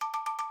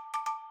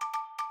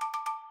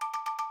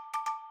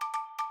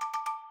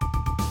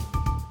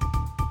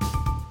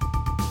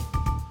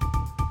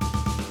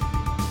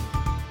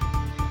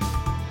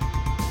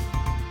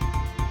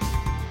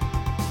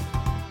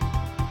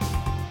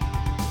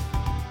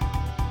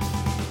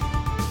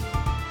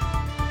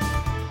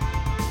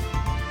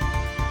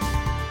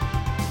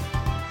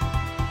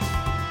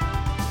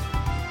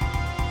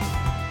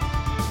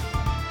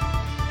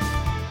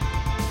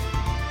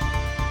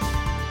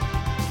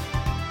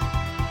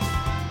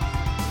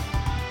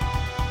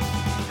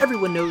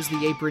Everyone knows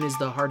the apron is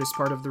the hardest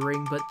part of the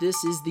ring, but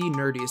this is the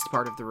nerdiest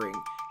part of the ring.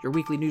 Your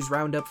weekly news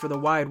roundup for the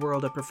wide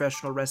world of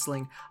professional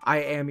wrestling. I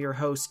am your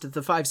host,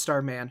 the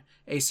 5-star man,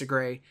 Asa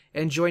Gray,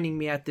 and joining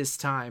me at this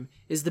time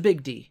is the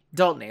Big D,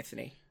 Dalton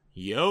Anthony.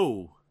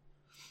 Yo.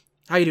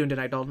 How you doing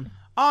tonight, Dalton?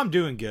 I'm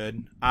doing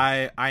good.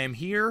 I am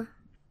here.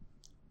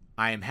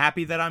 I am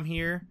happy that I'm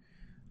here.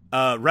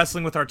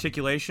 Wrestling with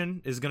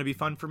Articulation is going to be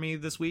fun for me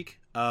this week.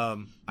 I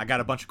got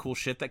a bunch of cool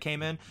shit that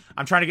came in.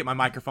 I'm trying to get my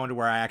microphone to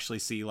where I actually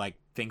see like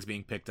things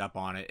being picked up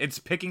on it. It's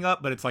picking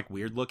up, but it's like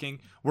weird looking.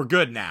 We're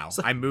good now.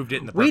 So I moved it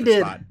in the perfect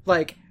spot. We did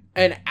like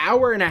an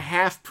hour and a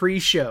half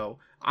pre-show.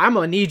 I'm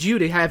going to need you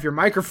to have your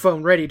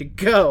microphone ready to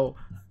go.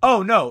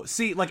 Oh, no.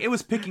 See, like it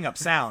was picking up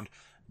sound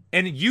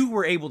and you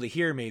were able to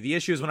hear me. The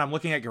issue is when I'm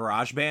looking at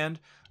GarageBand,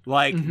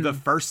 like the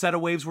first set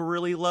of waves were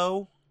really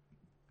low.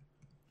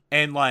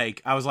 And,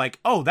 like, I was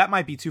like, oh, that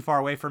might be too far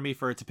away for me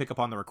for it to pick up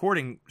on the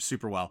recording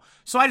super well.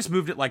 So I just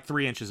moved it, like,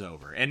 3 inches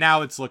over. And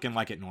now it's looking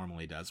like it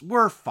normally does.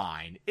 We're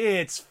fine.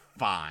 It's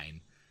fine.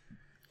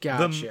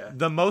 Gotcha.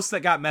 The most that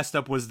got messed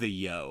up was the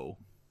yo.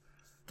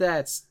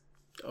 That's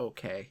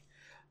okay.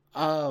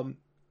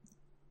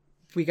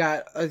 We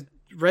got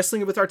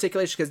Wrestling with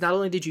Articulation, because not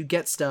only did you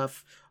get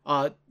stuff,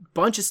 a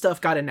bunch of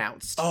stuff got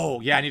announced. Oh,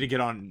 yeah, I need to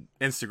get on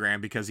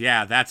Instagram because,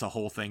 yeah, that's a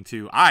whole thing,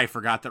 too. I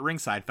forgot that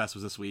Ringside Fest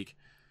was this week.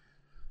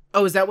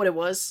 Oh, is that what it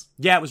was?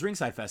 Yeah, it was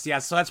Ringside Fest. Yeah,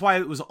 so that's why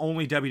it was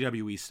only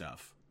WWE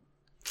stuff.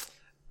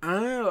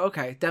 Oh,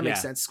 okay. That makes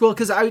sense. Well,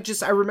 because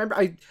I remember,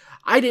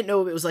 I didn't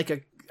know it was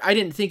like I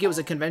didn't think it was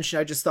a convention.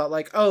 I just thought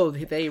like, oh,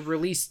 they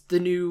released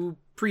the new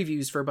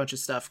previews for a bunch of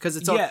stuff. Because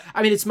it's all,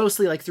 I mean, it's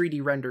mostly like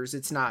 3D renders.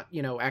 It's not,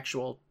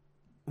 actual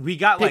we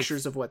got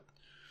pictures of what.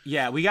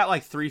 Yeah, we got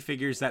like 3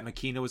 figures that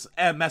Makina was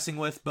messing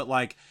with, but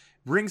like,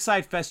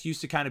 Ringside Fest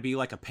used to kind of be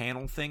like a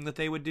panel thing that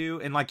they would do,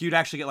 and like you'd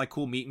actually get like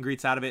cool meet and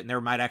greets out of it, and there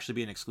might actually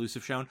be an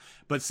exclusive shown.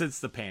 But since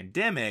the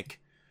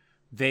pandemic,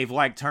 they've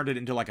like turned it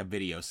into like a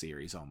video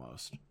series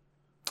almost.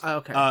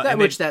 Okay, that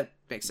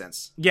makes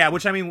sense. Yeah,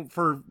 which I mean,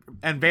 for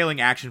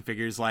unveiling action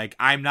figures, like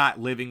I'm not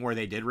living where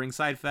they did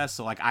Ringside Fest,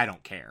 so like I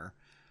don't care.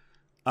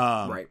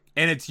 Right,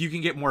 and you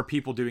can get more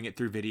people doing it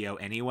through video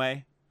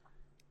anyway.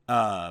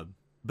 But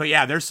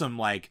yeah, there's some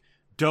like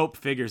dope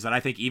figures that I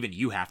think even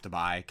you have to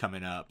buy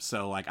coming up.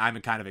 So like I'm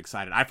kind of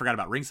excited. I forgot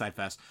about Ringside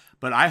Fest,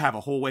 but I have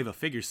a whole wave of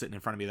figures sitting in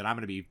front of me that I'm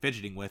going to be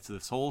fidgeting with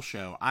this whole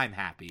show. I'm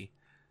happy.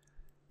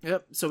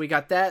 Yep. So we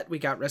got that. We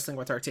got Wrestling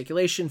with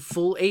Articulation.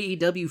 Full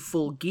AEW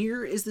Full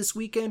Gear is this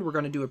weekend. We're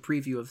going to do a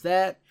preview of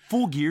that.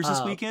 Full Gear's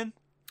this weekend?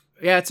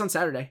 Yeah, it's on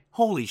Saturday.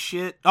 Holy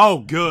shit. Oh,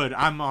 good.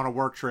 I'm on a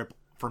work trip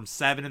from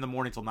 7 in the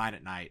morning till 9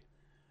 at night.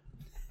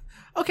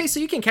 Okay, so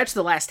you can catch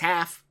the last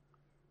half.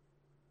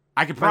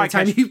 I could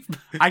probably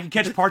I can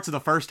catch parts of the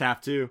first half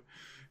too.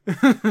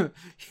 That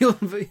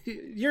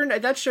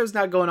show's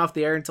not going off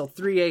the air until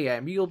 3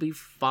 a.m. You'll be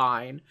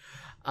fine.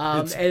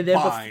 And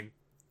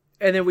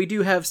then we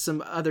do have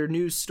some other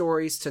news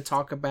stories to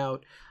talk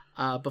about.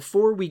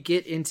 Before we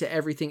get into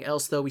everything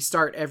else, though, we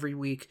start every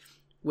week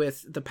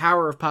with the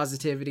power of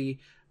positivity.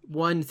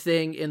 One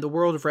thing in the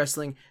world of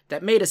wrestling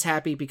that made us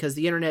happy because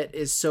the internet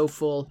is so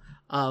full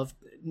of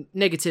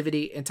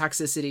negativity and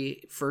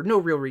toxicity for no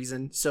real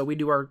reason. So we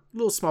do our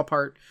little small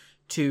part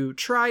to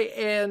try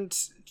and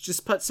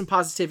just put some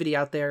positivity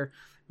out there,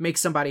 make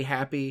somebody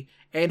happy,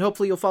 and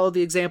hopefully you'll follow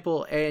the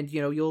example and,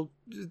 you'll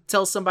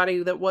tell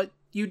somebody that what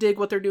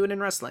they're doing in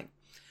wrestling.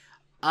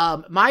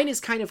 Mine is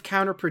kind of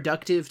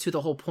counterproductive to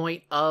the whole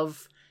point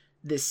of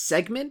this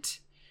segment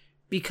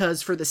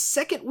because for the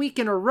second week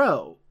in a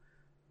row,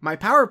 my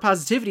power of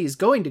positivity is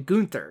going to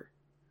Gunther.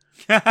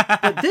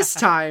 But this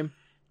time,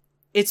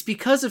 it's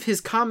because of his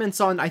comments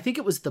on, I think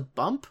it was the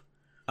bump,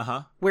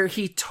 where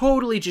he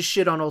totally just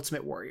shit on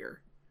Ultimate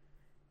Warrior.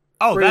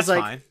 Oh, that's like,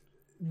 fine.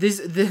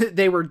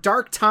 They were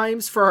dark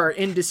times for our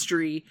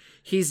industry.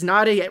 He's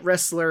not a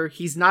wrestler.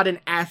 He's not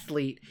an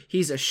athlete.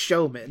 He's a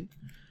showman.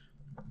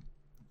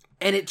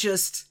 And it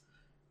just,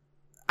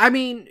 I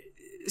mean,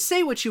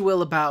 say what you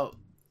will about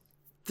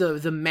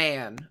the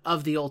man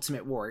of the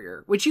Ultimate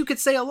Warrior, which you could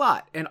say a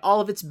lot, and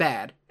all of it's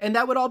bad, and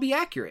that would all be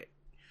accurate.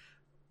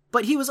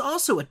 But he was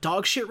also a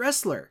dog shit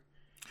wrestler.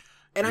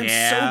 And I'm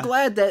so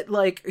glad that,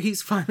 like,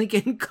 he's finally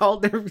getting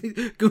called there.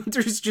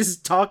 Gunther's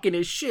just talking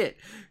his shit.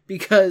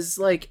 Because,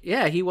 like,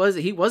 yeah, he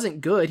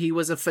wasn't good. He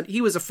was a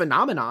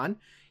phenomenon.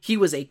 He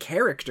was a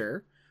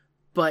character.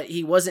 But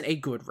he wasn't a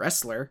good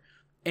wrestler.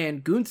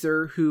 And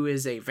Gunther, who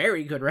is a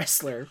very good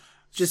wrestler,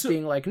 just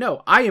being like,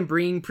 no, I am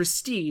bringing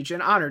prestige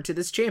and honor to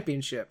this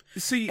championship.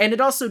 And it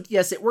also,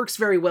 yes, it works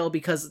very well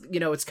because,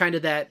 it's kind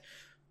of that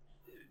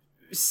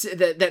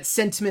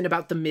sentiment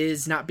about the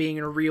Miz not being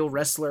a real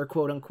wrestler,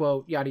 quote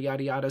unquote, yada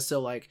yada yada. So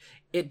like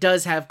it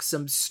does have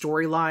some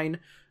storyline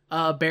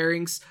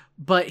bearings,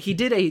 but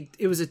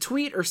it was a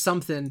tweet or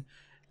something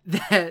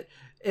that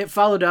it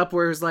followed up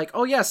where it was like,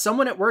 oh yeah,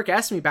 someone at work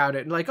asked me about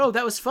it and like, oh,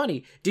 that was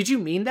funny. Did you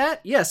mean that?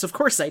 Yes, of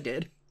course I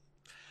did.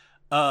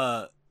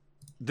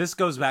 This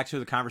goes back to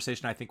the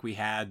conversation I think we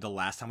had the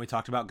last time we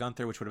talked about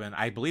Gunther, which would have been,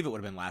 I believe it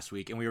would have been last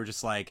week. And we were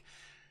just like,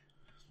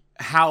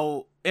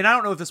 how, and I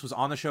don't know if this was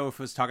on the show, if it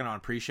was talking on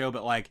pre-show,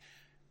 but like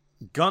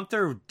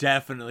Gunther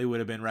definitely would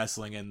have been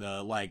wrestling in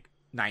the like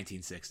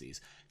 1960s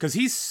because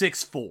he's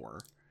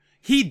 6'4".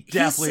 He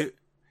definitely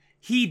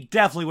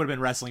would have been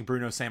wrestling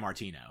Bruno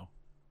Sammartino.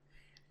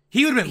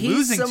 He would have been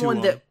losing to him. He's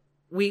someone that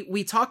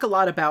we talk a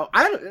lot about.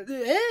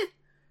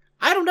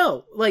 I don't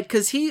know, like,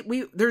 because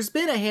there's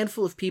been a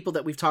handful of people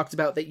that we've talked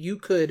about that you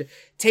could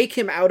take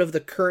him out of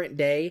the current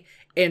day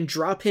and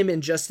drop him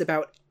in just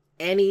about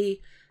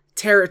any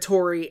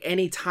territory,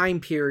 any time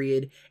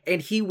period,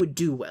 and he would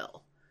do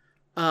well.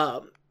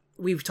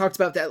 We've talked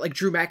about that, like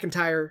Drew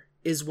McIntyre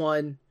is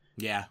one.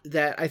 Yeah.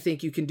 That I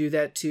think you can do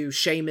that to.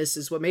 Sheamus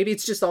is what. Maybe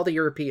it's just all the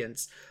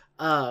Europeans.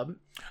 I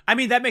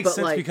mean, that makes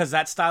sense because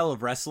that style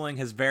of wrestling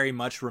has very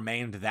much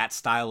remained that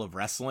style of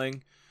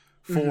wrestling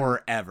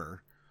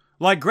forever.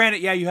 Like,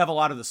 granted, yeah, you have a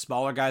lot of the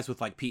smaller guys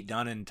with like Pete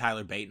Dunne and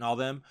Tyler Bate and all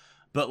them,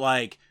 but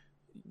like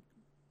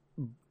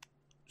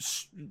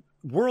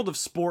World of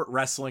Sport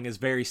wrestling is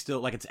very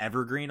still like it's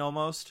evergreen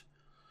almost.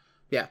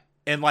 Yeah.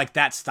 And like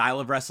that style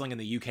of wrestling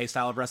and the UK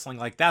style of wrestling,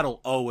 like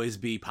that'll always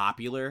be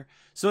popular.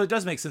 So it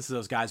does make sense that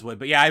those guys would.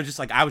 But yeah,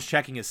 I was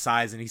checking his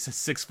size and he's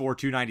 6'4",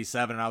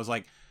 297, and I was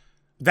like,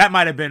 that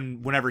might have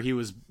been whenever he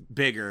was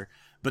bigger.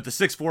 But the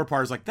 6'4"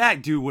 part is like,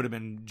 that dude would have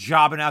been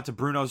jobbing out to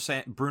Bruno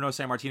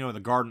Sammartino in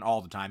the Garden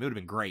all the time. It would have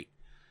been great.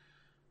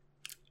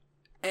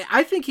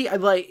 I think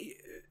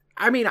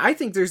I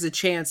think there's a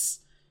chance.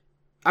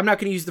 I'm not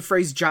going to use the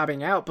phrase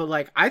jobbing out, but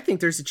like, I think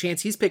there's a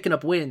chance he's picking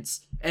up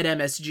wins at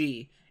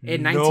MSG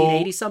in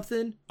 1980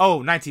 something. Oh,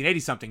 1980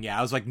 something. Yeah.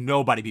 I was like,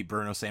 nobody beat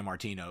Bruno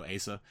Sammartino,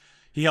 Asa.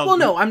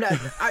 I'm not.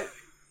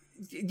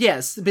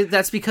 Yes, but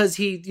that's because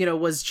he,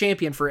 was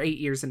champion for 8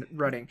 years in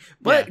running.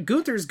 But yeah.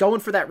 Gunther's going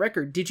for that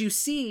record. Did you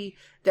see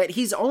that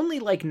he's only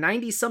like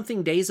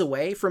 90-something days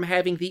away from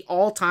having the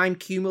all-time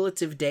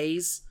cumulative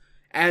days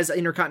as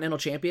Intercontinental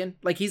Champion?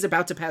 Like, he's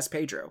about to pass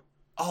Pedro.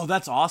 Oh,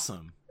 that's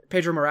awesome.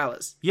 Pedro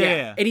Morales.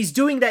 Yeah. And he's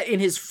doing that in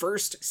his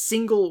first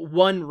single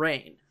one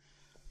reign.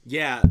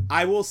 Yeah,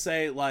 I will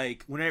say,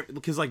 like,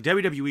 because like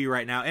WWE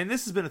right now, and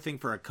this has been a thing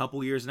for a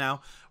couple years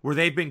now, where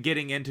they've been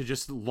getting into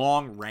just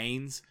long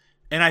reigns.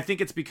 And I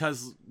think it's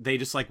because they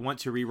just like want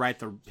to rewrite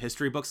the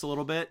history books a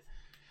little bit.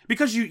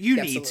 Because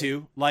you need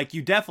to. Like,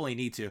 you definitely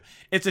need to.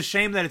 It's a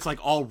shame that it's like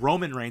all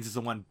Roman Reigns is the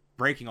one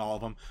breaking all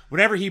of them.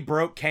 Whenever he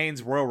broke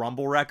Kane's Royal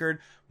Rumble record,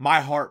 my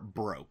heart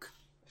broke.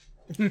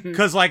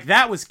 Because like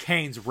that was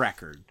Kane's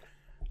record.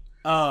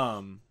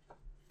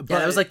 But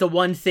that was like the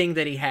one thing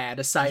that he had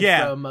aside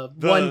from a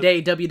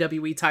one-day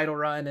WWE title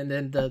run and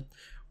then the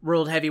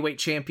World Heavyweight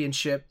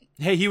Championship.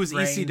 Hey, he was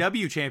reign.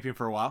 ECW champion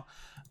for a while.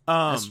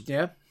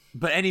 Yeah.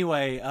 But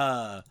anyway,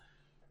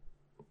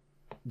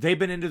 they've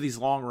been into these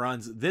long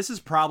runs. This has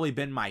probably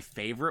been my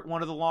favorite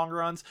one of the long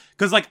runs.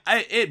 Because, like,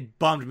 it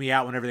bummed me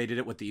out whenever they did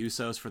it with the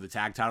Usos for the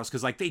tag titles.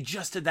 Because, like, they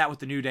just did that with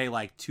the New Day,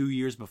 like, 2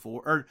 years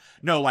before. Or,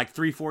 no, like,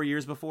 3-4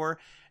 years before.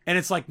 And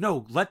it's like,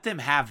 no, let them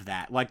have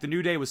that. Like, the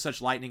New Day was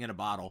such lightning in a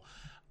bottle.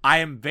 I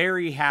am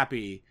very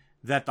happy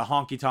that the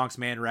Honky Tonks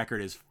Man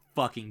record is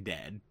fucking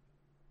dead.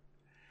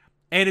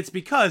 And it's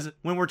because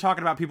when we're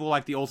talking about people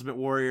like the Ultimate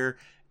Warrior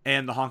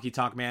and the Honky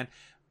Tonk Man,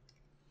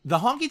 the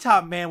Honky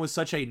Tonk Man was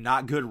such a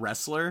not good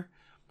wrestler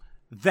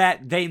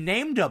that they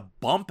named a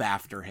bump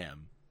after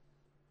him.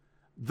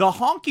 The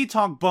Honky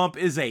Tonk bump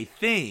is a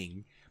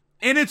thing,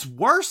 and it's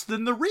worse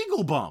than the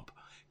Regal bump.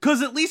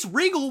 Because at least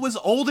Regal was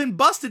old and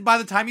busted by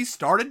the time he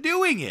started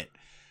doing it.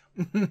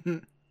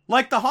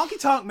 Like, the Honky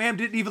Tonk Man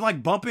didn't even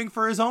like bumping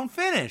for his own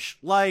finish.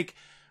 Like,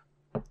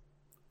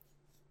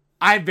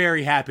 I'm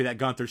very happy that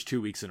Gunther's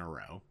 2 weeks in a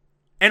row.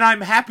 And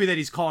I'm happy that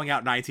he's calling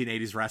out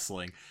 1980s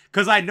wrestling.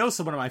 Because I know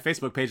someone on my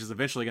Facebook page is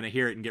eventually going to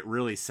hear it and get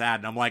really sad.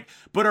 And I'm like,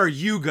 but are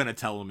you going to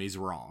tell him he's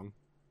wrong?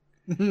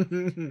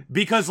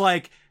 Because,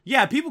 like,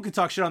 yeah, people could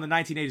talk shit on the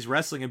 1980s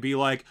wrestling and be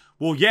like,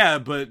 well, yeah,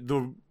 but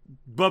the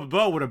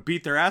Bubba would have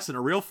beat their ass in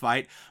a real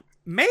fight.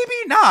 Maybe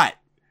not.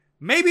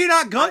 Maybe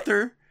not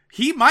Gunther.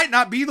 He might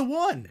not be the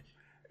one.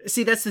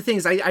 See, that's the thing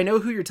is I know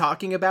who you're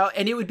talking about.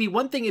 And it would be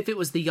one thing if it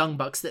was the Young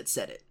Bucks that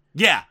said it.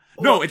 Yeah.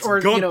 No, it's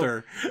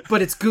Gunther.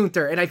 But it's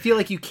Gunther. And I feel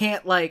like you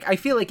can't, like, I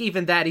feel like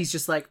even that, he's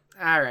just like,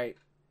 all right.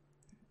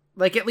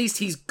 Like, at least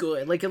he's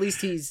good. Like, at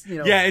least he's,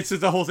 Yeah, it's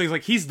just the whole thing.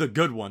 Like, he's the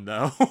good one,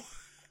 though.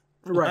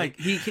 Right. Like,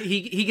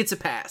 he gets a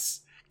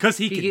pass. Because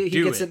he can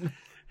do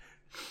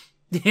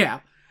it. Yeah.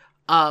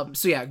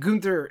 So, yeah,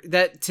 Gunther,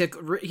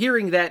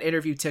 hearing that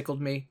interview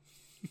tickled me.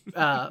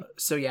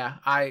 So, yeah,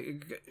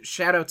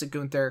 shout out to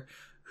Gunther,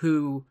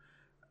 who,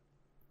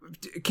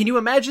 can you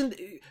imagine,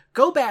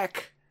 go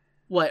back,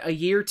 what, a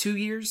year, 2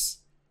 years?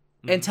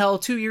 And tell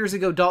 2 years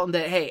ago, Dalton,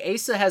 that, hey,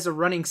 Asa has a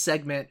running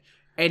segment,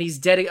 and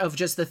he's of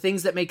just the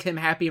things that make him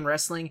happy in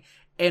wrestling,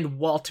 and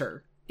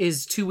Walter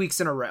is 2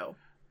 weeks in a row.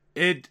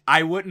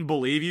 I wouldn't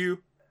believe you,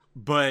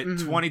 but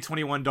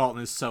 2021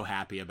 Dalton is so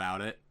happy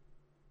about it.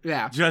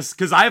 Yeah. Just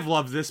because I've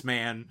loved this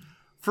man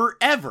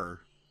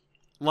forever.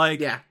 Like,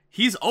 yeah.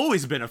 He's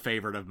always been a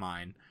favorite of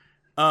mine.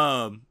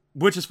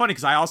 Which is funny,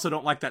 because I also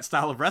don't like that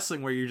style of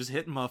wrestling where you're just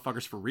hitting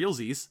motherfuckers for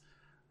realsies.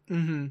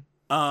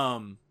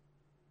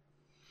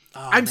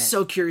 I'm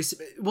so curious.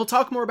 We'll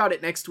talk more about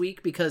it next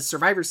week because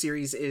Survivor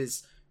Series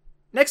is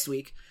next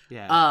week.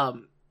 Yeah.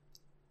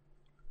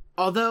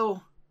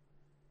 Although,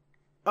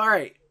 all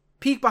right,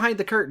 peek behind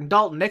the curtain.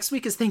 Dalton, next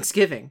week is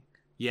Thanksgiving.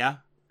 Yeah.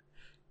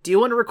 Do you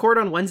want to record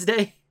on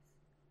Wednesday?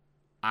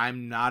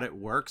 I'm not at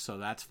work, so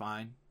that's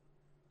fine.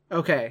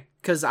 Okay,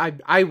 because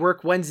I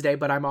work Wednesday,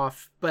 but I'm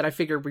off. But I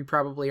figured we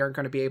probably aren't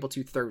going to be able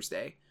to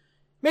Thursday.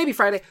 Maybe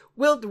Friday.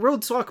 We'll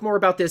talk more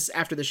about this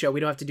after the show. We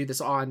don't have to do this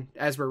on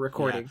as we're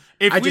recording.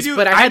 Yeah.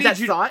 But I had that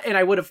thought, and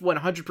I would have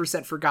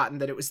 100% forgotten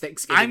that it was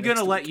Thanksgiving. I'm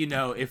gonna let you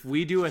know if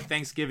we do a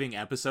Thanksgiving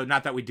episode.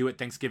 Not that we do it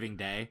Thanksgiving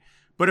Day,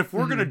 but if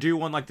we're gonna do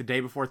one like the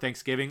day before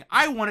Thanksgiving,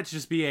 I want it to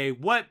just be a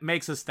what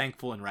makes us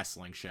thankful in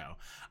wrestling show.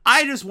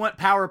 I just want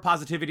power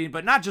positivity,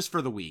 but not just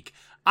for the week.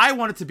 I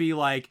want it to be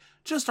like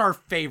just our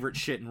favorite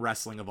shit in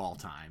wrestling of all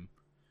time.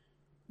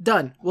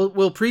 Done.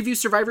 We'll preview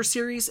Survivor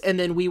Series, and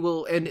then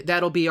and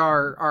that'll be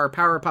our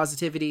power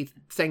positivity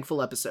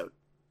thankful episode.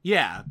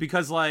 Yeah,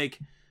 because like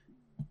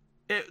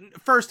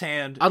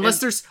firsthand, unless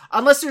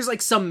there's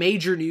like some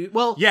major news.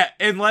 Well, yeah,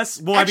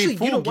 actually,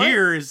 Full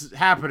Gear is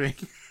happening.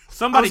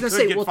 Somebody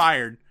could get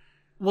fired.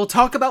 We'll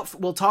talk about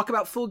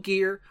Full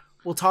Gear.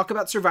 We'll talk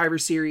about Survivor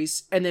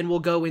Series, and then we'll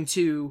go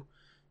into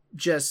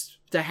just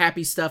the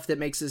happy stuff that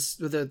makes us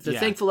the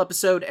thankful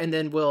episode, and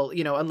then we'll,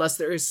 unless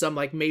there is some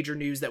like major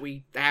news that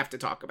we have to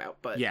talk about,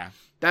 but yeah,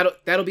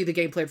 that'll be the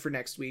game plan for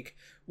next week.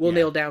 We'll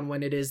nail down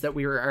when it is that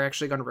we are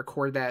actually going to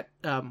record that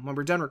when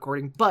we're done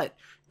recording. But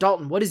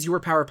Dalton, what is your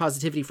power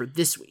positivity for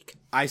this week?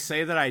 I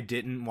say that I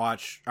didn't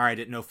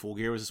know Full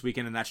Gear was this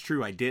weekend, and that's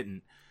true. I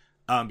didn't.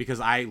 Because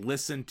I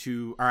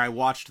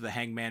watched the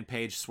Hangman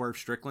Page Swerve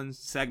Strickland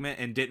segment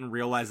and didn't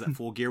realize that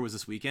Full Gear was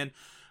this weekend.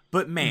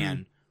 But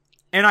man,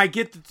 and I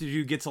get that the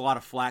dude gets a lot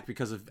of flack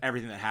because of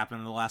everything that happened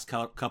in the last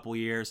couple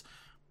years,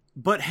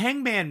 but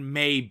Hangman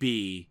may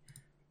be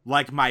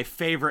like my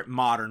favorite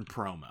modern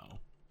promo.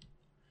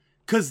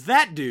 Cause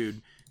that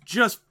dude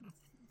just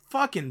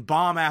fucking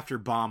bomb after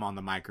bomb on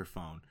the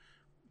microphone.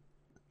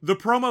 The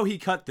promo he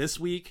cut this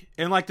week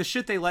and like the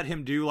shit they let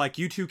him do, like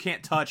you two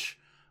can't touch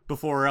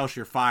before or else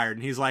you're fired.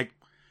 And he's like,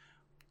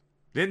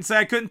 didn't say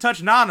I couldn't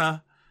touch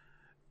Nana.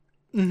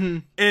 Mm-hmm.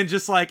 And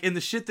just like in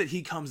the shit that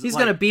he's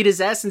gonna beat his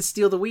ass and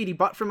steal the weed he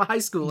bought from a high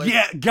schooler.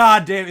 Yeah,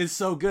 goddamn, it's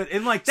so good.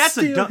 And like that's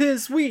steal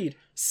his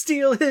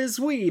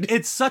weed.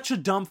 It's such a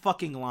dumb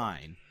fucking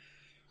line.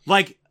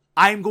 Like,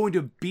 I'm going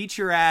to beat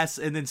your ass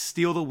and then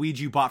steal the weed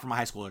you bought from a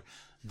high schooler.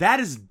 That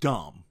is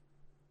dumb.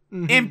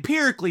 Mm-hmm.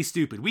 Empirically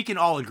stupid. We can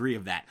all agree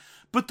of that.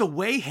 But the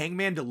way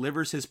Hangman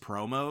delivers his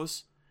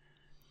promos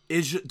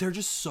they're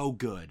just so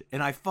good.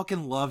 And I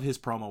fucking love his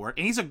promo work.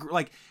 And he's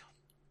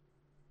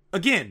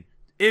again,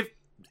 if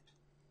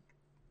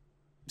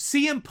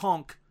CM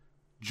Punk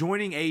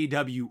joining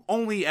AEW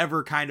only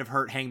ever kind of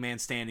hurt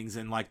Hangman's standings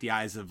in like the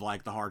eyes of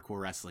like the hardcore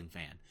wrestling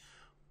fan.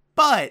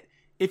 But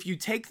if you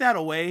take that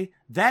away,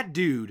 that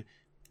dude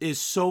is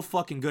so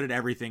fucking good at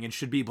everything and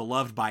should be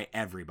beloved by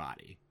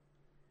everybody.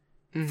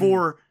 Mm-hmm.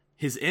 For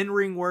his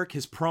in-ring work,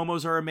 his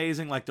promos are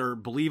amazing, like they're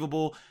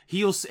believable.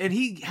 He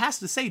has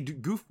to say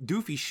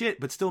doofy shit,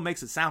 but still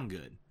makes it sound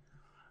good.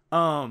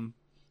 And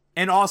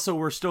also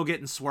we're still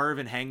getting Swerve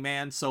and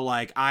Hangman, so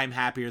like I'm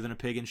happier than a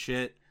pig and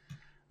shit.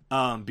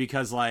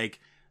 Because like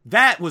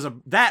that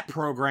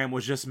program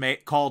was just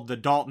called the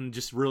Dalton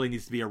just really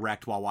needs to be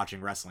erect while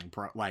watching wrestling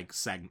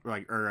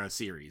a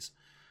series.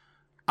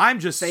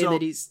 I'm just saying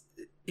that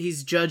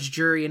he's judge,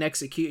 jury, and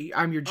execute.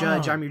 I'm your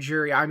judge, I'm your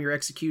jury, I'm your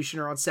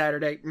executioner on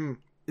Saturday.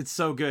 It's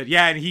so good.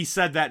 Yeah, and he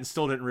said that and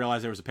still didn't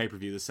realize there was a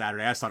pay-per-view this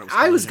Saturday. I just thought it was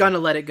I was gonna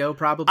let it go,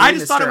 probably. I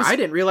just thought it was... I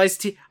didn't realize...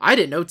 I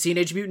didn't know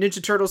Teenage Mutant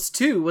Ninja Turtles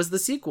 2 was the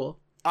sequel.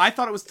 I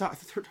thought it was...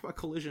 about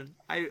Collision.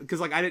 Because,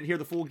 like, I didn't hear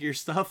the Full Gear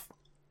stuff.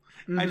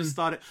 Mm-hmm. I just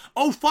thought it...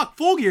 Oh, fuck!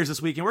 Full Gear's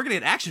this weekend. We're gonna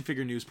get action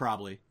figure news,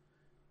 probably.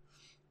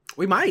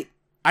 We might.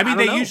 I mean,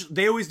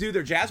 they always do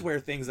their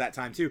Jazzware things that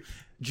time, too.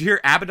 Did you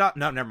hear Abaddon?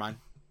 No, never mind.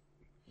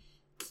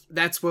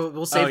 That's what...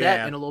 We'll save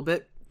that in a little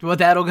bit. Well,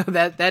 that'll go.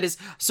 That is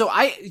so.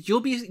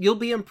 You'll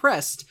be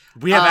impressed.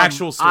 We have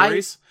actual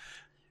stories.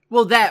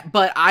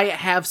 But I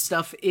have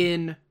stuff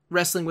in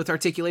Wrestling with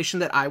Articulation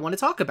that I want to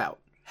talk about.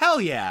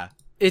 Hell yeah!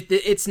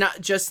 It's not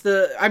just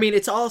the. I mean,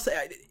 it's also.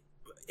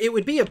 It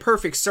would be a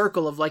perfect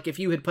circle of like if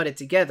you had put it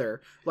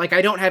together. Like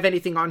I don't have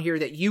anything on here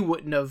that you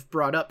wouldn't have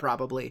brought up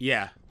probably.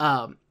 Yeah.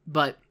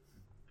 But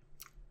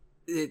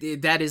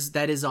that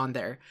is on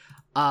there.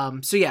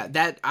 So yeah,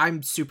 that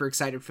I'm super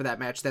excited for that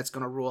match. That's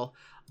gonna rule.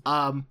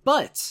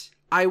 But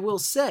I will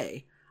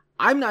say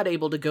I'm not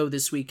able to go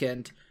this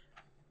weekend,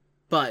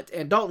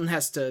 and Dalton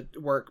has to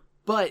work.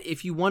 But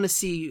if you want to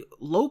see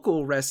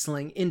local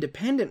wrestling,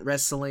 independent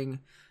wrestling,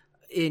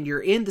 and you're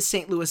in the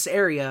St. Louis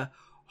area,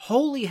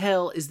 holy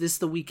hell is this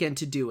the weekend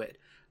to do it.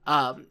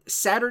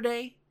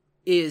 Saturday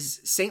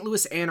is St.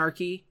 Louis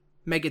Anarchy,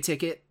 Mega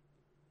Ticket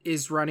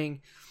is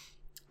running.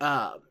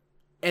 And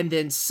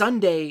then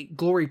Sunday,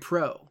 Glory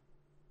Pro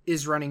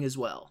is running as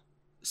well.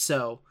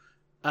 So,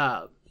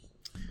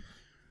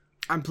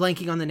 I'm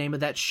blanking on the name of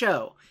that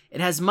show.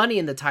 It has money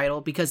in the title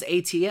because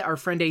our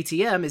friend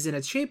ATM is in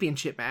a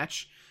championship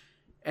match.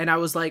 And I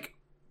was like,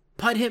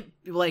 put him,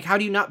 like, how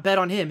do you not bet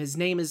on him? His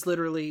name is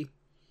literally...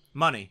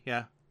 Money,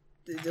 yeah.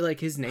 Like,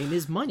 his name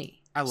is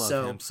Money. I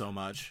love him so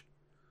much.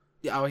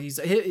 Yeah,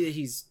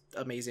 he's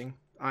amazing.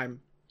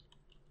 I'm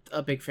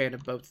a big fan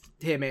of both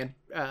him and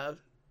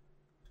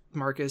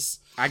Marcus.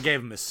 I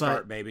gave him a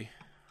start, baby.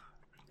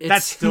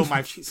 That's still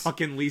my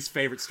fucking least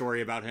favorite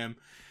story about him.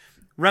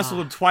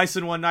 Wrestled him twice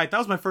in one night. That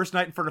was my first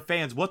night in front of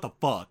fans. What the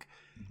fuck?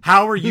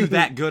 How are you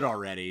that good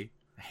already?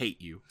 I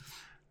hate you.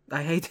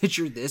 I hate that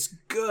you're this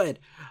good.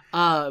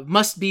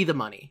 Must Be the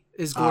Money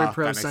is Glory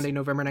Pro Sunday,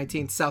 November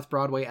 19th, South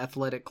Broadway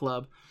Athletic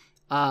Club.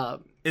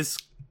 Who's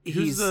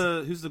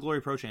the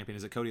Glory Pro champion?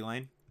 Is it Cody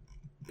Lane?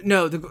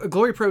 No, the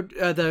Glory Pro,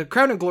 the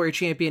Crown and Glory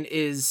champion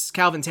is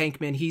Calvin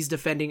Tankman. He's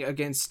defending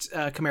against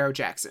Camaro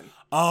Jackson.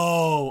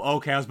 Oh,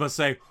 okay. I was about to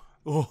say,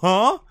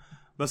 huh?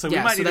 But we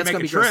might need to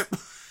make a trip.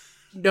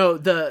 No,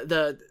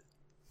 the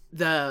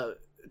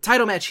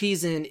title match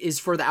he's in is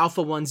for the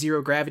Alpha 1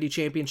 Zero Gravity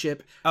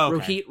Championship. Oh,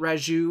 okay. Rohit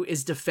Raju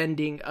is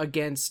defending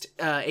against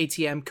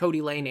ATM,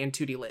 Cody Lane, and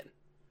Tootie Lynn.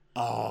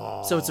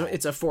 Oh, so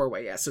it's a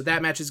 4-way, yeah. So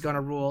that match is gonna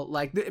rule.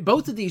 Like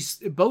both of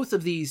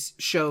these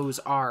shows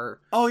are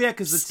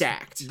because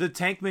stacked. The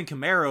Tankman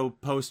Camaro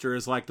poster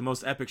is like the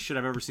most epic shit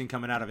I've ever seen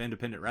coming out of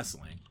independent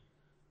wrestling.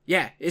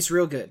 Yeah, it's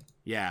real good.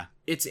 Yeah,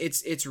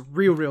 it's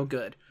real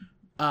good.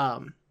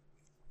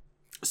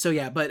 So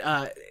yeah, but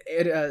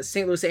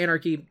St. Louis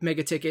Anarchy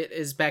Mega Ticket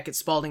is back at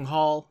Spalding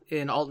Hall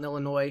in Alton,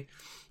 Illinois.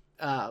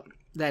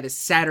 That is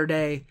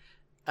Saturday.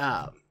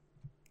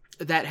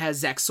 That has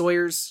Zach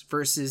Sawyers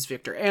versus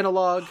Victor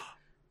Analog.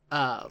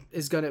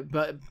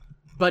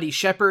 Buddy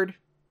Shepard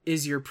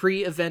is your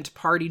pre-event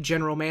party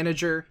general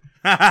manager.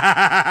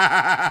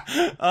 I'm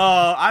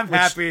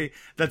happy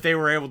that they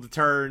were able to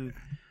turn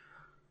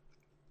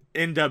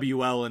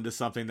NWL into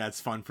something that's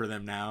fun for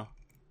them now.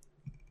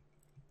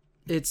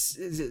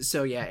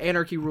 So yeah,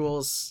 Anarchy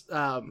Rules.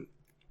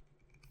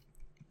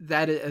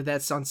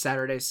 That's on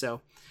Saturday.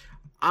 So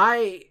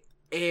I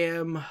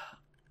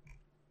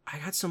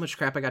got so much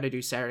crap I got to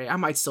do Saturday. I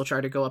might still try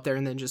to go up there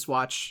and then just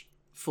watch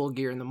Full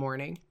Gear in the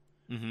morning.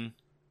 Mm-hmm.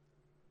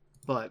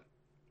 But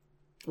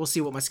we'll see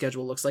what my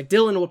schedule looks like.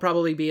 Dylan will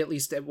probably be at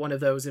least at one of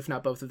those, if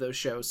not both of those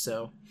shows.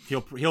 So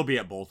he'll be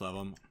at both of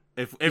them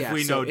if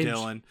we know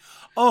Dylan.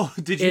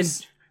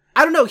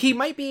 I don't know. He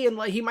might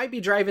be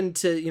driving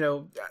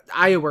to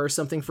Iowa or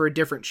something for a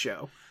different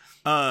show.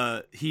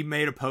 He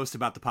made a post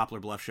about the Poplar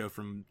Bluff show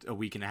from a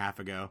week and a half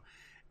ago,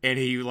 and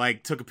he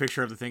took a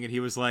picture of the thing, and he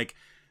was like,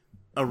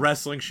 a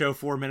wrestling show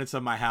 4 minutes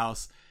of my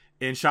house,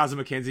 and Shaza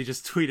McKenzie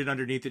just tweeted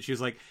underneath it. She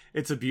was like,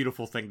 "It's a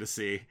beautiful thing to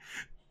see,"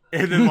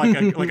 and then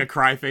like a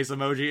cry face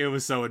emoji. It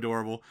was so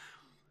adorable.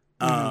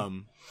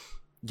 Mm-hmm.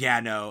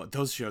 Yeah, no,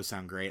 those shows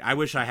sound great. I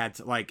wish I had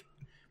to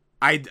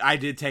I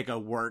did take a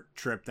work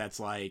trip that's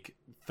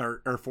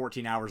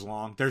 14 hours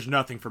long. There's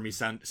nothing for me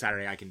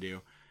Saturday I can do.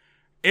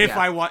 If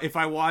I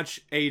watch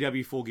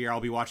AEW Full Gear,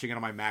 I'll be watching it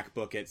on my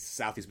MacBook at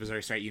Southeast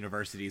Missouri State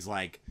University's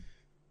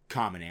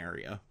common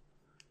area.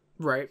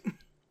 Right.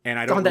 And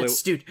I don't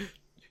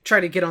try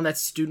to get on that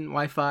student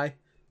Wi-Fi.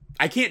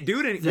 I can't do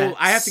it anymore.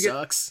 I have to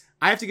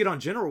get on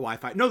general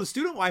Wi-Fi. No, the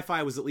student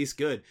Wi-Fi was at least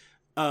good.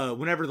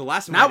 Whenever the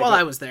last time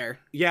I was there.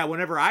 Yeah,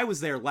 whenever I was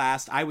there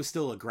last, I was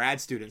still a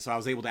grad student, so I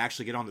was able to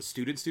actually get on the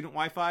student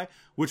Wi-Fi,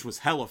 which was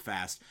hella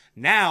fast.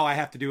 Now I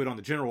have to do it on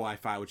the general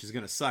Wi-Fi, which is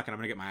gonna suck, and I'm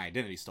gonna get my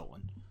identity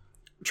stolen.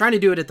 Trying to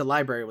do it at the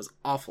library was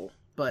awful.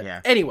 But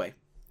anyway,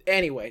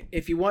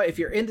 if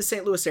you're in the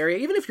St. Louis area,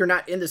 even if you're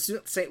not in the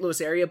St. Louis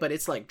area, but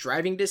it's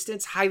driving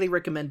distance, highly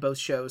recommend both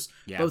shows.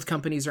 Yeah. Both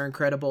companies are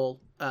incredible.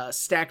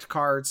 Stacked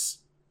cards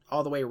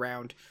all the way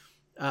around.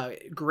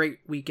 Great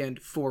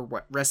weekend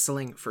for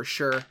wrestling for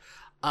sure.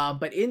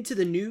 But into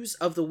the news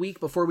of the week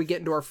before we get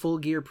into our Full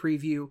Gear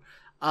preview.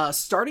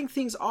 Starting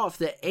things off,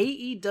 the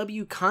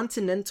AEW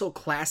Continental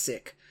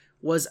Classic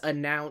was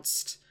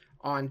announced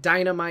on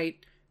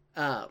Dynamite,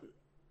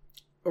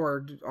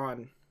 or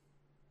on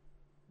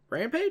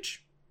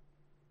Rampage?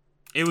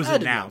 It was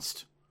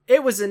announced.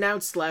 It was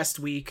announced last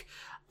week,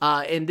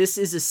 and this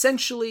is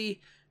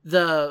essentially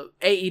the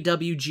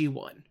AEW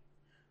G1.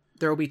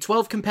 There will be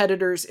 12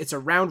 competitors. It's a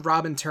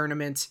round-robin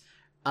tournament.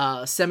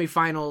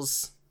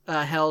 Semifinals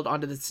held on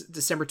the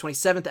December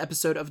 27th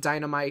episode of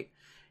Dynamite,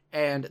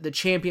 and the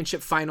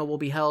championship final will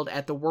be held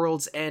at the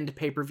World's End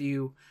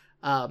pay-per-view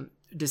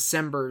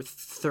December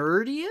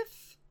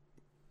 30th?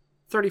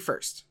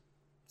 31st.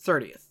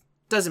 30th.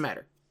 Doesn't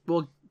matter.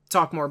 We'll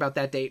talk more about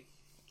that date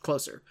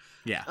closer.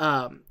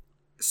 Yeah.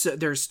 So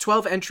there's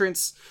 12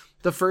 entrants.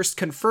 The first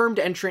confirmed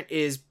entrant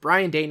is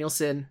Bryan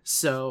Danielson,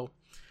 so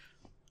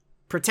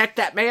protect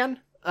that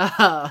man.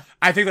 I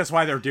think that's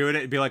why they're doing it.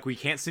 It'd be like, we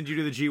can't send you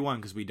to the G1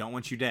 because we don't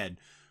want you dead.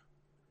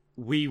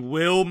 We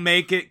will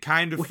make it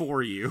kind of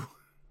for you.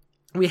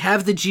 We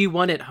have the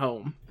G1 at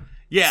home.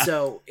 Yeah.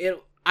 So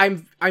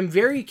I'm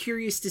very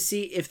curious to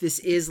see if this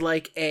is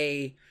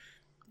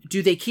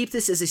do they keep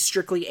this as a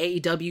strictly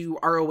AEW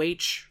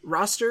ROH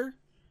roster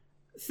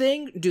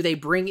thing? Do they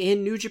bring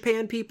in New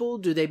Japan people?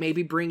 Do they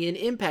maybe bring in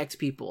Impact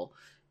people?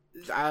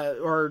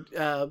 Or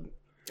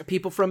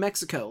people from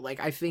Mexico. Like,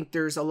 I think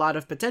there's a lot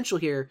of potential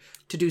here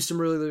to do some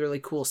really, really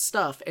cool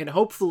stuff. And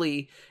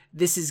hopefully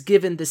this is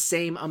given the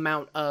same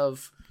amount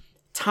of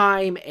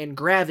time and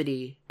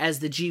gravity as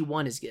the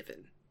G1 is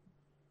given.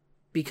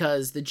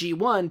 Because the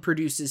G1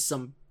 produces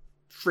some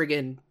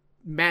friggin'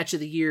 match of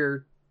the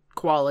year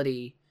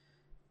quality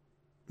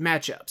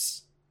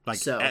matchups. Like,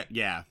 so,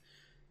 yeah.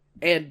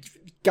 And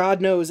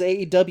God knows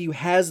AEW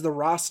has the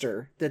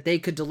roster that they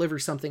could deliver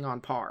something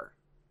on par.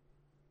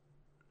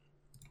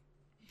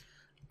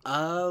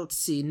 Let's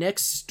see.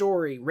 Next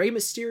story. Rey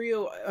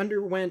Mysterio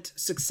underwent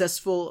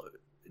successful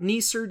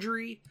knee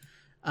surgery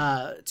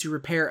to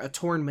repair a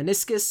torn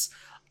meniscus.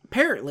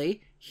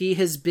 Apparently, he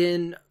has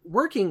been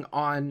working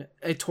on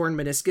a torn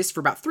meniscus for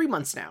about 3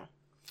 months now.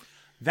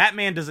 That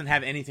man doesn't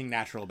have anything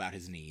natural about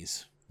his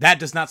knees. That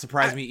does not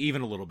surprise me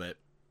even a little bit.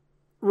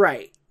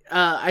 Right.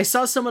 I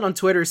saw someone on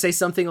Twitter say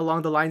something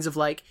along the lines of,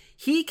 like,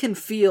 he can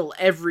feel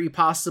every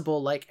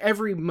possible, like,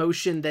 every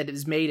motion that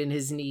is made in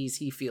his knees,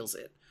 he feels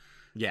it.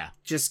 Yeah.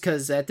 Just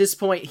because at this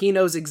point, he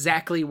knows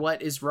exactly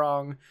what is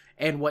wrong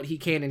and what he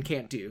can and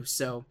can't do.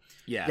 So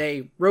yeah,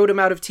 they wrote him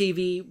out of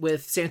TV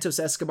with Santos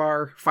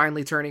Escobar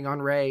finally turning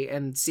on Rey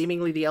and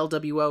seemingly the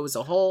LWO as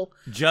a whole.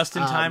 Just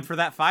in time for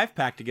that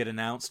 5-pack to get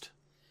announced.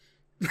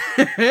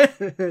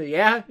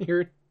 Yeah,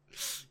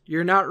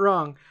 you're not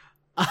wrong.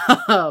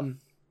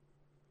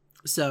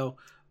 So,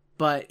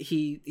 but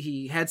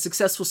he had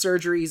successful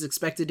surgery. He's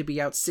expected to be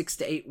out 6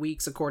 to 8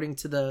 weeks, according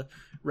to the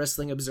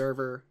Wrestling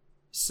Observer.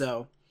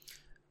 So,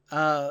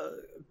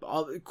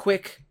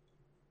 quick,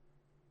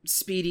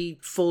 speedy,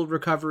 full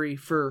recovery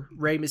for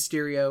Rey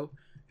Mysterio,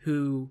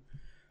 who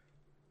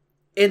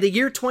in the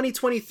year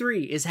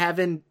 2023 is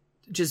having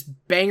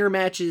just banger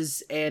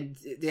matches and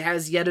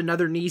has yet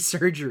another knee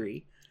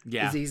surgery.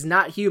 Yeah. He's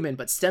not human,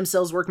 but stem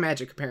cells work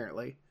magic,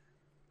 apparently.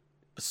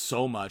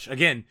 So much.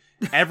 Again,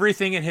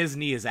 everything in his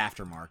knee is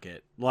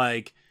aftermarket.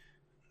 Like,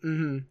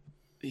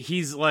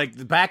 he's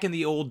like, back in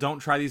the old don't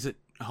try these at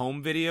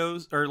home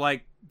videos, or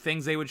like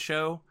things they would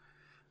show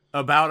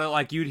about it,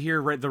 like you'd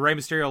hear the Rey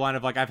Mysterio line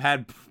of like, I've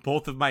had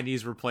both of my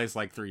knees replaced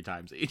like 3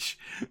 times each.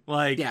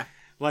 Like, yeah.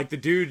 Like the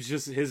dude's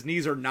just, his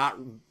knees are not,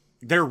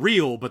 they're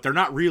real, but they're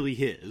not really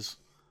his.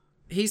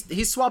 He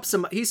swaps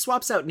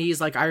out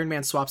knees like Iron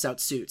Man swaps out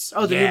suits.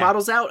 Oh, the new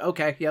model's out?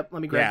 Okay, yep,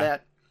 let me grab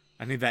that.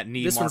 I need that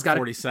knee Mark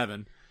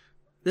 47.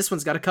 This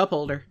one's got a cup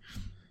holder.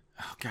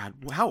 Oh, God.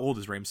 How old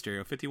is Rey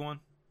Mysterio? 51?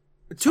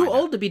 Too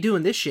old to be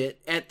doing this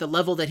shit at the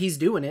level that he's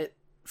doing it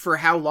for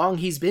how long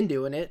he's been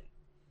doing it.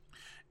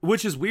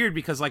 Which is weird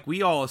because, like,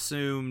 we all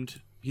assumed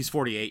he's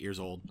 48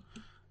 years old.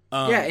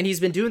 Yeah, and he's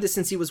been doing this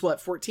since he was,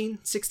 what, 14?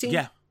 16?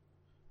 Yeah.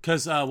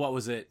 Because, what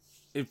was it?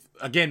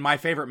 Again, my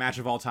favorite match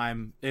of all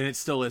time, and it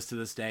still is to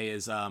this day,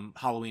 is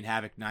Halloween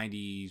Havoc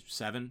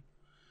 97.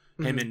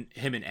 Him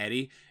and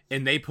Eddie.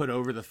 And they put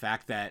over the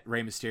fact that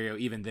Rey Mysterio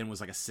even then was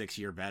like a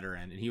 6-year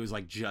veteran, and he was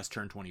like just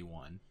turned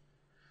 21.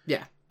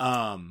 Yeah.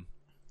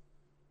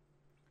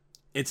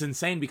 It's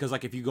insane because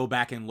like if you go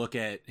back and look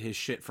at his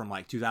shit from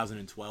like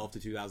 2012 to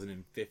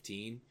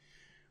 2015,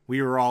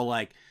 we were all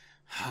like,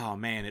 oh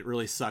man, it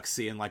really sucks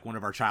seeing like one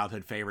of our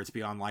childhood favorites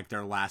be on like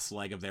their last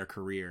leg of their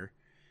career.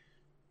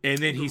 And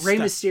then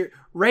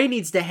Rey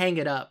needs to hang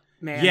it up,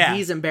 man. Yeah.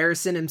 He's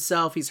embarrassing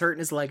himself. He's hurting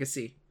his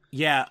legacy.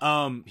 Yeah,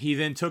 he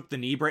then took the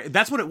knee brace.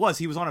 That's what it was.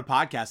 He was on a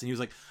podcast and he was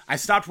like, I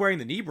stopped wearing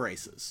the knee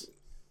braces.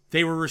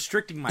 They were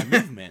restricting my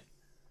movement.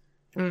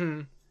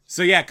 Mm-hmm.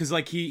 So yeah, because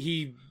like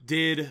he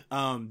did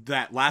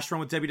that last run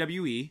with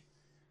WWE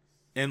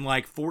in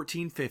like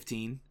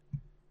 14-15.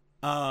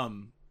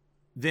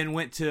 Then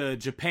went to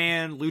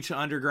Japan, Lucha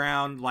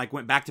Underground, like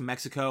went back to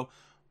Mexico,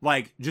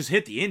 like just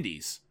hit the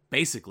indies,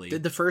 basically.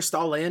 Did the first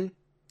All In?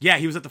 Yeah,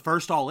 he was at the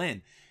first All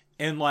In.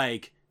 And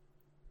like,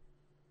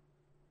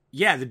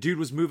 yeah, the dude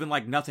was moving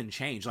like nothing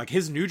changed. Like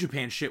his New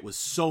Japan shit was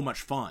so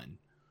much fun.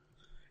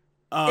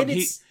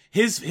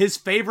 His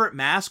favorite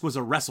mask was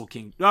a Wrestle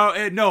King.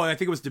 Oh, no, I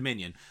think it was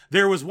Dominion.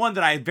 There was one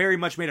that I very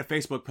much made a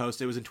Facebook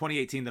post. It was in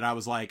 2018 that I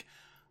was like,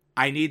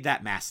 I need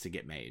that mask to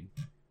get made.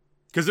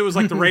 Because it was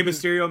like the Rey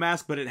Mysterio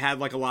mask, but it had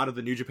like a lot of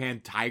the New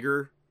Japan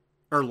tiger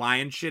or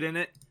lion shit in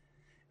it.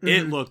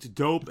 It looked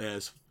dope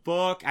as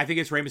fuck. I think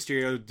it's Rey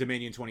Mysterio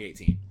Dominion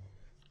 2018.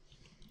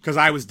 Because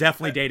I was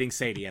definitely dating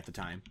Sadie at the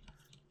time.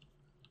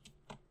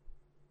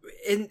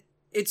 And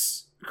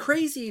it's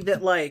crazy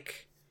that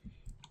like,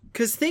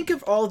 because think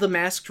of all the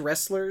masked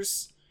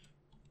wrestlers.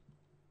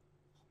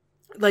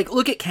 Like,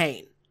 look at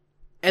Kane.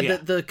 And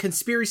the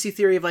conspiracy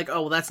theory of like,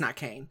 oh, well, that's not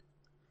Kane.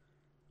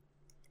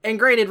 And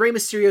granted, Rey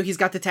Mysterio, he's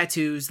got the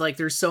tattoos. Like,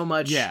 there's so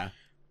much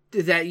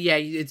that,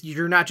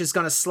 you're not just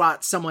going to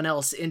slot someone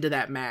else into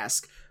that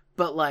mask.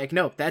 But like,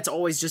 no, that's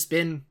always just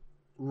been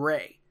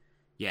Rey.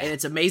 Yeah. And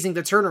it's amazing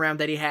the turnaround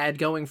that he had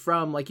going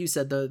from, like you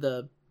said,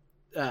 the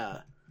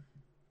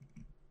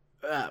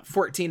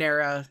 14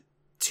 era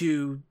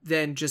to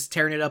then just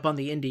tearing it up on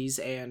the indies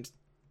and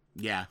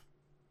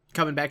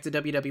coming back to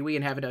WWE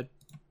and having a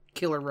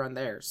killer run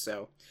there.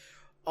 So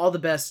all the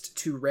best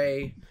to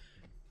Rey,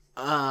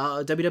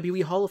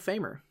 WWE Hall of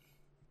Famer.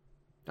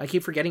 I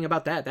keep forgetting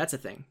about that. That's a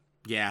thing.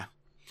 Yeah.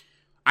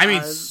 I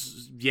mean,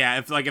 yeah,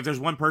 if there's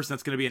one person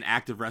that's going to be an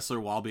active wrestler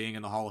while being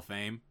in the Hall of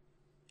Fame,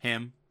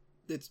 him.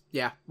 It's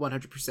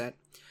 100%.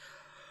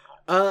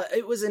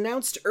 It was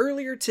announced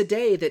earlier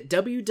today that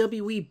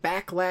WWE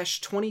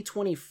Backlash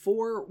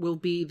 2024 will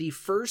be the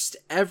first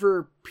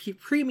ever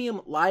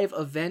premium live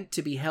event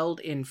to be held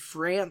in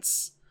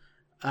France.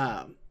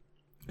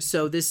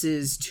 So this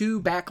is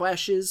 2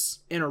 Backlashes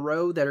in a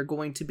row that are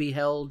going to be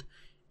held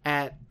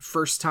at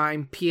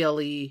first-time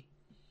PLE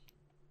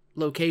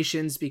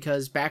locations,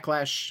 because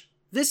Backlash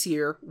this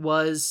year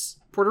was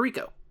Puerto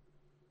Rico.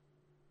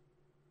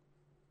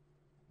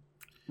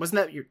 Wasn't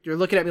that... You're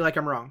looking at me like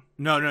I'm wrong.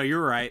 No,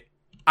 you're right.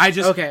 I was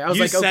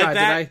like, oh god, did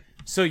I...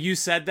 So you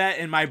said that,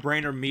 and my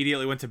brain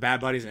immediately went to Bad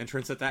Buddy's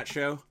entrance at that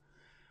show.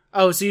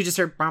 Oh, so you just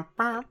heard...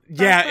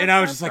 Yeah, and I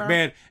was just like,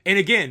 man... And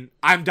again,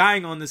 I'm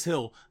dying on this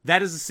hill.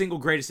 That is the single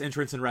greatest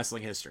entrance in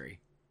wrestling history.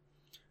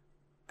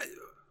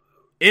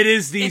 It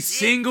is the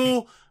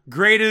single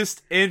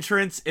greatest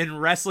entrance in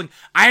wrestling.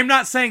 I am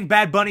not saying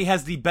Bad Bunny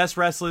has the best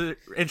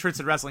entrance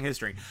in wrestling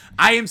history.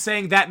 I am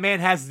saying that man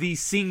has the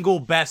single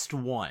best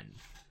one.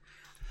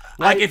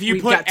 Like, if you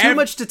we've got too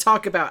much to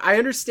talk about. I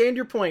understand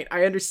your point.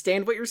 I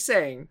understand what you're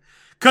saying.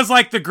 Because,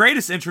 like, the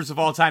greatest entrance of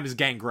all time is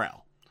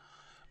Gangrel.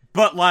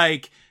 But,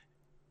 like,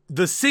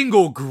 the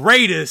single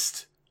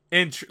greatest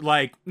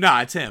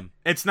it's him.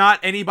 It's not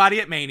anybody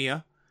at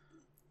Mania.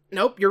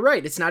 Nope, you're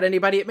right. It's not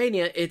anybody at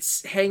Mania.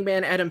 It's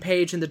Hangman Adam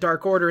Page and the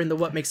Dark Order in the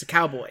What Makes a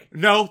Cowboy.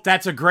 No,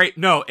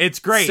 it's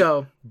great.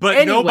 So, but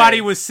anyway, nobody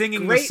was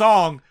singing the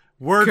song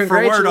word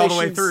for word all the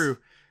way through.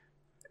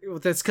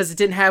 That's because it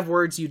didn't have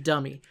words, you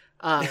dummy.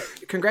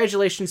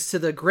 Congratulations to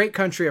the great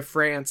country of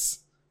France.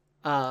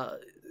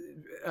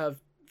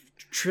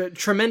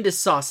 Tremendous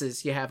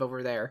sauces you have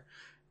over there.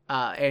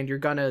 And you're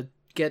gonna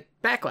get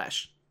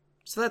Backlash.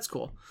 So that's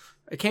cool.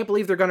 I can't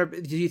believe they're gonna...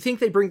 Do you think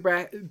they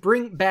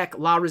bring back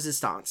La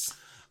Resistance?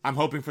 I'm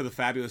hoping for the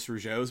Fabulous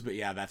Rougeaus, but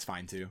yeah, that's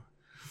fine too.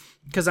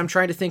 Because I'm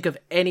trying to think of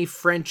any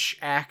French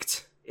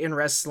act in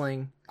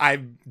wrestling.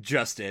 I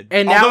just did.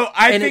 And now, although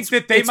I think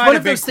that they might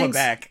have been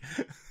Quebec.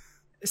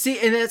 See,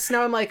 and it's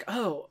now I'm like,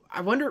 oh,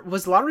 I wonder,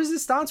 was La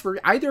Resistance, were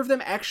either of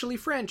them actually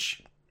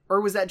French? Or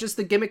was that just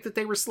the gimmick that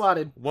they were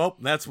slotted? Well,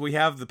 we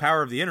have the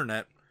power of the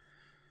internet.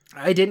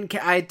 I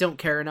don't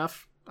care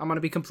enough. I'm going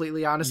to be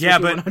completely honest with you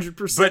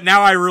 100%. But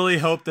now I really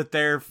hope that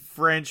they're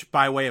French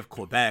by way of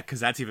Quebec, because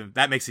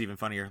that makes it even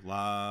funnier.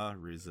 La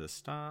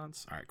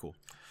Resistance. All right, cool.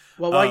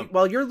 Well,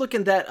 while you're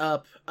looking that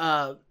up,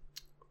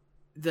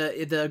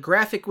 the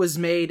graphic was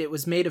made. It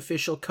was made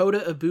official. Kota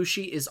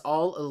Ibushi is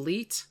all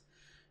elite.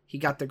 He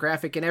got the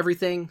graphic and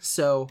everything.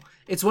 So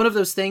it's one of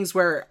those things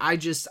where I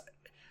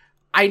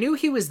knew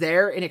he was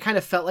there, and it kind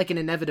of felt like an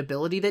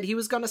inevitability that he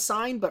was going to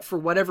sign. But for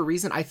whatever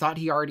reason, I thought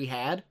he already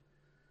had.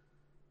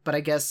 But I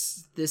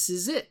guess this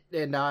is it.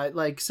 And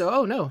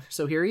oh no.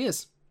 So here he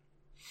is.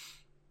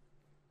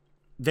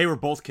 They were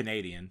both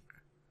Canadian.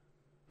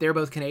 They're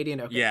both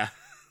Canadian? Okay. Yeah.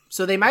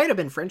 So they might have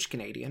been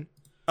French-Canadian.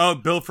 Oh,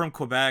 Bill from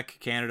Quebec,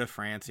 Canada,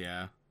 France,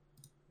 yeah.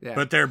 Yeah.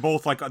 But they're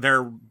both both of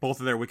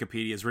their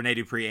Wikipedias, Rene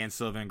Dupree and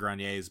Sylvain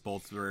Grenier,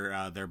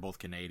 they're both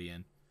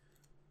Canadian.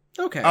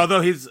 Okay.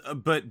 Although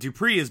but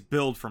Dupree is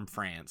billed from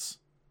France.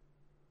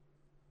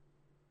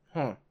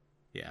 Huh.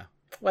 Yeah.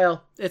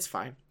 Well, it's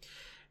fine.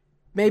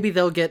 Maybe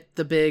they'll get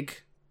the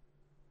big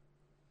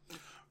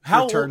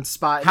return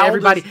spot,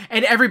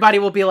 and everybody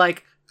will be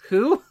like,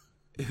 "Who?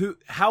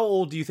 How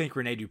old do you think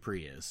Rene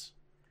Dupree is?"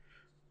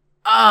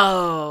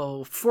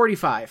 Oh,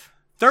 45.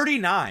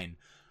 39.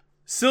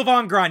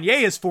 Sylvain Grenier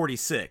is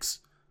 46,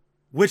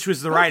 which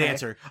was the right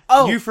answer.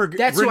 Oh,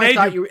 that's who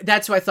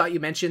I thought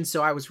you mentioned.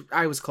 So I was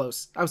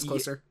close. I was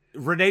closer.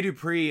 Rene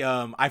Dupree.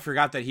 I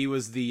forgot that he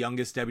was the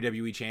youngest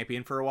WWE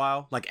champion for a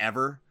while, like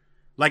ever,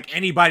 like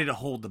anybody to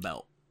hold the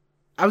belt.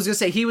 I was gonna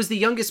say he was the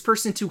youngest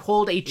person to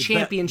hold a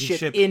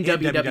championship in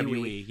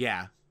WWE.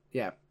 Yeah.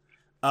 Yeah.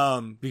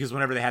 Because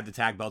whenever they had the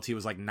tag belts, he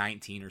was like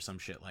 19 or some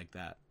shit like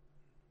that.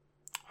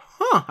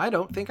 Huh, I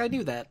don't think I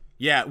knew that.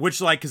 Yeah, which,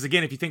 because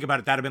again, if you think about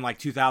it, that'd have been like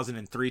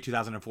 2003,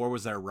 2004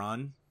 was their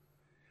run.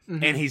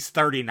 Mm-hmm. And he's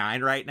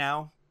 39 right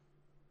now.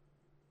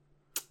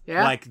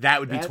 Yeah. Like, that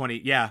would be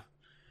 20, yeah.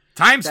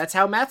 That's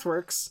how math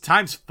works.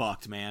 Time's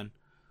fucked, man.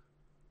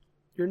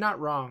 You're not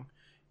wrong.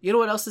 You know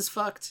what else is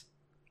fucked?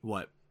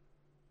 What?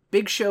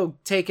 Big Show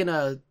taking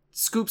a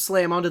scoop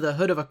slam onto the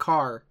hood of a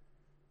car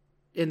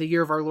in the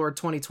year of our Lord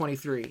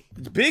 2023.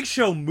 Big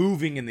Show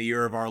moving in the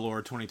year of our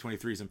Lord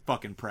 2023 is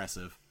fucking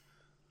impressive.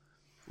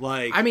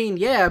 Like, I mean,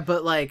 yeah,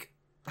 but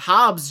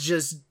Hobbs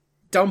just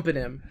dumping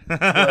him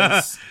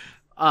was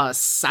a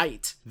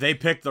sight. They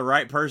picked the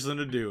right person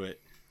to do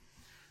it.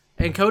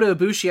 And Kota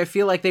Ibushi, I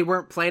feel like they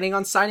weren't planning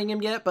on signing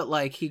him yet, but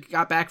he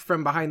got back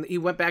from behind. He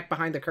went back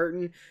behind the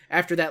curtain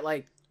after that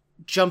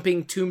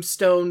jumping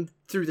tombstone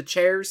through the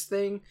chairs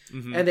thing,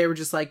 and they were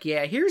just like,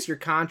 "Yeah, here's your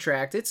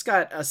contract. It's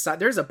got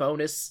there's a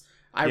bonus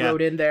I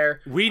wrote in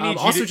there. We need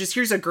just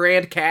here's a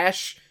grand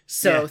cash.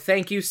 So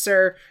thank you,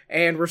 sir,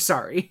 and we're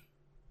sorry."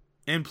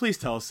 And please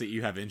tell us that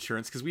you have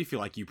insurance, because we feel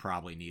like you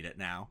probably need it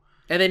now.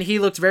 And then he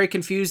looked very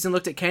confused and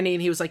looked at Kenny,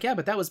 and he was like, "Yeah,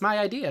 but that was my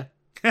idea."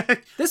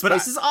 This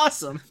place is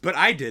awesome. But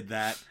I did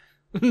that.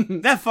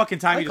 That fucking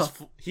time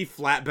he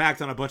flat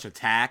backed on a bunch of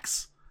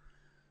tacks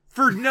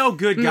for no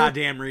good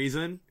goddamn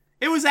reason.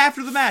 It was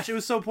after the match. It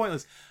was so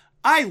pointless.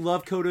 I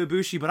love Kota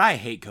Ibushi, but I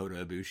hate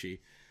Kota Ibushi.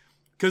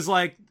 Because,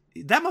 like,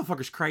 that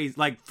motherfucker's crazy.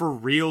 Like, for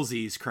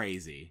realsies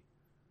crazy.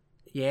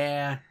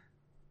 Yeah.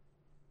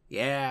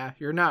 Yeah,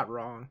 you're not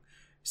wrong.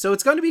 So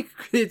it's going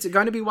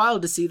to be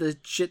wild to see the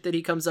shit that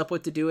he comes up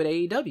with to do at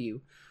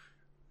AEW.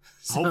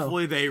 So,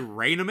 hopefully they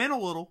rein him in a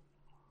little.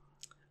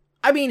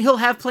 I mean, he'll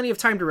have plenty of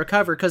time to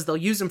recover because they'll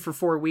use him for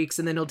 4 weeks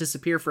and then he'll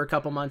disappear for a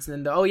couple months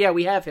and then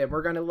we have him.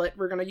 We're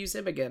gonna use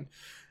him again.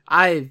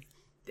 I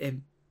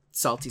am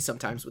salty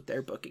sometimes with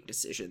their booking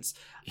decisions.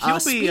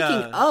 Speaking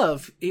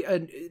of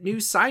a new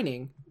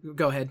signing,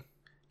 go ahead.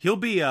 He'll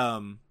be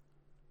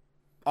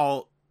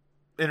all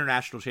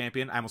international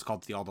champion. I almost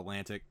called it the All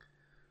Atlantic.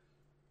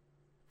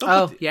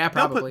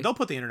 Probably. They'll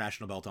put the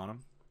international belt on him.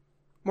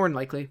 More than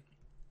likely.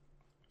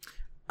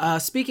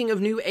 Speaking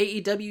of new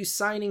AEW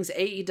signings,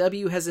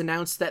 AEW has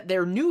announced that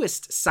their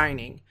newest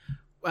signing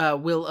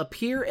will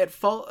appear at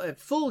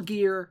Full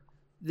Gear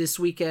this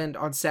weekend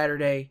on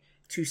Saturday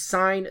to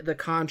sign the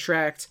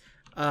contract.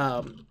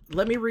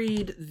 Let me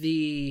read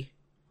the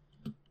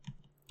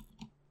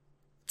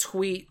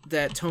tweet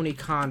that Tony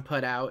Khan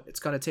put out. It's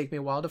going to take me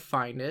a while to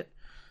find it.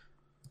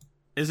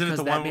 Isn't it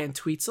the one? That man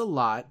tweets a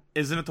lot.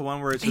 Isn't it the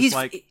one where it's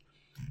just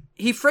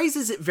he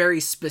phrases it very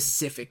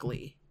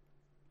specifically.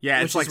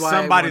 Yeah, it's like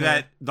somebody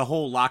that the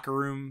whole locker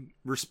room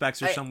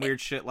respects or some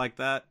weird shit like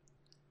that.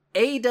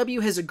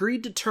 AEW has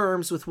agreed to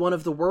terms with one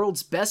of the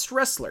world's best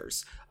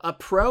wrestlers, a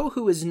pro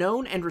who is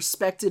known and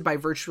respected by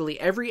virtually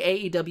every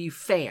AEW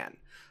fan.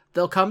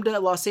 They'll come to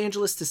Los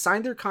Angeles to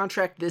sign their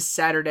contract this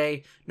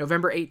Saturday,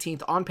 November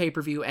 18th, on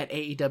pay-per-view at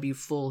AEW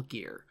Full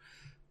Gear.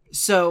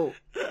 So...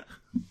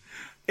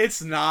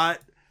 It's not,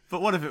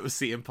 but what if it was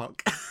CM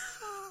Punk?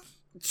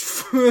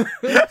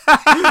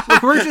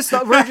 we're just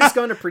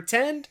going to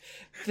pretend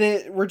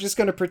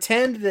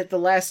that the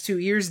last 2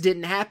 years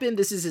didn't happen.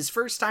 This is his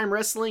first time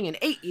wrestling in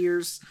 8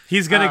 years.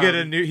 He's gonna get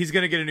a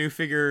new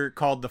figure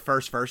called the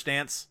First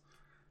Dance.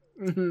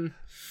 Mm-hmm.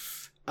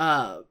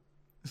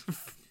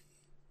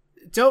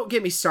 Don't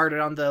get me started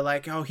on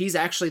the he's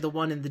actually the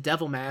one in the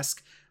devil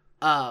mask.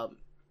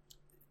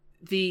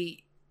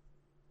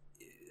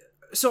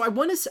 So I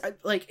want to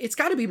it's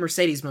got to be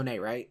Mercedes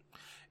Moné, right?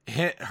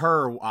 Hit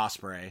her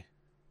Ospreay.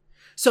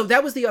 So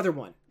that was the other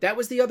one. That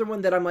was the other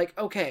one that I'm like,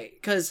 okay,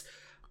 because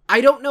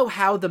I don't know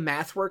how the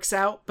math works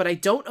out, but I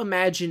don't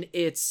imagine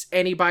it's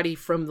anybody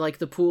from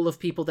the pool of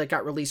people that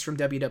got released from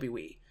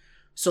WWE.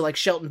 So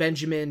Shelton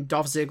Benjamin,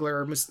 Dolph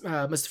Ziggler,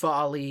 Mustafa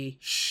Ali.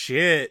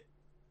 Shit.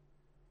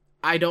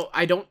 I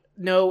don't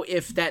know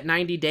if that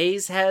 90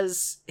 days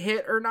has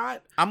hit or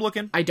not. I'm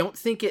looking. I don't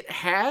think it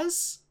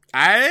has.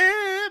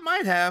 It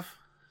might have.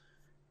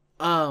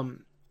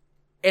 And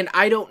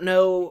I don't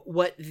know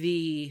what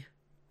the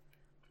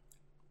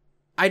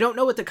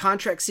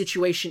contract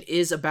situation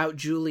is about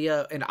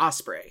Julia and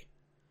Ospreay.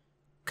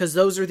 Because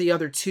those are the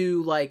other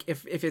two,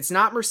 if it's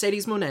not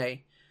Mercedes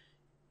Moné,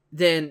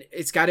 then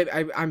it's got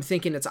to, I'm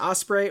thinking it's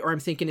Ospreay or I'm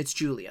thinking it's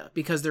Julia.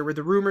 Because there were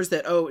the rumors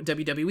that,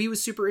 WWE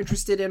was super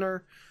interested in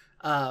her.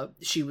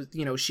 She was,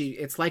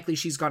 it's likely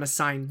she's going to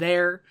sign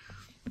there.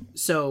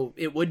 So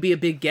it would be a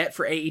big get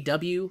for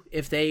AEW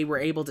if they were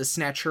able to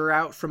snatch her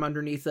out from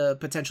underneath a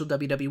potential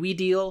WWE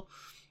deal.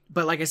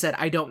 But like I said,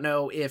 I don't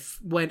know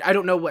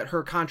what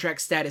her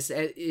contract status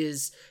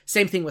is.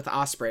 Same thing with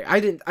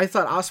Ospreay. I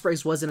thought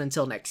Ospreay's wasn't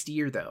until next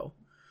year though.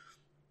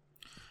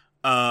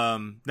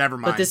 Never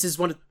mind. But this is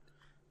one of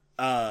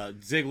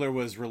Ziggler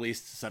was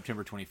released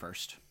September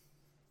 21st.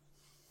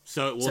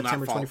 So it will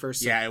September not fall.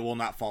 21st. Yeah, it will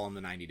not fall in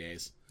the 90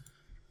 days.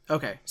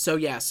 Okay. So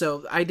yeah,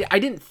 so I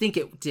didn't think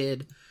it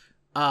did.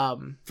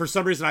 For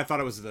some reason I thought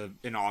it was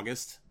in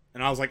August,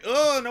 and I was like,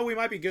 oh no, we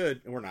might be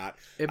good, and we're not.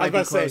 It might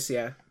be close.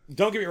 Yeah.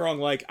 Don't get me wrong,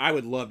 I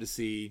would love to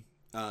see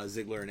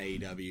Ziggler in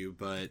AEW,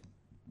 but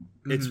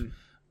it's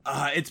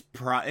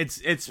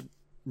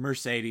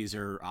Mercedes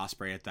or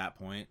Ospreay at that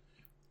point.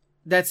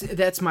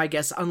 That's my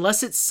guess,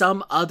 unless it's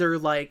some other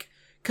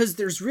because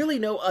there's really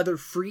no other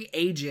free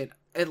agent,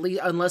 at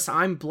least unless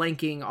I'm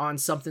blanking on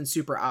something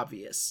super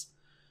obvious.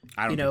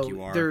 I don't think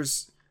you are.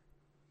 There's,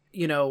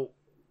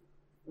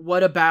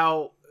 what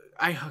about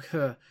I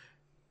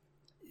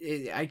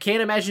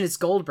can't imagine it's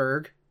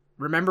Goldberg.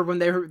 Remember when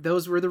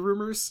those were the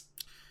rumors?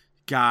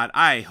 God,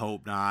 I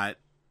hope not.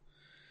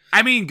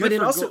 I mean, good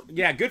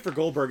for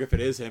Goldberg if it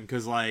is him,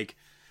 because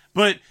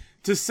but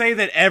to say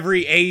that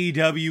every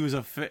AEW is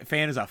a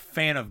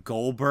fan of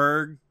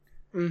Goldberg,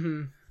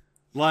 mm-hmm.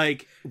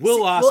 Will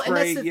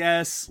Ospreay,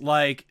 yes,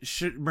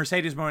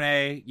 Mercedes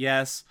Moné,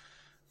 yes,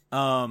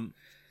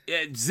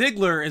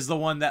 Ziggler is the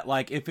one that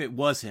if it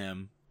was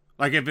him,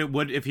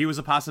 if he was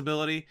a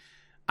possibility,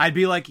 I'd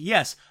be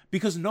yes,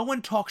 because no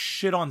one talks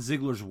shit on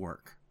Ziggler's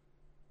work.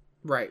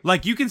 Right.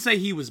 You can say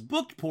he was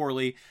booked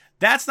poorly.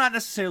 That's not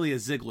necessarily a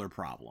Ziggler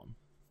problem.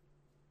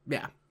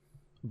 Yeah.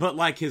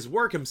 But his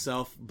work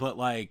himself, but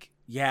it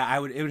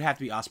would have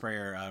to be Ospreay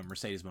or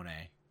Mercedes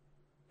Moné.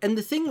 And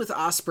the thing with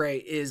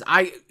Ospreay is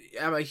I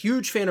am a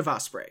huge fan of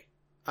Ospreay.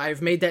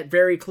 I've made that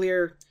very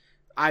clear.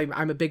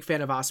 I'm a big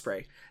fan of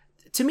Ospreay.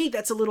 To me,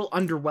 that's a little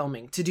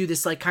underwhelming to do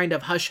this like kind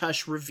of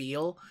hush-hush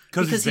reveal.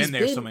 Because he's been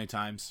there so many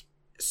times.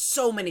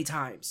 So many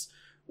times.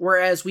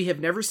 Whereas we have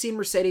never seen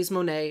Mercedes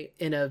Moné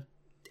in a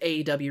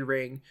AEW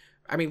ring.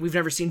 I mean, we've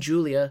never seen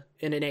Julia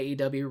in an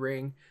AEW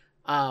ring.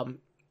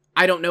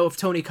 I don't know if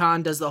Tony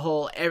Khan does the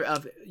whole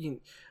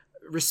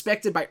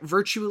respected by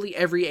virtually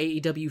every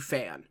AEW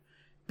fan.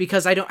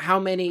 Because I don't how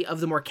many of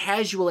the more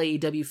casual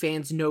AEW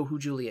fans know who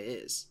Julia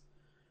is.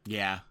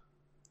 Yeah.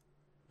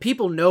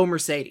 People know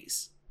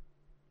Mercedes.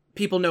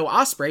 People know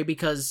Ospreay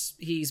because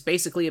he's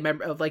basically a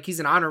member of, like, he's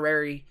an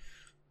honorary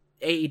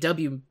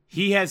AEW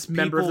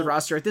member of the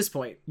roster at this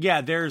point. Yeah,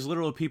 there's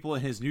literally people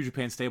in his New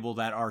Japan stable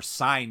that are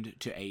signed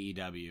to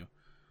AEW.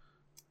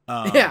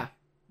 Yeah.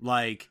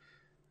 Like,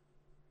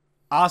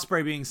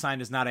 Ospreay being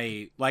signed is not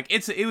it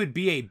would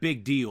be a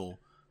big deal,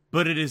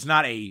 but it is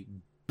not a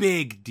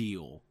big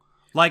deal.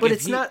 Like, but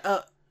it's not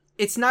going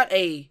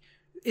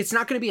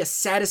to be a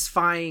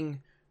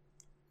satisfying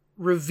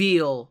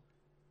reveal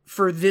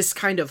for this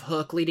kind of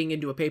hook leading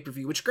into a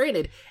pay-per-view, which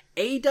granted,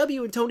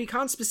 AEW and Tony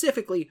Khan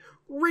specifically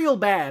real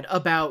bad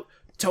about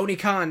Tony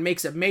Khan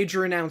makes a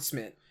major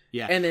announcement.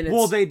 Yeah. And then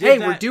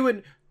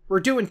it's, we're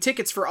doing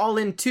tickets for All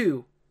In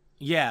 2.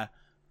 Yeah.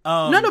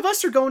 None of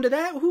us are going to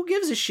that. Who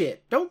gives a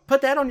shit? Don't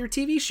put that on your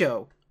TV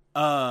show.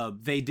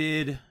 They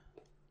did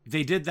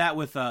that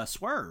with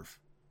Swerve.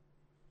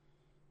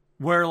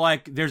 Where,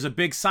 like, there's a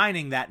big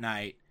signing that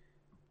night,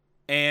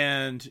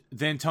 and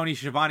then Tony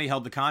Schiavone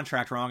held the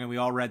contract wrong, and we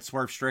all read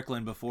Swerve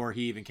Strickland before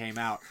he even came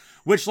out.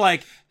 Which,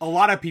 like, a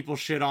lot of people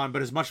shit on,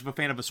 but as much of a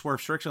fan of a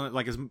Swerve Strickland,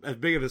 like, as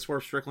big of a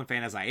Swerve Strickland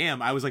fan as I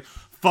am, I was like,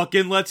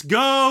 fucking let's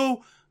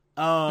go!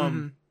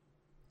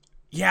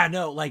 Yeah,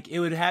 no, like,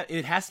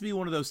 it has to be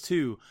one of those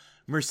two.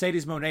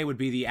 Mercedes Moné would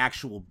be the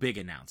actual big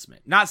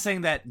announcement. Not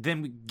saying that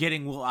them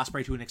getting Will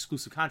Ospreay to an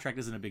exclusive contract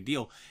isn't a big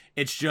deal.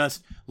 It's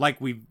just, like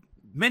we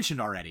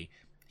mentioned already,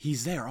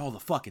 he's there all the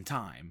fucking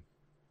time.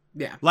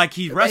 Yeah. Like,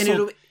 he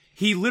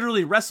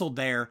literally wrestled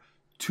there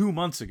 2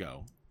 months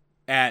ago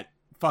at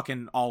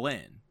fucking All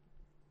In.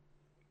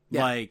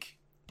 Yeah. Like,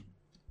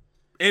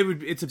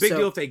 it's a big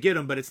deal if they get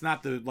him, but it's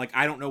not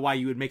I don't know why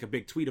you would make a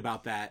big tweet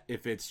about that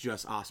if it's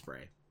just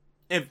Ospreay.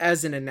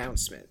 As an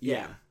announcement.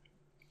 Yeah.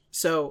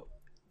 So,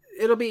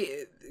 it'll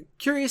be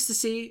curious to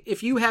see.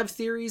 If you have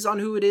theories on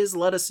who it is,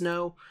 let us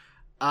know.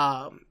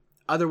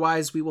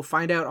 Otherwise, we will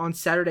find out on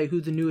Saturday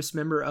who the newest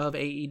member of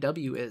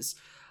AEW is.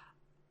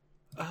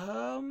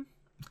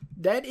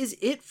 That is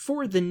it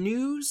for the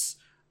news.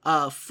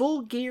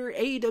 Full Gear,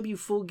 AEW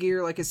Full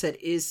Gear, like I said,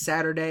 is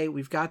Saturday.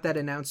 We've got that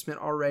announcement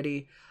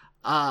already.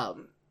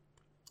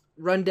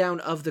 Rundown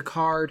of the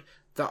card.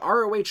 The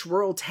ROH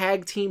World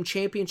Tag Team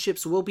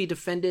Championships will be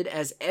defended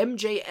as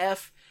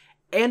MJF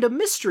and a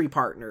mystery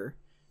partner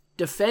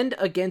defend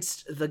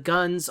against the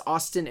Guns,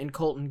 Austin and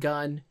Colton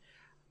Gunn.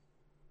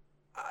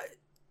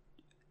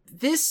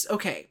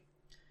 Okay.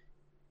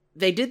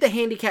 They did the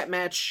handicap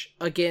match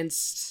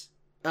against,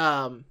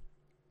 I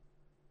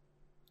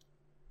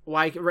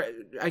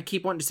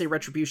keep wanting to say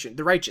Retribution,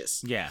 the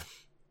Righteous. Yeah.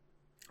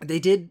 They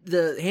did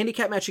the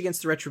handicap match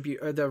against the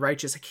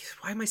Righteous.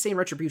 Why am I saying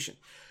Retribution?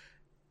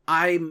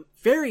 I'm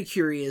very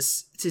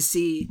curious to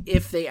see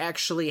if they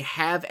actually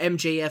have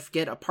MJF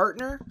get a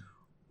partner,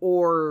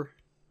 or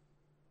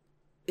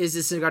is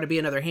this going to be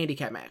another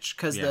handicap match?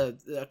 Because the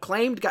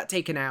Acclaimed got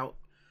taken out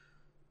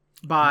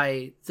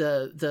by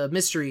the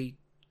mystery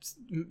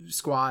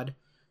squad.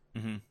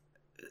 Mm-hmm.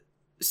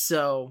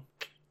 So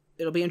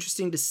it'll be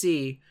interesting to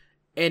see.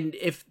 And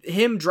if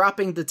him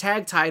dropping the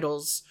tag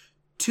titles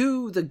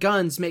to the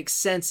Guns makes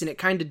sense, and it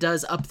kind of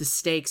does up the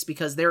stakes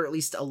because they're at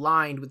least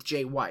aligned with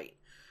Jay White,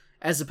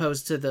 as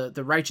opposed to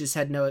the Righteous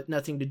had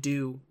nothing to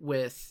do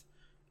with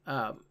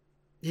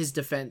his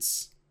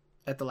defense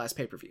at the last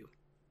pay-per-view.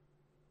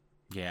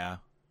 Yeah.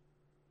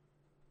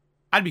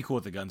 I'd be cool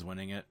with the Guns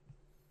winning it.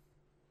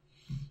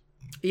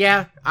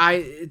 Yeah,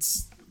 it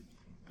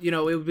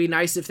would be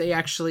nice if they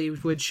actually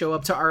would show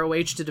up to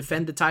ROH to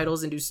defend the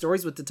titles and do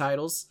stories with the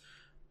titles.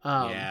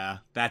 Yeah,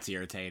 that's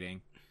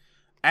irritating.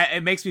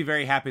 It makes me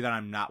very happy that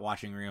I'm not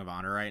watching Ring of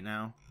Honor right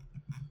now,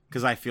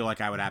 because I feel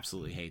like I would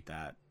absolutely hate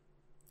that.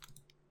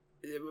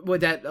 Would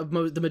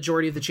the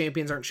majority of the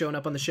champions aren't showing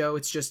up on the show?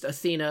 It's just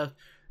Athena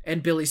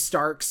and Billy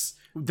Starks.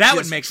 That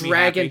would make me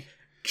happy.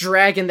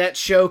 Dragging that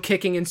show,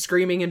 kicking and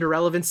screaming into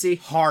relevancy.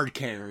 Hard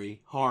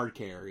carry.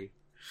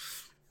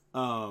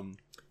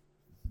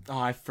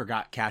 I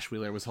forgot Cash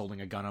Wheeler was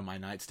holding a gun on my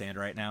nightstand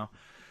right now.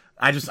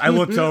 I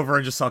looked over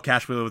and just saw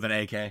Cash Wheeler with an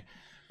AK.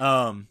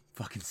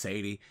 Fucking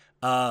Sadie.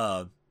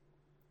 Yeah,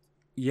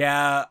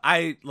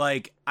 I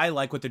like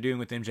what they're doing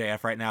with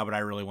MJF right now, but I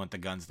really want the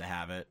Guns to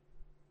have it.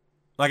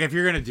 Like, if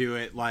you're gonna do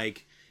it,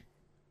 like,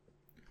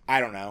 I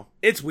don't know.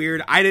 It's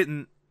weird.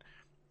 I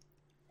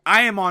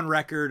am on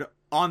record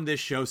on this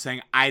show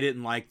saying I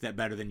didn't like that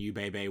Better Than You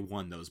Bebe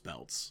won those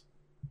belts.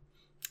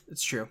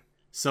 It's true.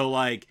 So,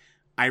 like,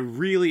 I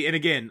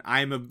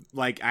am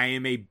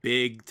a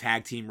big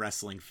tag team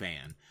wrestling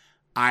fan.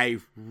 I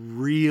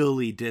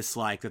really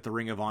dislike that the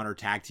Ring of Honor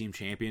Tag Team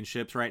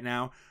Championships right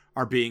now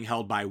are being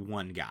held by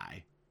one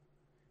guy.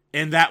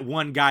 And that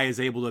one guy is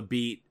able to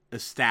beat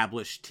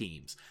established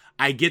teams.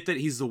 I get that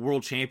he's the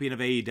world champion of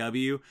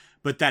AEW,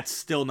 but that's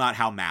still not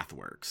how math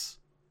works.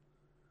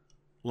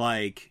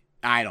 Like,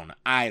 I don't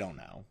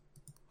know.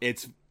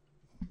 Can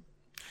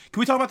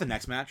we talk about the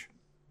next match?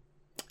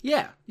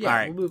 Yeah,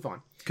 right. We'll move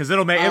on. Because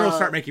it'll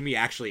start making me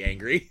actually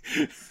angry.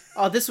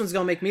 Oh, this one's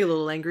going to make me a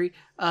little angry.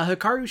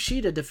 Hikaru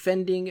Shida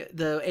defending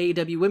the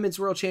AEW Women's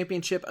World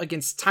Championship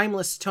against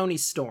Timeless Toni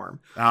Storm.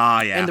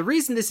 Oh, yeah. And the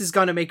reason this is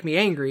going to make me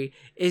angry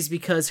is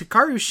because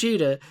Hikaru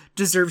Shida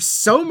deserves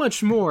so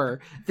much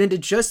more than to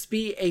just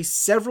be a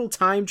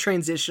several-time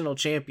transitional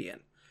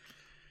champion.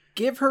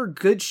 Give her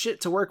good shit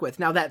to work with.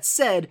 Now, that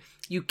said,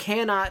 you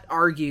cannot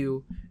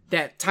argue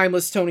that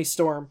Timeless Toni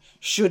Storm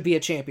should be a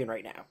champion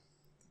right now.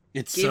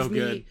 It's so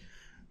good.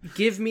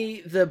 Give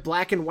me the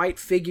black and white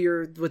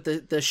figure with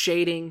the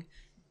shading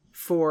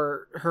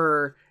for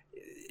her.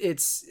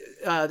 It's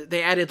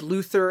they added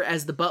Luther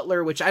as the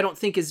butler, which I don't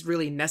think is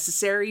really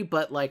necessary,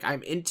 but like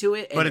I'm into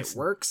it and it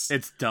works.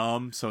 It's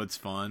dumb, so it's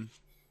fun.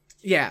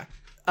 Yeah.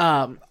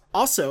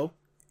 Also,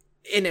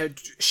 in a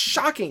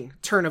shocking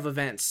turn of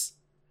events,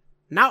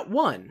 not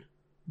one,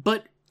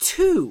 but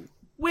 2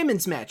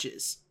 women's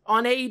matches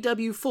on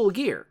AEW Full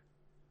Gear.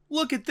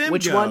 Look at them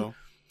go.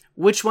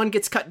 Which one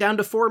gets cut down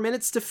to 4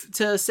 minutes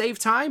to save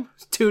time?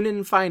 Tune in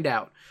and find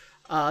out.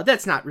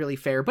 That's not really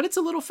fair, but it's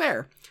a little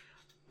fair.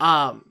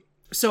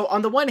 So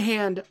on the one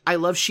hand, I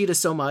love Shida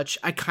so much.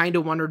 I kind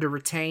of want her to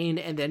retain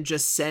and then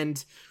just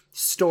send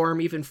Storm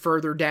even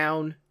further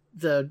down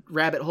the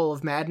rabbit hole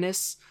of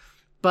madness.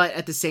 But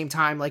at the same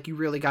time, like, you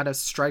really got to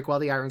strike while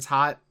the iron's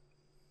hot.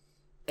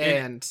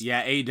 And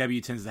yeah,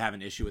 AEW tends to have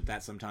an issue with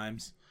that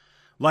sometimes.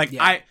 Like,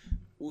 yeah.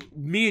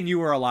 Me and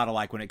you are a lot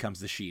alike when it comes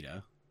to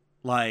Shida.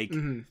 Like,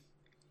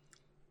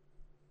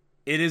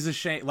 It is a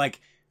shame.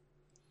 Like,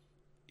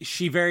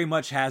 she very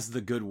much has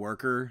the good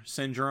worker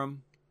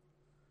syndrome,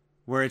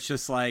 where it's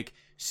just like,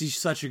 she's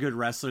such a good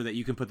wrestler that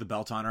you can put the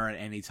belt on her at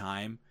any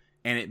time,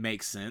 and it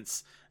makes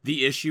sense.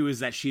 The issue is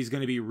that she's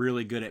going to be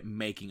really good at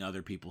making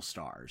other people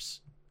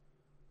stars.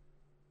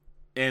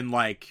 And,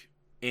 like,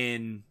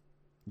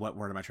 what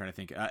word am I trying to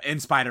think? In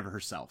spite of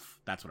herself.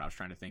 That's what I was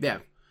trying to think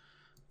of.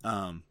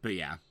 But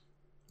yeah.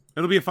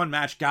 It'll be a fun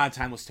match. God,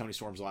 Timeless Toni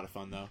Storm's a lot of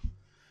fun, though.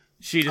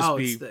 She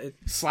just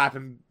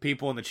slapping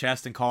people in the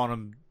chest and calling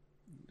them...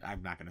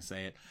 I'm not going to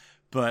say it.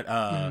 But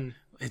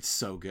it's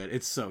so good.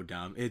 It's so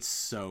dumb. It's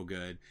so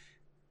good.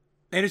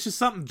 And it's just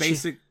something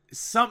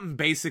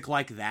basic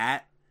like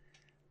that.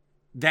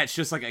 That's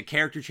just like a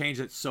character change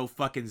that's so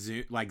fucking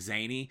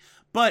zany.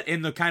 But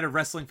in the kind of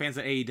wrestling fans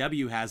that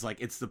AEW has, like,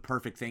 it's the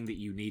perfect thing that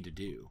you need to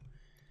do.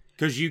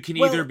 Because you can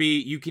either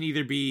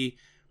be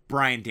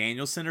Bryan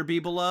Danielson or be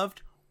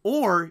beloved,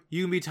 or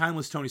you can be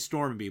Timeless Toni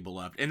Storm and be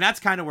beloved. And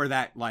that's kind of where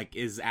that, like,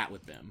 is at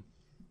with them.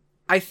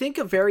 I think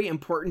a very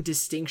important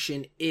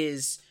distinction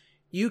is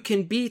you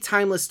can be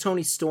Timeless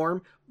Toni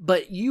Storm,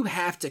 but you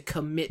have to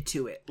commit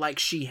to it like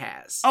she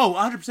has. Oh,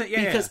 100%.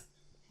 Yeah. Because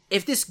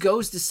if this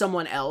goes to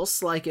someone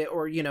else, like it,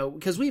 or, you know,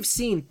 because we've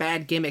seen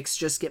bad gimmicks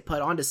just get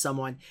put onto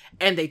someone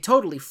and they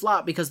totally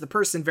flop because the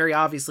person very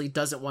obviously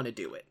doesn't want to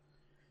do it.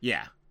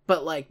 Yeah.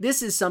 But, like,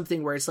 this is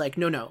something where it's like,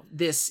 no,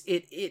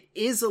 it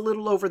is a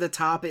little over the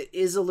top. It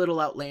is a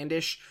little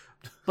outlandish,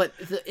 but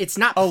it's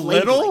not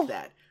played like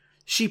that.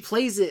 She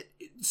plays it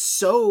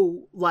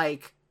so,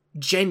 like,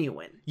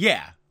 genuine.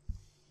 Yeah.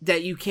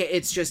 That you can't,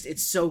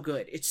 it's so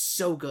good. It's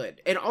so good.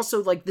 And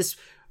also, like, this,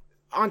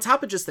 on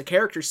top of just the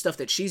character stuff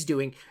that she's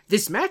doing,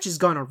 this match is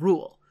gonna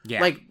rule.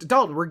 Yeah. Like,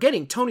 Dalton, we're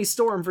getting Toni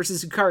Storm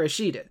versus Hikaru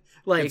Shida.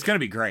 Like, it's gonna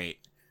be great.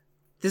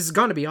 This is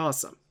gonna be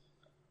awesome.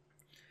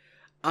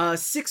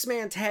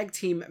 6-man tag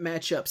team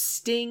matchup.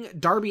 Sting,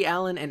 Darby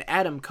Allin, and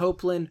Adam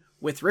Copeland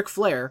with Ric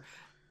Flair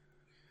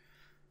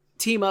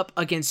team up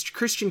against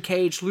Christian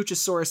Cage,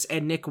 Luchasaurus,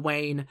 and Nick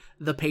Wayne,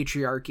 the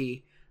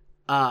Patriarchy.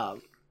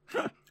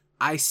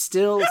 I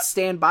still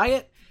stand by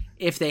it.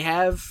 If they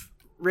have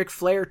Ric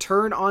Flair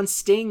turn on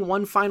Sting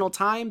one final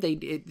time,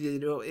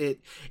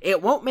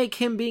 it won't make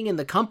him being in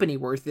the company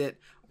worth it,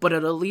 but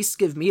it'll at least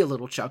give me a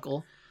little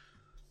chuckle.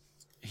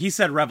 He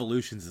said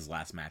Revolution's his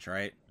last match,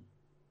 right?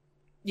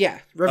 Yeah,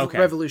 okay.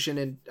 Revolution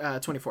in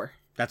 24.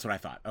 That's what I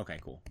thought. Okay,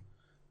 cool.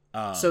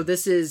 So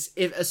this is,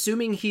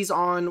 assuming he's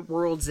on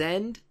World's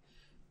End,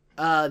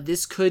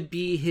 this could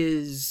be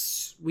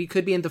we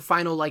could be in the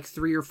final, like,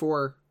 3 or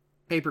 4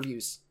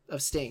 pay-per-views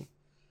of Sting.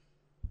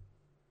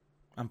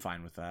 I'm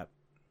fine with that.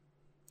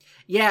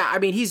 Yeah, I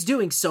mean, he's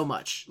doing so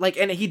much. Like,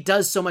 and he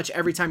does so much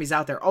every time he's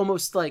out there.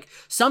 Almost, like,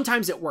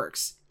 sometimes it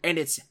works, and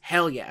it's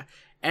hell yeah.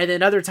 And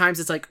then other times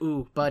it's like,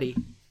 ooh, buddy.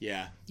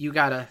 Yeah. You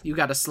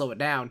gotta slow it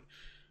down.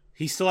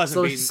 He still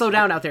hasn't slow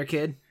down out there,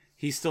 kid.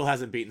 He still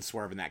hasn't beaten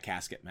Swerve in that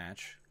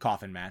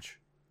coffin match.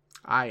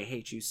 I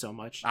hate you so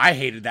much. I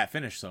hated that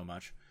finish so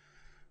much.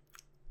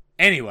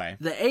 Anyway.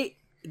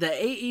 The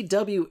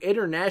AEW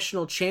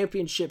International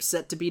Championship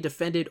set to be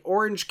defended.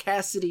 Orange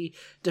Cassidy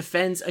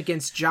defends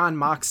against Jon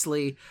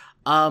Moxley.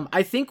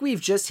 I think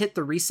we've just hit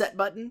the reset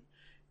button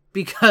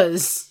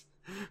because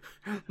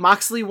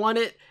Moxley won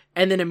it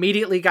and then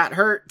immediately got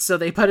hurt, so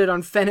they put it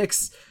on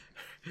Fenix,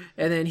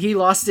 and then he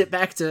lost it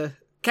back to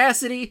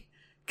Cassidy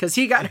because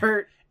he got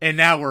hurt. And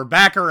now we're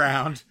back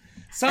around.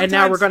 And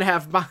now we're gonna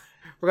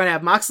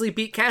have Moxley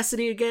beat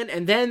Cassidy again,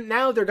 and then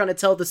now they're gonna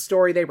tell the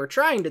story they were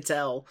trying to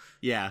tell.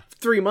 Yeah,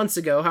 3 months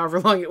ago, however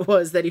long it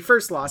was that he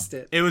first lost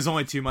it. It was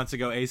only 2 months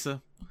ago,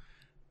 Asa.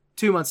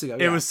 2 months ago.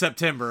 Yeah. It was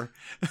September.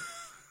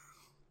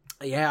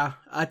 Yeah,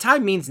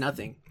 time means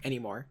nothing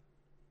anymore.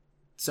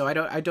 So I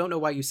don't know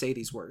why you say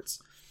these words.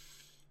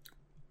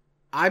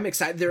 I'm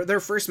excited. Their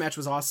first match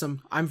was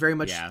awesome. I'm very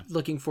much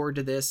looking forward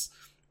to this.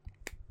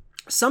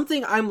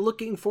 Something I'm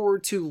looking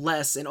forward to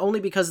less, and only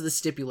because of the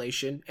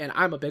stipulation, and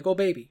I'm a big ol'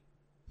 baby.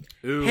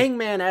 Ooh.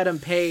 Hangman Adam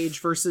Page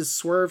versus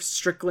Swerve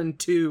Strickland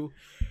 2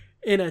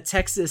 in a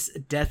Texas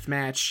death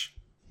match.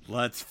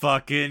 Let's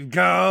fucking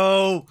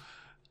go.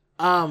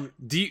 Do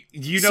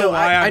you know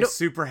why I'm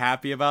super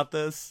happy about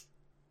this?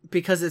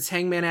 Because it's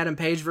Hangman Adam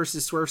Page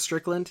versus Swerve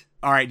Strickland?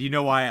 All right, do you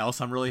know why else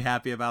I'm really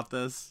happy about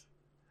this?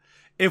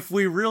 If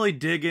we really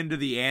dig into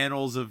the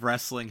annals of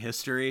wrestling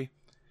history,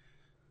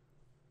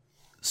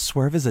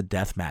 Swerve is a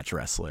deathmatch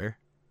wrestler.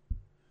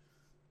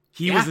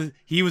 He was a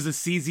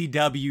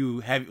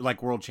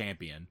CZW world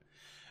champion.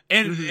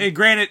 And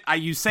granted,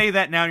 you say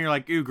that now and you're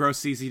like, ooh, gross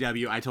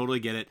CZW. I totally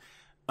get it.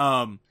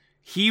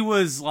 He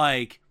was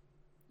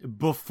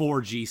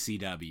before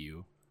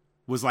GCW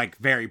was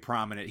very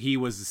prominent. He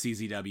was the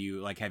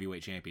CZW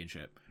heavyweight champion.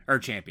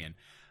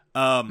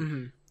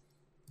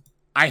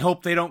 I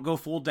hope they don't go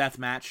full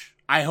deathmatch.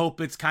 I hope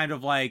it's kind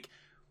of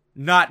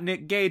not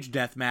Nick Gage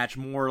deathmatch,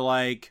 more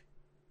like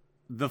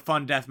the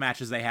fun death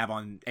matches they have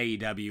on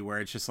AEW, where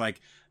it's just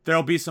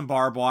there'll be some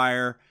barbed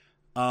wire.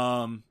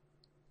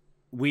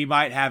 We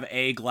might have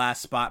a glass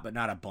spot, but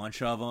not a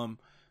bunch of them.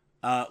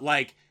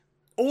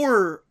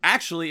 Or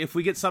actually, if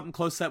we get something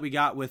close that we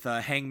got with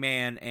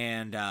Hangman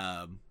and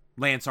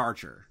Lance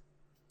Archer,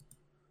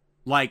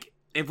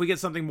 if we get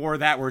something more of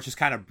that where it's just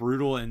kind of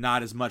brutal and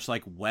not as much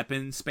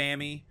weapon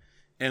spammy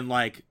and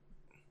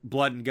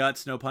blood and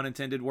guts, no pun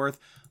intended, worth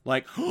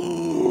what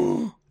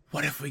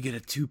if we get a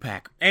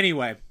 2-pack?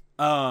 Anyway,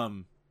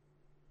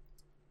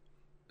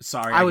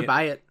 sorry, I would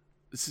buy it.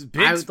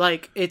 I would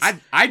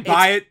I'd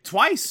buy it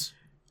twice.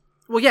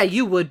 Well, yeah,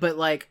 you would, but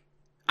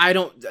I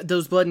don't.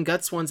 Those blood and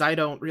guts ones I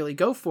don't really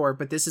go for,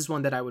 but this is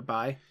one that I would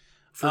buy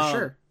for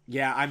sure.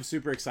 Yeah, I'm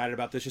super excited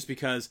about this just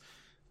because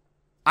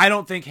I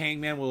don't think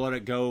Hangman will let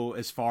it go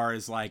as far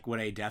as what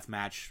a death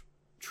match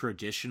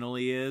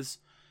traditionally is,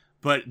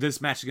 but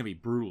this match is gonna be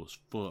brutal as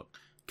fuck.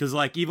 Because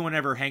even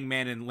whenever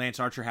Hangman and Lance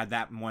Archer had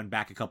that one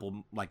back a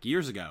couple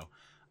years ago,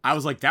 I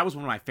was that was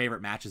one of my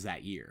favorite matches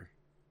that year.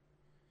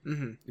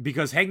 Mm-hmm.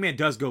 Because Hangman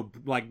does go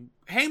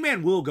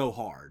Hangman will go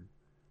hard.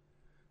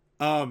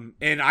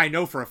 And I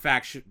know for a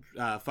fact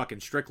fucking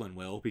Strickland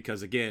will,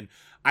 because again,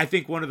 I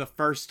think one of the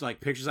first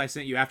pictures I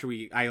sent you after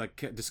I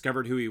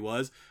discovered who he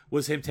was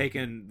him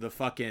taking the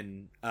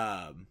fucking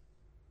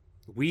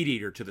weed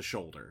eater to the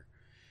shoulder.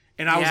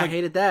 And I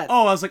hated that.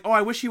 Oh, I was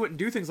I wish he wouldn't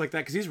do things like that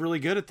because he's really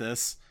good at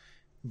this.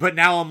 But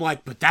now I'm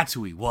but that's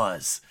who he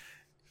was.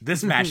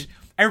 This match,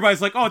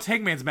 everybody's oh, it's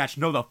Hangman's match.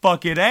 No, the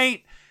fuck it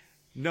ain't.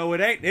 No,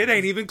 it ain't. It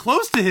ain't even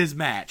close to his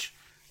match.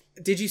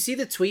 Did you see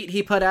the tweet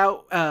he put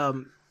out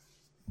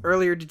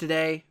earlier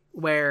today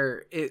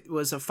where it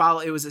was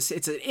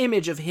it's an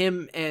image of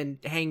him and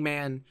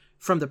Hangman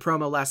from the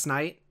promo last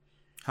night?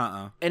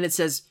 And it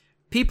says,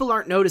 people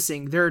aren't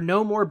noticing. There are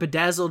no more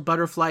bedazzled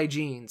butterfly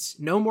jeans,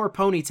 no more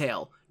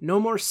ponytail, no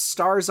more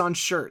stars on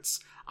shirts.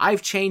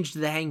 I've changed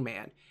the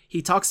Hangman.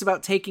 He talks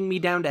about taking me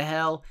down to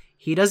hell.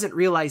 He doesn't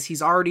realize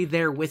he's already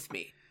there with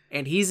me,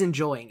 and he's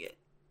enjoying it.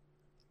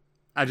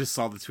 I just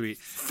saw the tweet.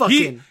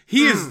 Fucking.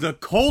 He is the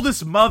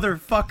coldest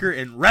motherfucker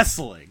in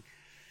wrestling.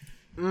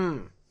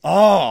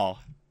 Oh.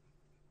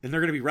 And they're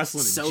going to be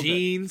wrestling in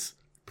jeans,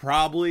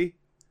 probably.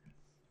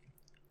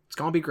 It's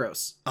going to be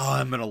gross. Oh,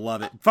 I'm going to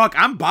love it. Fuck,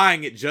 I'm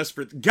buying it just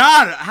for...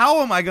 God,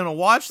 how am I going to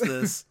watch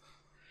this?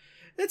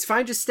 It's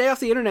fine. Just stay off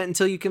the internet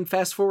until you can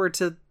fast forward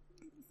to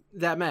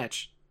that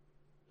match.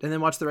 And then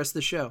watch the rest of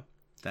the show.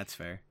 That's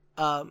fair.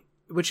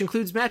 Which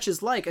includes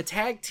matches like a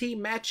tag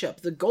team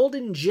matchup, the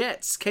Golden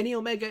Jets, Kenny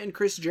Omega and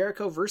Chris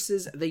Jericho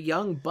versus the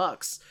Young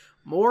Bucks.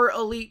 More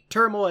elite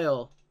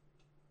turmoil.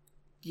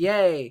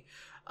 Yay.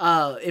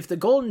 If the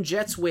Golden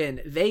Jets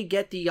win, they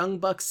get the Young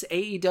Bucks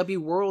AEW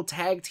World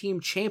Tag Team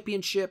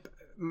Championship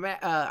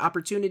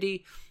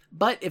opportunity.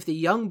 But if the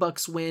Young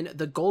Bucks win,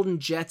 the Golden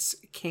Jets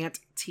can't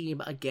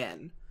team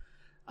again.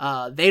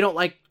 They don't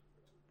like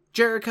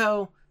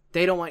Jericho.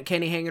 They don't want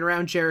Kenny hanging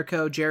around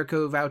Jericho.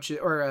 Jericho vouches,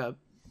 or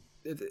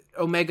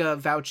Omega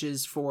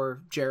vouches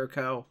for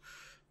Jericho.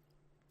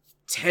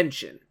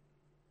 Tension.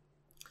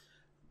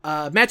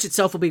 Match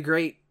itself will be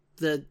great.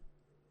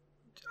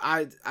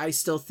 I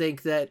still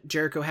think that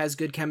Jericho has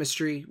good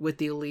chemistry with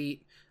the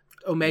Elite.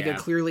 Omega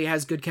clearly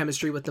has good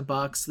chemistry with the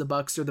Bucks. The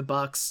Bucks are the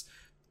Bucks.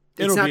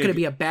 It's not going to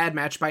be a bad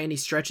match by any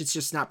stretch. It's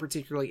just not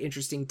particularly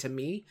interesting to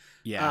me.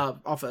 Yeah.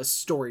 Off a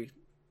story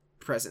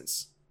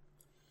presence.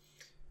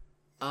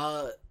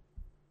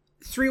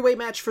 Three-way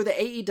match for the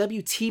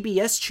AEW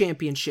TBS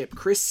Championship.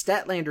 Chris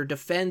Statlander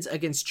defends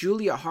against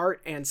Julia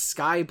Hart and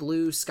Sky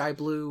Blue. Sky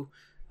Blue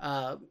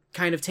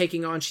kind of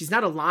taking on... She's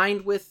not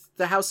aligned with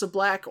the House of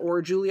Black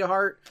or Julia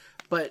Hart,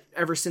 but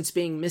ever since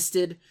being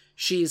misted,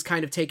 she's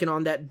kind of taken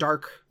on that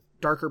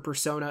darker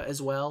persona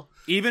as well.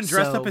 Even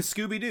dressed up as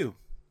Scooby-Doo.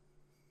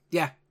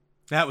 Yeah.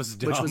 That was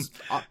dumb. Which was...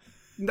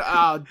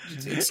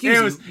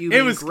 excuse me,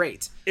 it was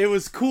great. It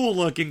was cool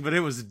looking, but it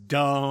was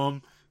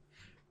dumb.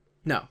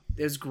 No,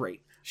 it was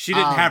great. She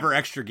didn't have her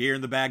extra gear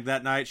in the bag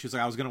that night. She was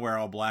like, I was going to wear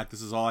all black.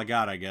 This is all I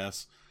got, I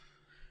guess.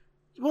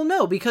 Well,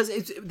 no, because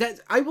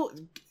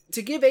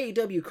to give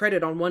AEW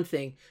credit on one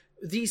thing,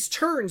 these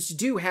turns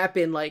do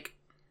happen, like,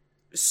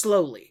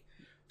 slowly.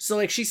 So,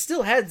 like, she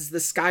still has the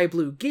sky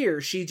blue gear.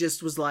 She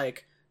just was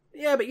like,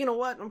 yeah, but you know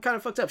what? I'm kind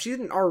of fucked up. She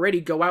didn't already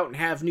go out and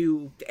have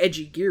new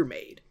edgy gear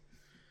made.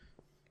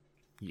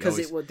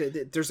 Because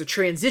there's a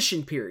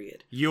transition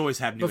period. You always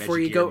have new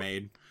edgy gear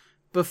made.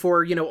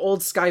 Before,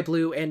 old Sky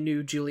Blue and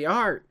new Julia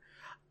Hart.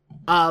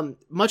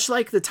 Much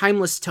like the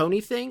Timeless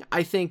Tony thing,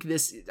 I think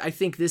this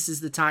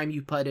is the time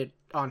you put it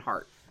on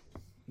Hart.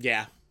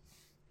 Yeah.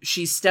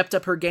 She stepped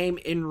up her game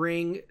in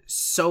ring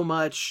so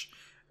much.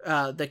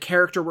 The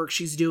character work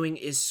she's doing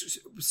is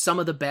some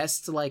of the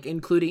best, like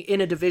including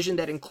in a division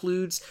that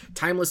includes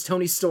Timeless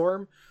Tony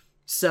Storm.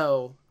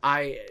 So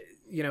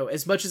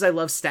as much as I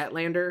love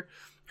Statlander,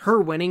 her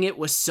winning it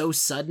was so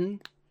sudden.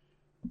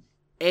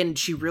 And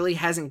she really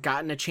hasn't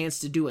gotten a chance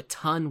to do a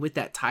ton with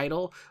that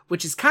title,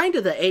 which is kind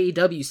of the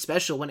AEW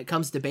special when it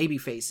comes to baby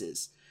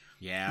faces.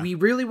 Yeah, we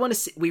really want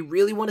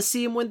to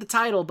see him win the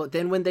title, but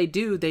then when they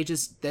do, they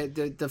just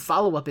the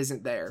follow up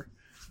isn't there.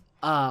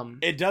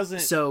 It doesn't.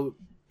 So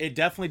it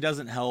definitely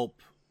doesn't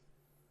help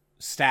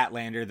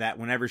Statlander that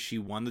whenever she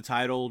won the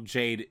title,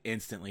 Jade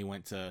instantly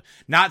went to.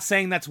 Not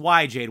saying that's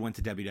why Jade went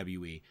to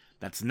WWE.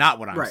 That's not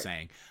what I'm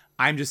saying.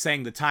 I'm just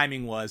saying the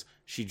timing was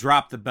she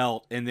dropped the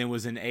belt and then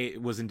was in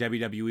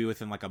WWE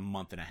within like a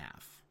month and a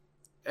half,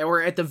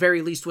 or at the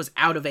very least was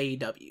out of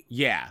AEW.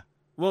 Yeah,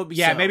 well,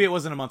 yeah, so, maybe it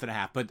wasn't a month and a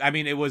half, but I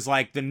mean, it was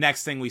like the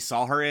next thing we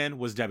saw her in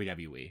was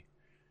WWE.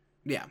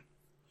 Yeah.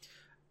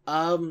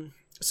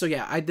 So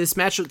yeah,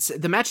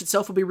 the match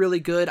itself will be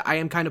really good. I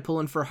am kind of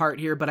pulling for Hart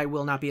here, but I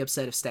will not be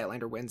upset if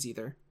Statlander wins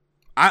either.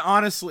 I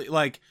honestly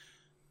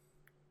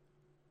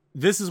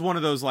this is one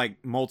of those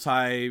like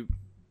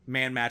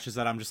multi-man matches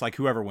that I'm just like,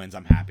 whoever wins,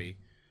 I'm happy.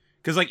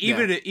 Because like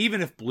even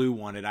if Blue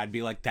won it, I'd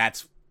be like,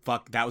 that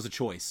was a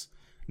choice.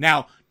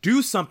 Now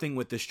do something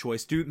with this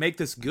choice, make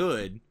this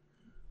good,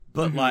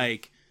 but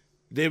like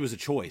there was a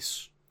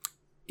choice.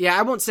 Yeah,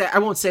 I won't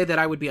say that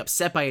I would be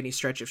upset by any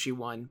stretch if she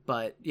won,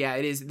 but yeah,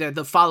 it is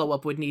the follow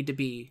up would need to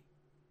be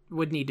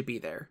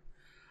there.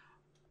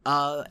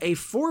 A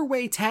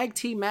 4-way tag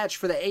team match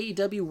for the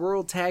AEW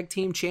World Tag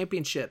Team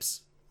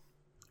Championships.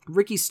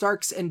 Ricky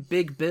Starks and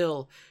Big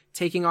Bill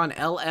taking on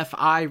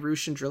LFI,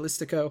 Rush and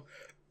Dralistico,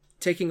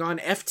 taking on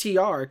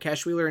FTR,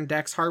 Cash Wheeler and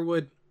Dax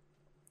Harwood,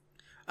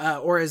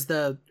 or as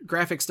the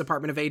graphics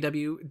department of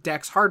AEW,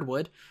 Dax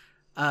Hardwood,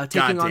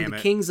 taking on the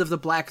Kings of the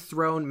Black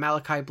Throne,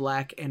 Malachi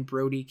Black and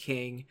Brody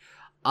King.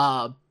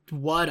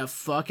 What a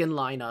fucking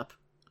lineup.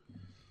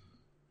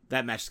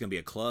 That match is going to be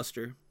a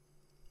cluster.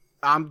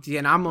 I'm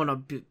going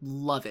to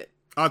love it.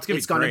 Oh, it's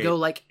going to be great. Go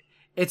like,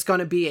 it's going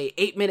to be a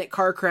 8-minute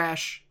car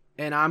crash,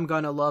 and I'm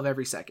going to love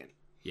every second.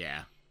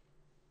 Yeah.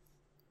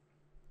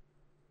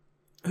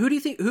 Who do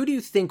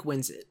you think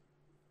wins it?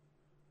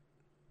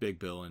 Big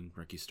Bill and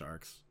Ricky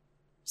Starks.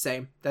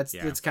 Same. That's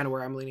kind of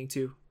where I'm leaning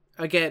to.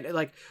 Again,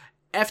 like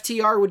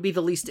FTR would be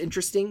the least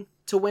interesting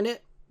to win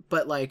it,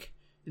 but like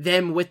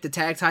them with the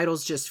tag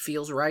titles just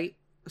feels right.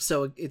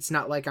 So it's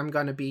not like I'm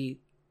going to be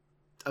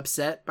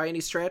upset by any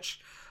stretch.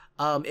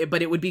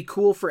 But it would be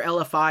cool for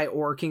LFI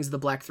or Kings of the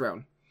Black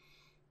Throne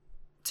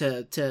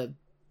to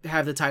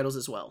have the titles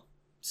as well.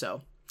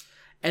 So,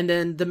 and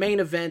then the main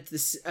event,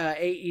 this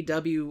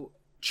AEW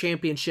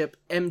Championship,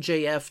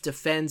 MJF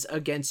defends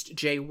against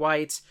Jay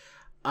White.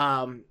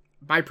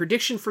 My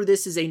prediction for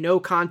this is a no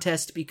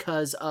contest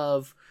because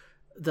of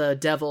the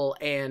Devil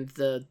and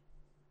the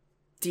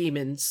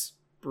Demons,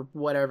 or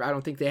whatever. I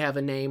don't think they have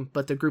a name,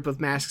 but the group of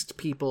masked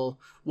people.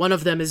 One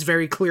of them is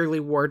very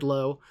clearly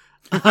Wardlow.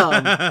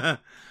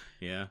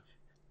 Yeah.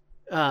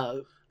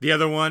 The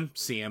other one,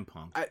 CM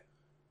Punk.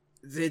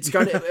 It's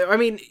gonna. I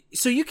mean,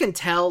 so you can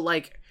tell,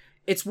 like,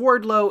 it's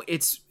Wardlow.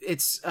 It's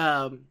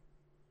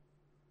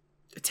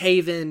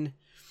Taven.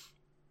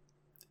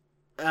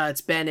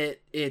 It's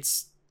Bennett.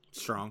 It's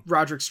Strong.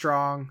 Roderick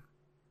Strong.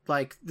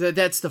 Like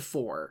that's the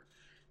 4,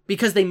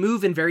 because they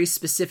move in very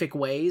specific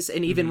ways,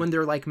 and even when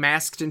they're like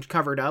masked and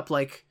covered up,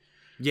 like,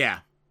 yeah,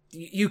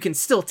 you can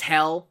still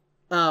tell.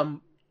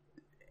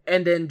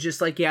 And then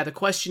just like, the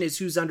question is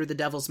who's under the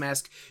Devil's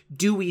mask.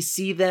 Do we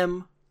see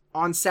them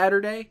on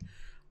Saturday?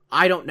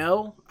 I don't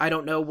know. I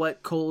don't know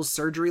what Cole's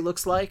surgery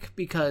looks like,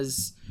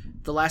 because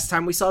the last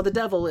time we saw the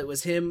Devil, it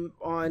was him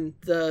on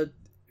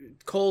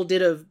Cole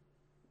did a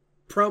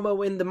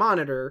promo in the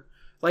Monitor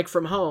like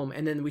from home,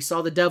 and then we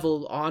saw the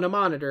Devil on a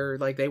monitor.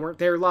 Like, they weren't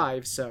there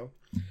live, so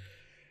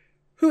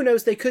who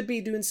knows? They could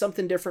be doing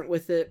something different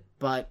with it,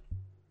 but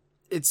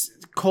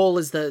Cole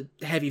is the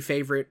heavy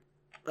favorite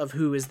of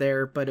who is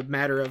there, but a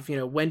matter of,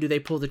 when do they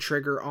pull the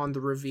trigger on the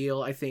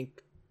reveal?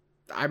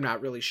 I'm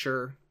not really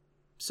sure.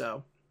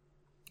 So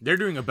they're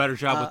doing a better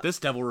job with this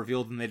Devil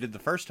reveal than they did the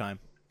first time.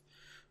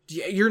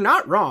 You're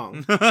not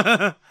wrong.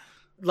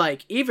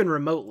 Like, even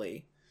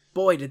remotely.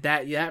 Boy, did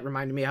that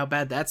reminded me how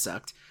bad that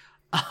sucked.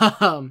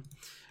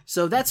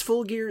 So that's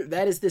Full Gear.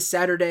 That is this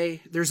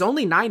Saturday. There's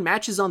only 9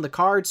 matches on the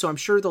card, so I'm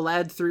sure they'll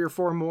add 3 or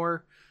 4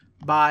 more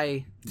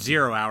by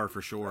 0 hour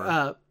for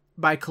sure.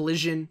 By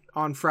Collision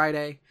on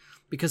Friday,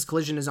 because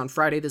Collision is on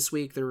Friday this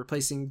week. They're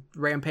replacing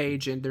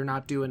Rampage, and they're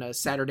not doing a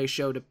Saturday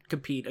show to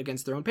compete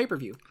against their own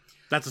pay-per-view.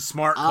 That's a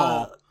smart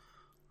call.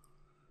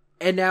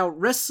 And now,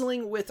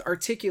 wrestling with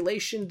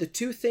articulation, the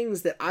 2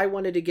 things that I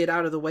wanted to get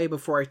out of the way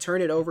before I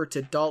turn it over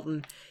to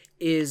Dalton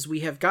is we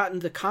have gotten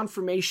the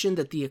confirmation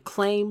that the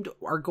Acclaimed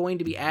are going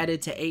to be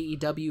added to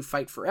AEW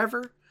Fight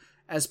Forever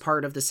as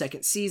part of the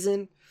 2nd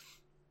season.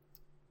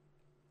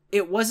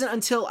 It wasn't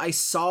until I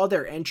saw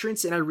their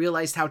entrance and I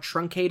realized how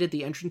truncated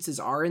the entrances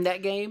are in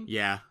that game.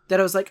 Yeah. That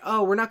I was like,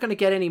 oh, we're not going to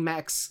get any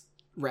Max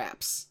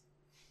raps.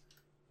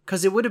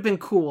 Because it would have been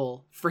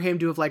cool for him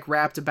to have, like,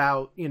 rapped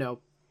about,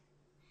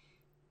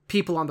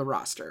 people on the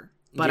roster.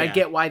 But yeah. I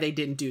get why they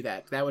didn't do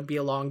that. That would be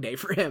a long day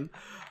for him.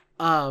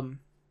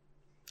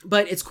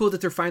 But it's cool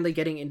that they're finally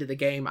getting into the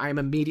game.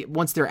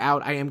 Once they're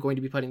out, I am going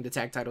to be putting the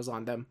tag titles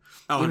on them.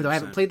 Even though I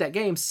haven't played that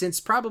game since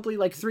probably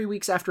like 3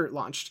 weeks after it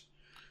launched.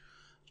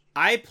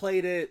 I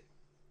played it.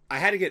 I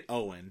had to get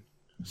Owen.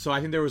 So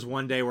I think there was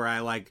one day where I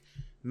like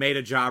made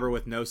a jobber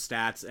with no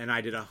stats and I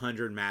did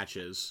 100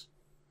 matches,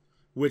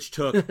 which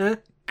took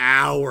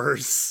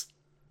hours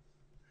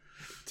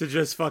to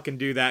just fucking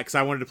do that. Cause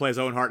I wanted to play as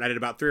Owen Hart. And I did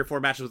about 3 or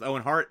 4 matches with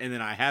Owen Hart and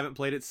then I haven't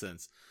played it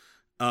since.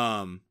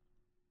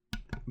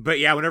 But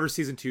yeah, whenever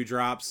season 2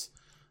 drops,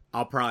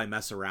 I'll probably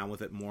mess around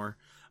with it more.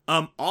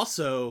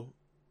 Also,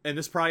 and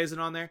this probably isn't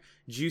on there,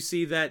 did you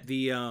see that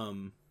the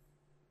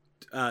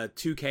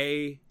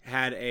 2K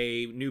had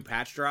a new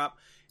patch drop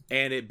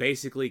and it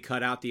basically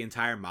cut out the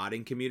entire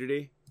modding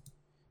community?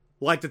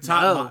 Like the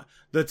top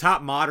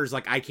modders,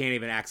 like, I can't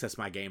even access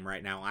my game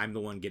right now. I'm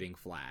the one getting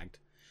flagged.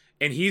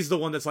 And he's the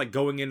one that's like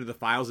going into the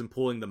files and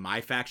pulling the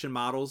My Faction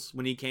models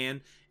when he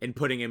can and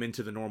putting him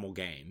into the normal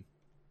game.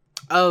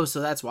 Oh, so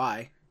that's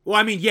why. Well,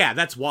 I mean, yeah,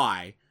 that's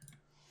why.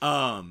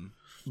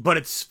 But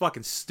it's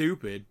fucking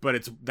stupid,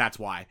 but that's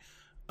why.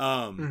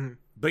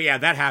 But yeah,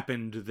 that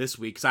happened this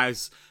week.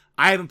 Cause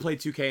I haven't played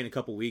 2K in a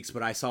couple weeks,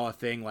 but I saw a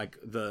thing like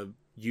the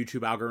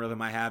YouTube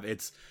algorithm I have.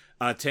 It's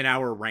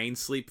 10-hour rain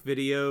sleep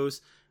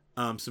videos,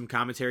 some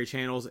commentary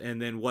channels,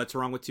 and then what's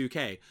wrong with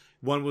 2K.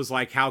 One was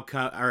like how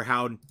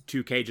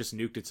 2K just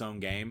nuked its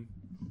own game.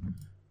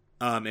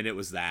 And it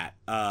was that.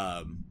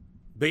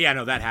 But yeah,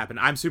 no, that happened.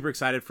 I'm super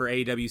excited for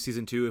AEW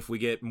Season 2. If we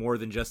get more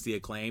than just the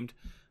Acclaimed,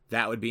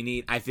 that would be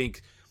neat. I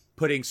think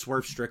putting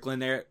Swerve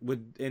Strickland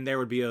would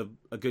be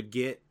a good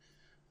get.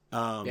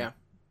 Yeah.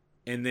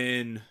 And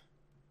then,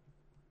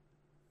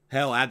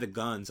 hell, add the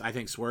Guns. I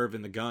think Swerve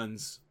and the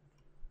Guns,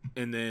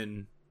 and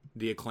then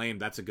the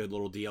Acclaimed, that's a good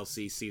little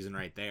DLC season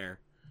right there.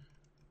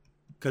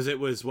 Because it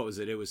was, what was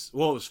it? It was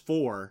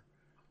 4.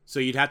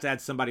 So you'd have to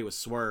add somebody with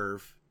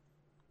Swerve.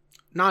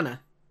 Nana.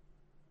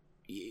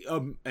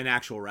 An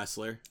actual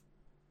wrestler.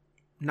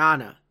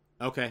 Nana.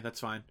 Okay,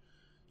 that's fine.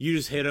 You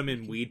just hit him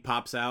and weed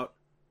pops out.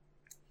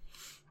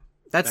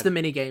 That's the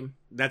mini game.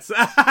 That's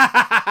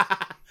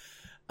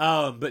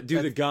but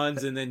do the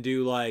Guns and then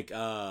do like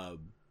I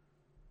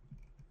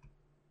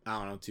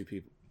don't know, 2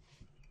 people.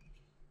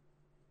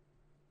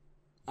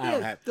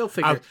 They'll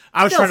figure.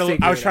 I was trying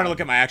to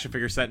look at my action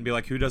figure set and be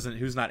like,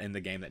 who's not in the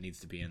game that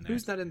needs to be in there?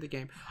 Who's not in the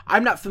game?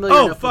 I'm not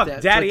familiar enough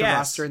with the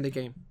roster in the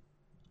game.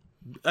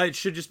 It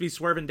should just be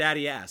Swerve and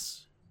Daddy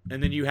Ass.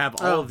 And then you have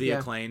all of the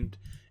Acclaimed.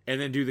 And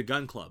then do the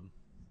Gun Club.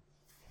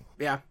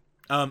 Yeah.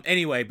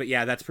 Anyway, but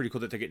yeah, that's pretty cool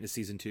that they're getting to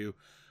Season 2.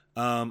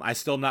 I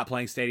still am not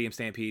playing Stadium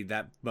Stampede.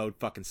 That mode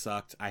fucking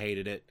sucked. I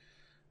hated it.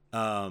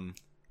 I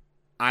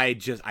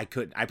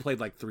couldn't. I played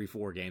like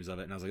 3-4 games of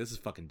it. And I was like, this is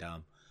fucking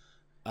dumb.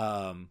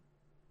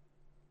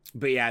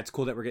 But yeah, it's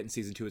cool that we're getting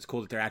Season 2. It's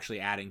cool that they're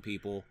actually adding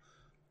people.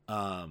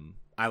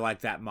 I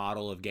like that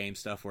model of game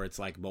stuff where it's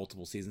like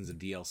multiple seasons of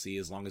DLC.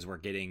 As long as we're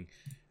getting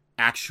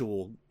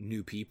actual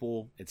new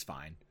people, it's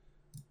fine.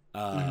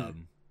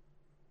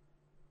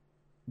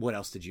 What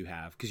else did you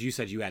have? Because you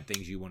said you had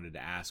things you wanted to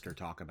ask or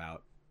talk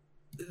about.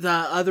 The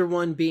other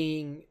one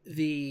being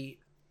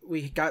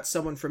we got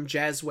someone from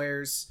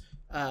Jazzwares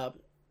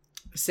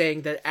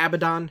saying that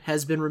Abaddon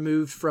has been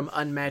removed from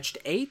Unmatched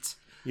 8.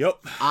 Yep.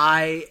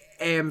 I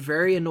am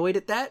very annoyed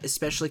at that,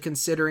 especially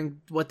considering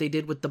what they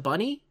did with the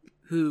Bunny,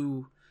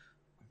 who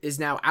is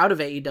now out of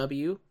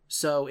AEW,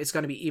 so it's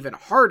going to be even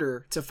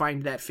harder to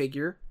find that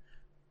figure,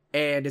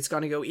 and it's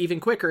going to go even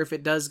quicker if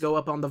it does go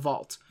up on the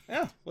vault.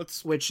 Yeah,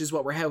 which is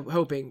what we're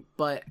hoping.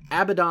 But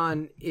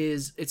Abaddon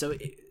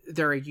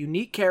they're a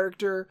unique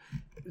character.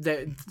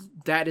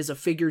 that is a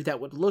figure that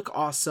would look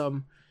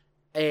awesome,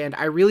 and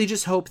I really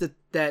just hope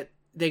that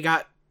they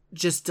got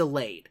just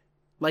delayed,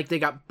 like they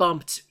got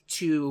bumped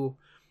to,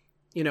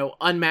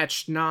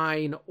 Unmatched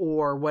 9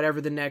 or whatever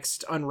the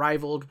next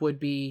Unrivaled would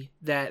be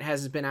that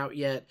hasn't been out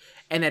yet,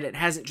 and that it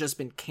hasn't just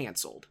been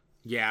canceled.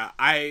 Yeah,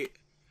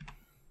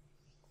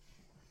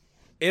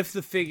 if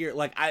the figure,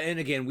 and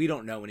again, we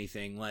don't know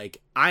anything.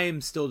 I am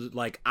still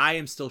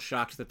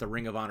shocked that the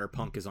Ring of Honor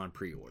Punk is on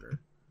pre-order.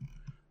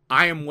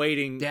 I am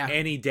waiting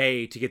any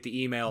day to get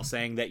the email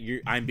saying that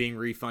I'm being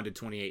refunded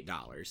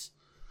 $28.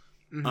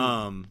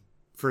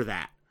 For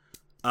that.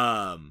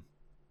 I'm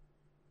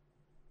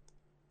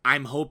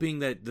hoping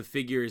that the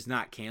figure is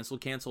not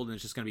canceled, and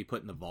it's just going to be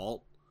put in the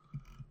vault.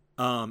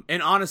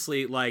 And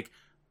honestly,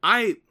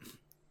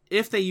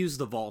 if they use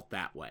the vault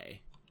that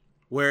way,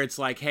 where it's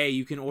like, hey,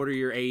 you can order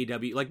your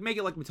AEW, make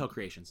it like Mattel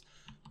Creations.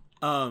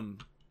 We're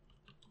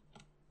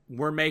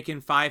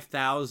making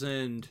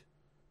 5,000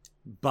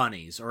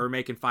 bunnies, or we're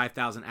making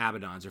 5,000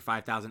 Abaddons, or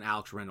 5,000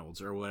 Alex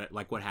Reynolds, or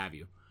what have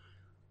you.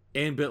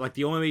 But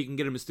the only way you can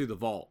get them is through the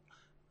vault.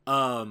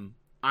 I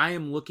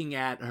am looking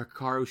at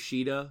Hikaru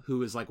Shida,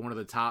 who is one of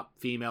the top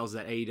females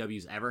that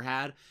AEW's ever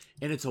had,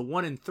 and it's a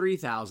 1 in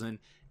 3,000,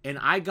 and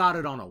I got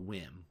it on a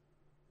whim.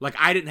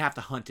 I didn't have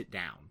to hunt it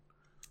down.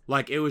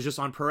 It was just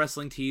on Pro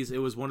Wrestling Tees. It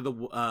was one of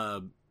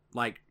the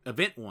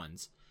event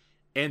ones,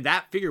 and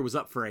that figure was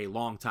up for a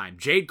long time.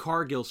 Jade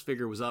Cargill's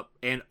figure was up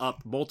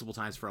multiple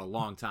times for a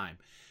long time.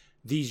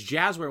 These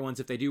Jazzware ones,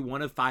 if they do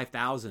 1 of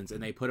 5,000s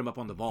and they put them up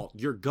on the vault,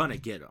 you're gonna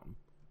get them.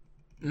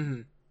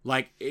 Mm-hmm.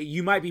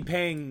 You might be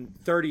paying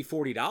 $30,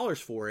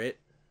 $40 for it,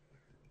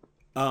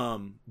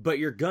 but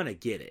you're gonna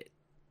get it.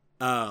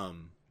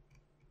 I'm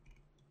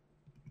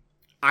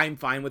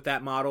fine with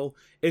that model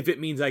if it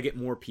means I get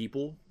more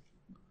people.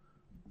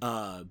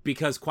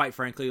 Because quite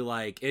frankly,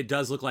 it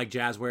does look like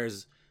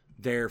Jazzware's,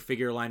 their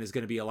figure line is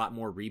going to be a lot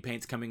more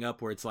repaints coming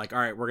up, where it's all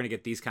right, we're going to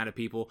get these kind of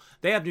people.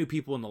 They have new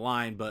people in the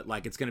line, but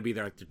it's going to be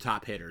their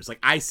top hitters.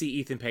 I see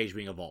Ethan Page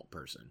being a vault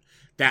person.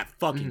 That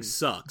fucking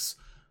sucks.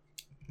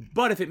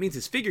 But if it means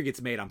his figure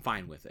gets made, I'm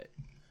fine with it.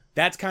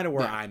 That's kind of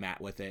where I'm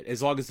at with it,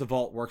 as long as the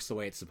vault works the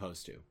way it's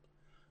supposed to.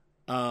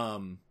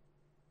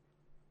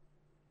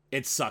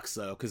 It sucks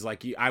though, because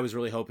I was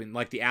really hoping,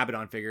 the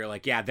Abaddon figure,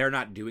 they're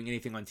not doing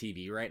anything on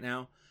TV right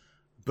now,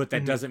 but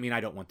that doesn't mean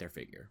I don't want their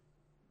figure.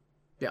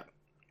 Yeah.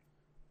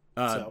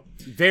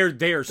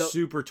 They are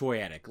super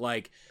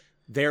toyetic.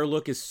 Their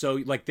look is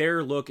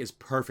their look is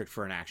perfect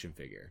for an action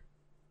figure.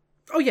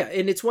 Oh yeah,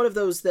 and it's one of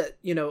those that,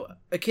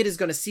 a kid is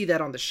going to see that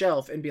on the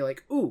shelf and be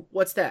like, ooh,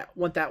 what's that?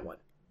 Want that one.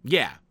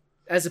 Yeah.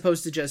 As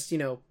opposed to just,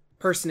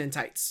 person in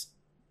tights.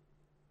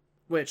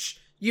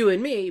 Which, you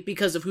and me,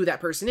 because of who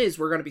that person is,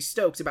 we're going to be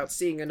stoked about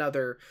seeing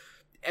another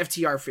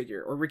FTR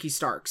figure, or Ricky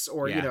Starks,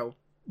 or,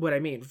 what I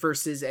mean,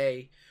 versus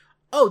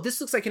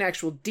this looks like an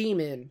actual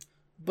demon,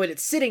 but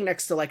it's sitting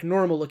next to,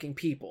 normal looking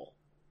people.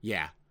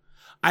 Yeah.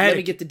 Let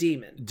me get the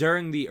demon.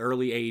 During the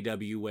early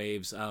AEW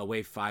waves,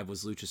 Wave 5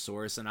 was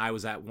Luchasaurus, and I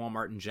was at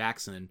Walmart in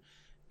Jackson,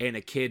 and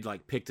a kid,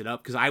 picked it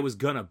up, because I was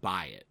gonna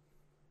buy it.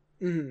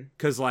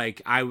 Because,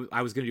 I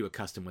was gonna do a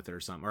custom with it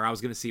or something, or I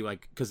was gonna see,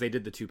 because they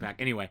did the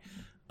 2-pack. Anyway,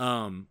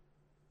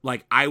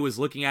 I was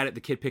looking at it, the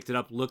kid picked it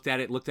up, looked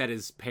at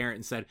his parent,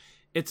 and said,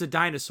 it's a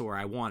dinosaur,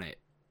 I want it.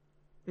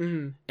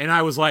 And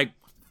I was like,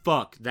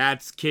 fuck,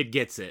 kid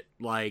gets it.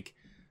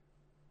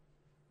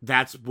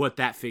 That's what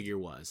that figure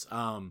was.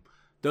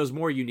 Those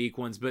more unique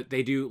ones, but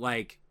they do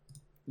AEW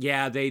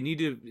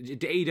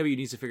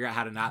needs to figure out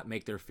how to not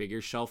make their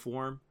figures shelf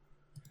warm.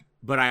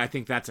 But I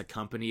think that's a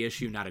company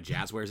issue, not a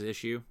Jazzwares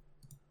issue.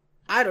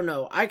 I don't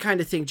know. I kind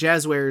of think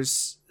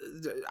Jazzwares,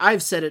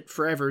 I've said it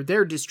forever,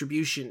 their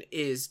distribution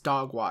is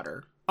dog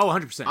water. Oh,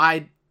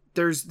 100%.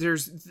 There's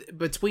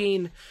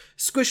between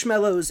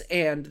Squishmallows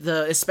and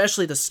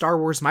especially the Star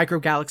Wars Micro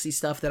Galaxy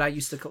stuff that I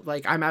used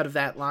to I'm out of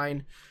that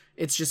line.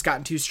 It's just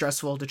gotten too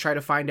stressful to try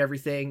to find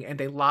everything, and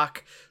they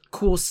lock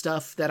cool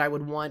stuff that I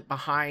would want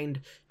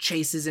behind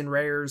chases and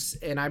rares,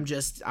 and I'm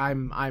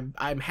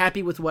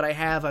happy with what I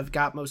have. I've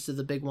got most of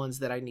the big ones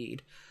that I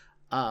need.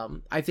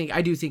 I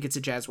do think it's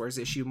a Jazzwares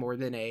issue more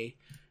than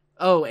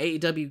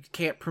AEW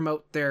can't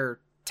promote their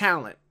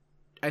talent.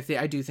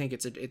 I do think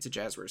it's a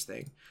Jazzwares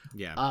thing.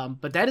 Yeah.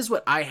 But that is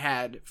what I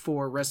had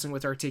for Wrestling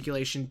with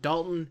Articulation.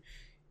 Dalton,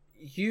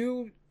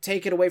 you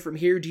take it away from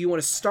here. Do you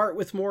want to start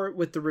with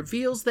the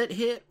reveals that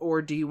hit,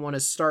 or do you want to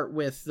start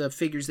with the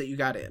figures that you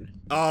got in?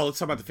 Oh, let's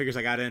talk about the figures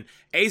I got in.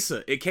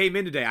 Asa, it came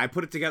in today. I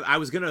put it together. I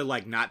was gonna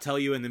not tell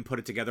you and then put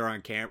it together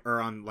on or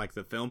on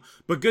the film,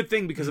 but good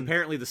thing, because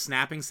apparently the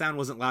snapping sound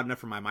wasn't loud enough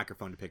for my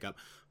microphone to pick up.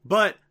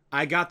 But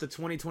I got the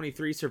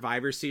 2023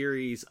 Survivor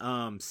Series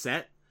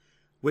set,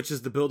 which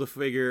is the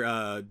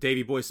Build-A-Figure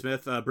Davey Boy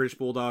Smith, British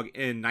Bulldog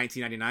in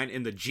 1999,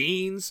 in the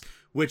jeans,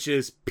 which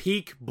is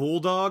peak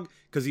Bulldog,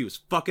 because he was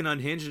fucking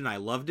unhinged and I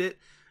loved it.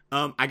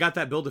 I got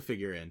that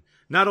Build-A-Figure in.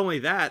 Not only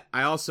that,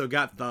 I also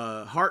got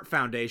the Heart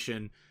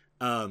Foundation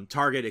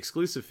Target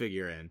exclusive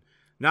figure in.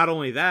 Not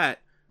only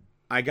that,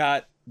 I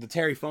got the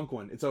Terry Funk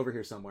one. It's over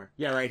here somewhere.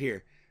 Yeah, right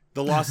here.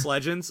 The Lost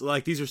Legends.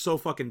 Like, these are so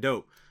fucking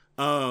dope.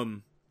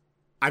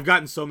 I've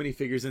gotten so many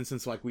figures in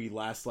since, like, we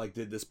last, like,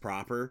 did this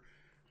proper.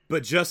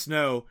 But just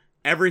know,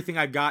 everything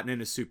I've gotten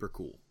in is super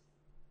cool.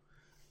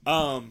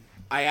 I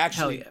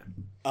actually... Hell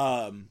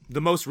yeah.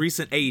 The most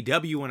recent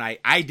AEW one,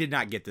 I did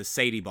not get this.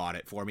 Sadie bought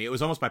it for me. It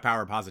was almost by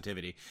power of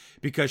positivity.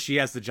 Because she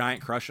has the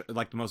giant crush,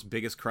 like, the most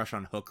biggest crush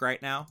on Hook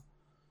right now.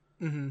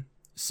 Mm-hmm.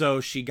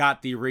 So she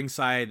got the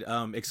Ringside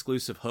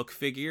exclusive Hook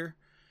figure,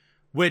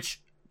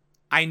 which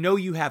I know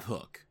you have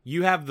Hook.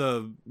 You have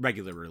the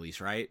regular release,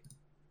 right?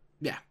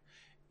 Yeah.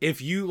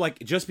 If you, like,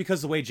 just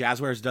because the way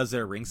Jazzwares does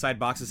their Ringside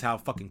boxes, how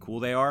fucking cool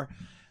they are,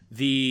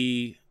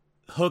 the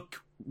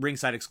Hook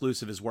Ringside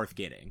exclusive is worth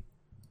getting.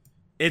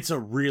 It's a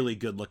really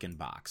good looking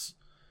box.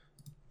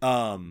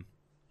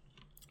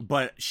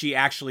 But she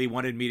actually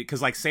wanted me to,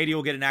 because, like, Sadie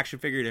will get an action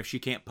figure, and if she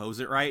can't pose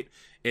it right,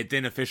 it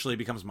then officially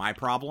becomes my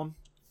problem.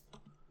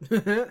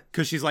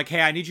 Because she's like,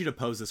 hey, I need you to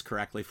pose this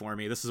correctly for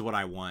me. This is what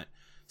I want.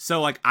 So,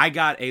 like, I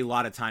got a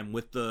lot of time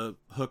with the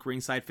Hook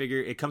Ringside figure.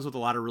 It comes with a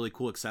lot of really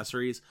cool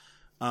accessories.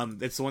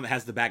 It's the one that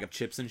has the bag of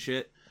chips and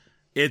shit.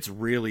 It's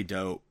really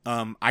dope.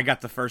 I got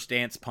the First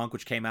Dance Punk,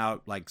 which came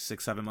out like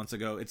 6-7 months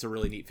ago. It's a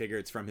really neat figure.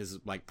 It's from his,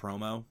 like,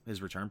 promo,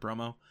 his return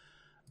promo.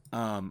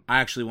 I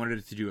actually wanted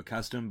it to do a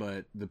custom,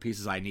 but the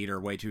pieces I need are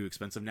way too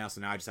expensive now, so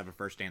now I just have a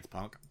First Dance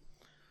Punk.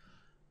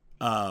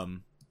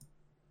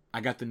 I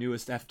got the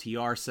newest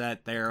FTR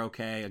set. They're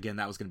okay. Again,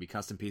 that was going to be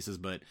custom pieces,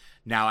 but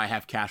now I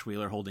have Cash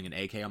Wheeler holding an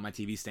AK on my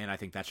TV stand. I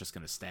think that's just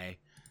going to stay.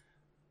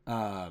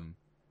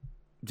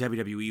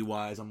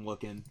 WWE-wise, I'm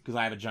looking, because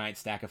I have a giant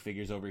stack of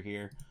figures over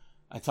here.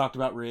 I talked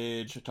about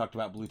Ridge. I talked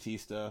about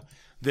Blutista.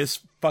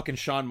 This fucking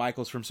Shawn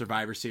Michaels from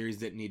Survivor Series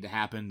didn't need to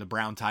happen. The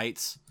brown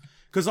tights.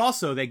 Because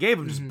also, they gave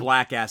him just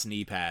black-ass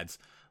knee pads.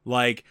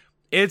 Like,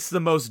 it's the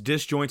most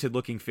disjointed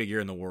looking figure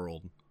in the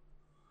world.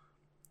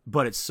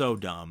 But it's so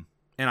dumb.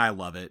 And I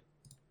love it.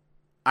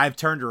 I've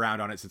turned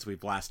around on it since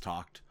we've last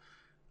talked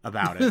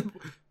about it.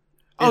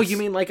 Oh, you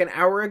mean like an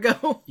hour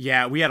ago?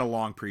 Yeah, we had a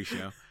long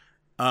pre-show.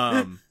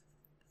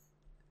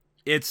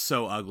 It's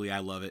so ugly. I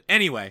love it.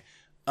 Anyway,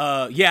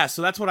 yeah,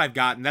 so that's what I've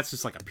gotten. That's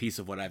just like a piece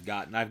of what I've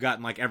gotten. I've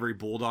gotten like every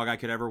Bulldog I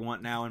could ever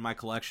want now in my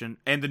collection.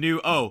 And the new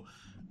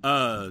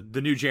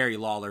Jerry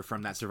Lawler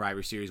from that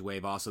Survivor Series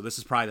wave also. This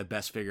is probably the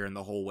best figure in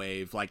the whole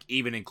wave, like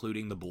even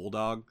including the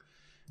Bulldog.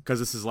 Because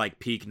this is like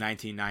peak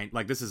 1990.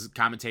 Like, this is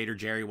commentator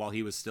Jerry while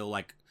he was still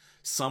like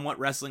somewhat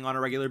wrestling on a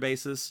regular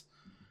basis.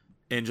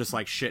 And just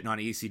like shitting on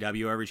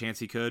ECW every chance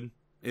he could.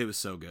 It was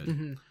so good.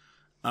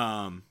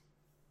 Mm-hmm.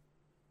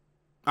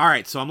 All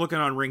right, so I'm looking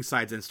on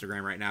Ringside's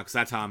Instagram right now because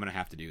that's how I'm going to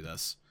have to do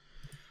this.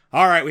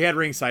 All right, we had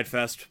Ringside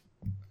Fest.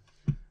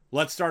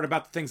 Let's start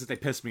about the things that they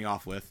pissed me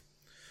off with.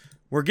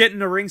 We're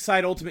getting a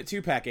Ringside Ultimate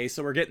 2-pack, Ace,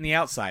 so we're getting the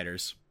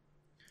Outsiders.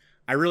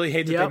 I really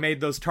hate that they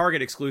made those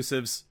Target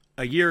exclusives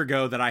a year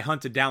ago that I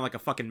hunted down like a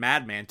fucking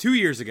madman 2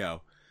 years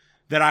ago.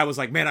 That I was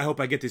like, man, I hope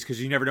I get these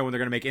because you never know when they're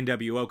going to make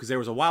NWO, because there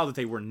was a while that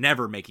they were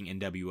never making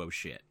NWO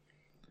shit.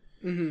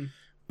 Mm-hmm.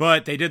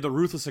 But they did the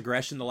Ruthless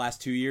Aggression the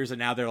last 2 years, and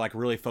now they're like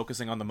really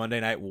focusing on the Monday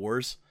Night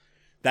Wars.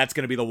 That's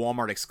going to be the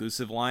Walmart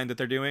exclusive line that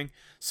they're doing.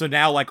 So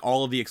now like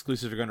all of the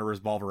exclusives are going to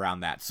revolve around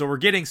that. So we're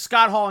getting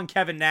Scott Hall and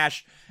Kevin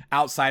Nash,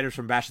 Outsiders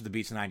from Bash at the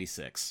Beach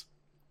 96.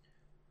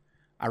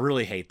 I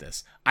really hate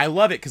this. I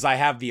love it because I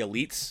have the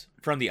Elites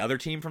from the other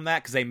team from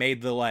that, because they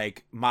made the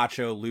like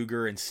Macho,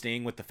 Luger, and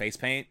Sting with the face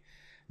paint.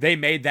 They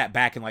made that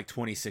back in like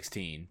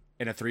 2016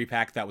 in a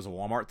 3-pack that was a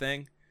Walmart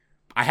thing.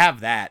 I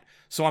have that,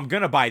 so I'm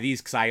gonna buy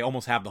these because I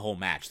almost have the whole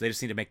match. They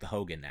just need to make the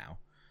Hogan now.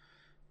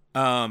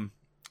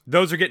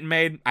 Those are getting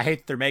made. I hate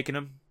that they're making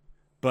them,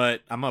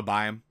 but I'm gonna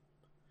buy them.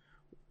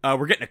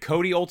 We're getting a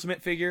Cody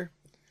Ultimate figure.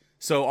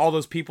 So all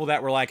those people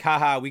that were like,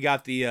 haha, we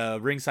got the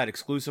Ringside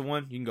exclusive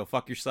one, you can go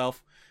fuck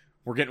yourself.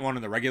 We're getting one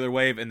in the regular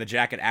wave, and the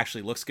jacket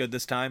actually looks good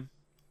this time.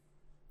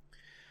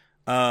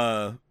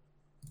 We're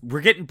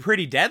getting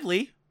Pretty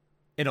Deadly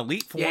in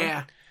Elite form.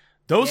 Yeah.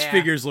 Those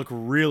figures look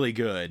really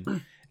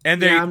good.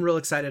 And I'm real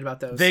excited about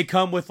those. They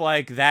come with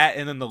like that,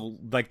 and then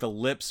the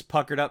lips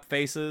puckered up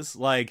faces.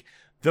 Like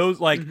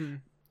those, like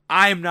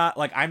I'm not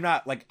like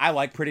I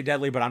like Pretty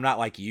Deadly, but I'm not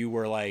like you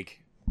where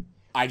like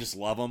I just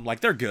love them.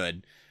 Like they're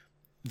good.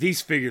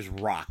 These figures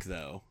rock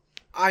though.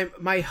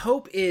 My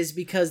hope is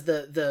because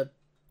the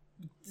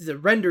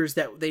renders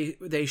that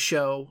they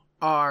show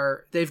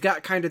they've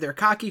got kind of their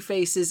cocky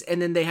faces,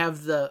 and then they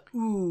have the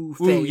ooh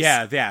face. Ooh,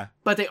 yeah.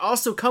 But they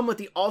also come with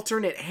the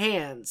alternate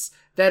hands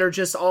that are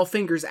just all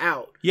fingers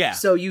out. Yeah.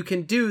 So you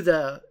can do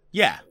the...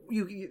 Yeah.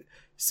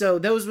 So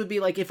those would be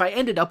like, if I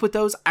ended up with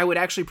those, I would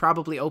actually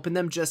probably open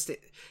them just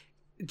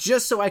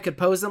so I could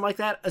pose them like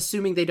that,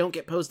 assuming they don't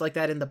get posed like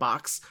that in the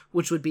box,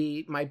 which would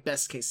be my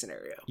best case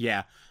scenario.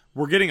 Yeah.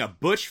 We're getting a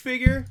Butch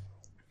figure.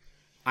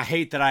 I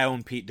hate that I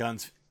own Pete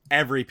Dunne's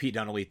every Pete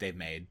Dunne Elite they've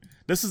made.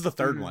 This is the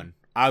third one.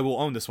 I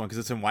will own this one because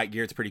it's in white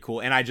gear. It's pretty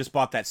cool. And I just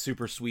bought that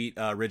super sweet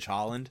Ridge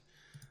Holland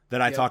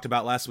that I talked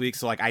about last week.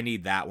 So like I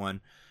need that one.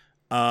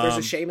 There's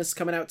a Sheamus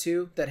coming out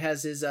too that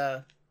has his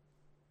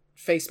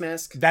face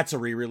mask. That's a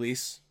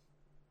re-release.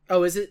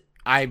 Oh, is it?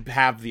 I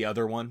have the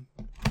other one.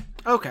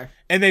 Okay.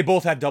 And they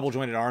both have double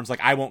jointed arms.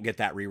 Like, I won't get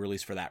that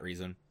re-release for that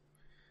reason.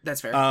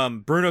 That's fair.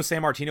 Bruno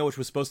Sammartino, which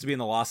was supposed to be in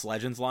the Lost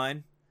Legends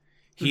line,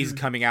 he's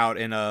coming out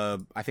in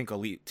I think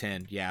Elite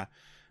 10, yeah.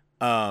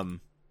 Or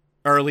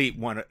Elite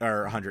 1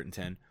 or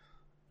 110.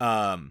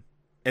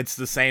 It's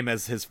the same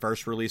as his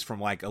first release from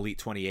like Elite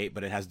 28,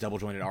 but it has double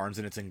jointed arms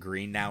and it's in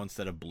green now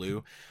instead of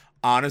blue.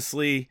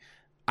 Honestly,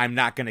 I'm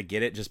not gonna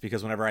get it just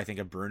because whenever I think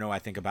of Bruno, I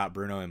think about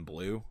Bruno in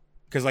blue.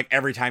 Because like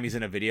every time he's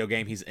in a video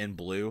game, he's in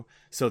blue.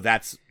 So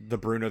that's the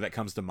Bruno that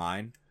comes to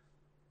mind.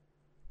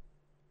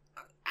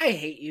 I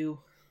hate you.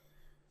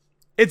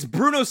 It's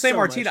Bruno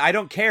Sammartino. I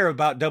don't care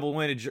about double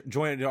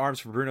jointed arms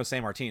for Bruno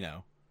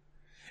Sammartino.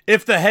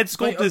 If the head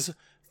sculpt is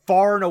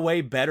far and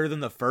away better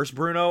than the first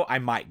Bruno, I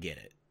might get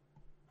it.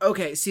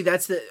 Okay, see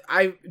that's the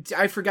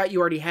I forgot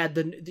you already had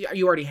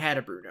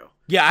a Bruno.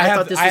 Yeah, I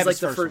thought this was like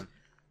the first.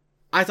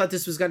 I thought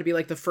this was going to be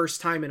like the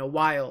first time in a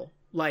while,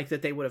 like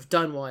that they would have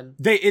done one.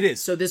 It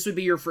is. So this would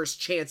be your first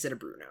chance at a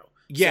Bruno.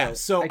 Yeah.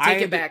 So I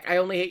take it back. I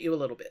only hate you a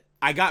little bit.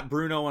 I got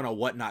Bruno on a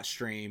Whatnot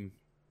stream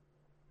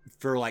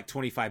for like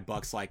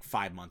 $25 like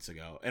 5 months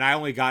ago, and I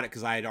only got it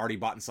because I had already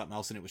bought something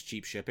else and it was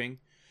cheap shipping.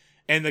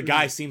 And the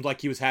guy seemed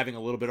like he was having a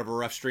little bit of a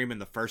rough stream,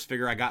 and the first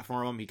figure I got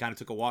from him, he kind of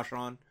took a wash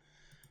on.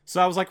 So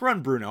I was like,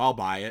 run Bruno, I'll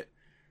buy it.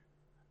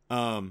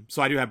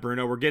 So I do have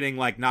Bruno. We're getting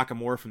like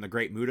Nakamura from the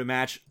Great Muta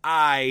match.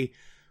 I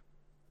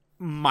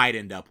might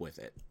end up with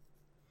it.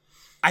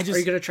 Are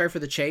you gonna try for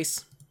the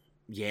chase?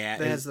 Yeah,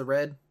 that has the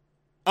red.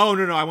 Oh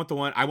no, I want the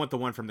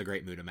one from the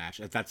Great Muta match.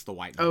 If that's the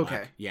white. And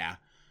black. Yeah.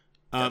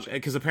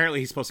 Because apparently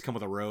he's supposed to come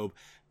with a robe,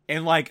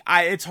 and like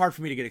it's hard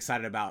for me to get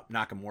excited about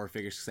Nakamura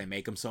figures because they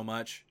make them so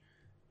much,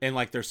 and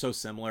like they're so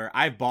similar.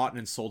 I've bought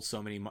and sold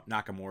so many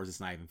Nakamuras, it's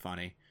not even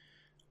funny.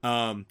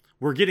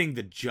 We're getting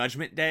the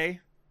Judgment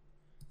Day,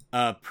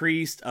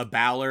 Priest, a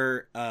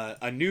Balor,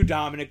 a new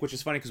Dominic, which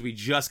is funny because we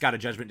just got a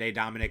Judgment Day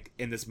Dominic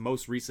in this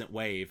most recent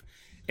wave,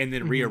 and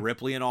then Rhea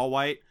Ripley in all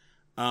white.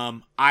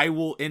 I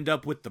will end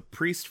up with the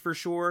Priest for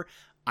sure.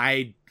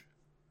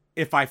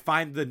 If I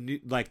find the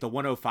new, like the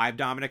 105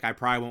 Dominic, I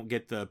probably won't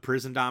get the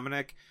Prison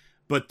Dominic,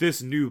 but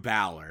this new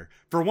Balor,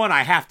 for one,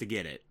 I have to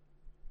get it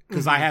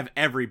because I have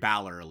every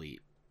Balor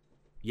Elite.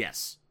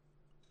 Yes.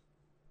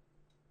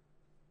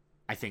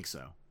 I think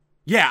so.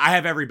 Yeah, I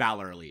have every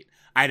Balor Elite.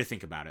 I had to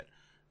think about it.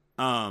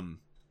 I'm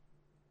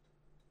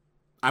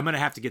going to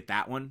have to get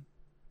that one.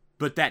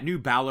 But that new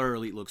Balor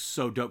Elite looks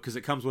so dope because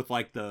it comes with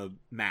like the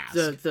mask.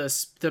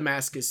 The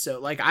mask is so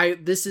like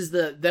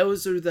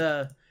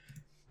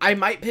I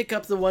might pick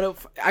up the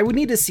 105. I would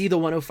need to see the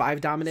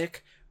 105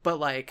 Dominic, but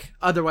like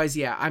otherwise,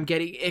 yeah, I'm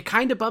getting. It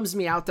kind of bums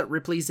me out that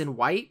Ripley's in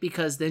white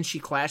because then she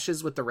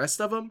clashes with the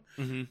rest of them.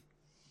 Mm-hmm.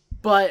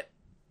 But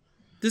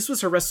this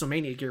was her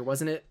WrestleMania gear,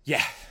 wasn't it?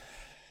 Yeah.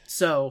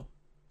 So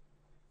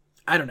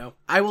I don't know.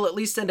 I will at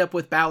least end up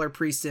with Balor,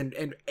 Priest,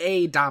 and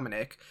a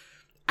Dominic.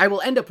 I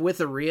will end up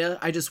with a Rhea.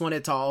 I just want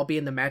it to all be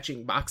in the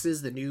matching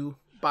boxes, the new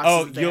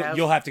boxes. Oh,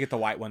 you'll have to get the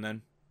white one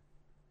then.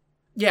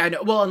 Yeah, I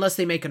know. Well, unless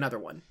they make another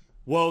one.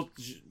 Well,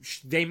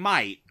 they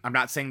might. I'm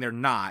not saying they're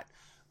not,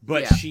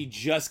 but she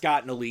just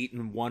got an Elite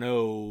in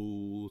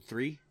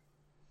 103.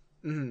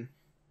 Mm-hmm.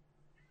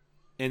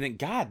 And then,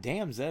 god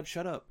damn, Zeb,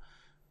 shut up.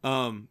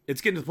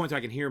 It's getting to the point that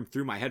I can hear him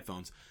through my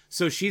headphones.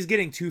 So she's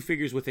getting 2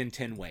 figures within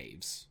 10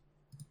 waves.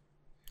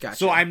 Gotcha.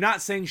 So I'm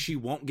not saying she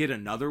won't get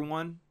another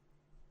one,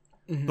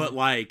 but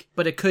like...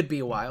 But it could be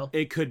a while.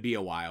 It could be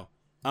a while.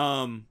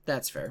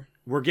 That's fair.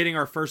 We're getting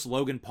our first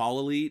Logan Paul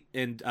Elite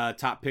in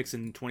top picks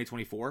in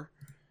 2024.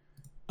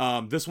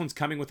 This one's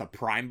coming with a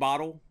Prime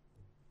bottle.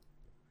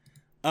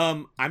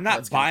 I'm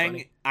not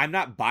buying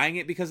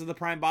it because of the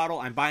Prime bottle.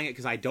 I'm buying it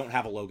because I don't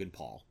have a Logan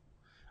Paul.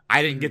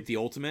 I didn't get the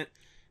Ultimate.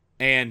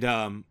 And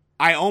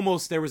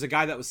there was a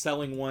guy that was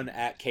selling one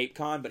at Cape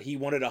Con, but he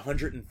wanted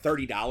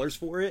 $130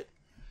 for it.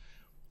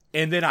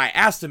 And then I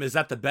asked him, is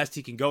that the best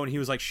he can go? And he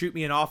was like, shoot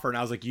me an offer. And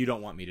I was like, you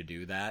don't want me to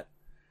do that.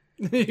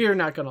 You're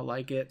not going to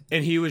like it.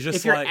 And he was just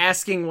if you're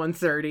asking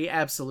 130,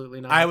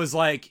 absolutely not. I was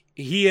like,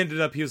 he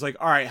was like,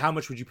 all right, how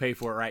much would you pay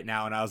for it right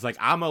now? And I was like,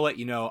 I'm going to let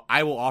you know,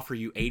 I will offer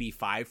you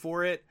 85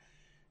 for it.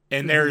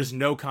 And there is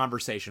no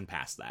conversation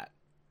past that.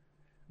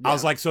 Yeah. I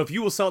was like, so if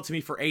you will sell it to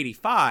me for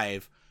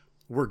 85,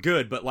 we're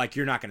good. But like,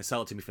 you're not going to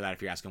sell it to me for that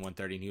if you're asking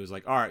 130. And he was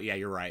like, all right, yeah,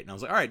 you're right. And I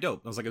was like, all right,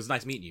 dope. I was like, it was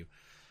nice meeting you.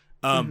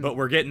 But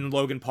we're getting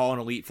Logan Paul in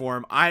Elite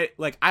form. I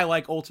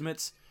like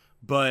Ultimates,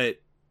 but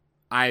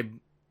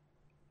an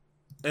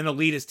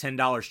Elite is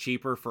 $10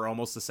 cheaper for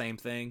almost the same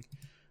thing.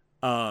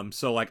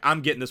 So like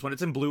I'm getting this one.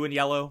 It's in blue and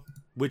yellow,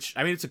 which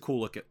I mean it's a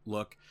cool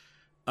look.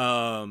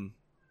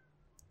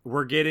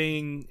 We're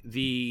getting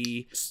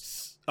the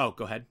go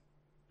ahead.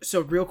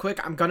 So real quick,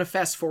 I'm gonna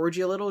fast forward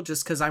you a little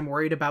just because I'm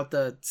worried about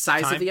the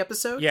size of the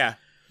episode. Yeah.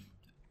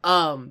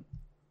 Are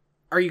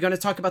you gonna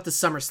talk about the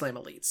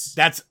SummerSlam Elites?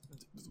 That's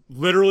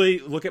literally,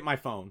 look at my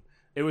phone.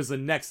 It was the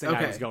next thing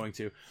I was going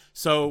to.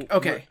 So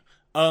okay.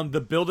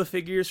 The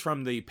Build-A-Figures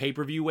from the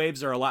pay-per-view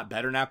waves are a lot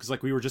better now because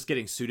like we were just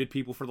getting suited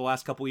people for the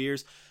last couple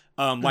years.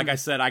 Like I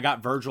said, I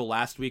got Virgil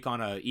last week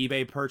on a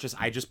eBay purchase.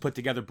 I just put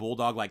together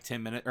Bulldog like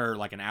 10 minutes or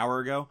like an hour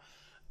ago.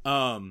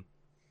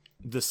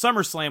 the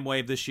SummerSlam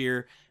wave this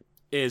year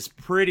is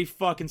pretty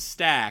fucking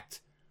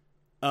stacked.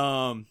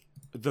 The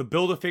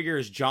Build-A-Figure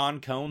is John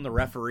Cone, the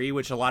referee,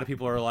 which a lot of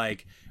people are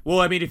like,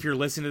 well, I mean, if you're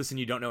listening to this and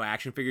you don't know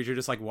action figures, you're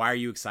just like, why are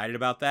you excited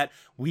about that?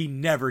 We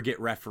never get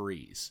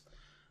referees.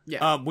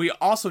 Yeah. We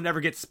also never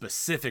get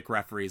specific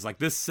referees. Like,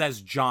 this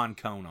says John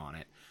Cone on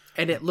it.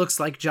 And it looks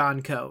like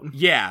John Cone.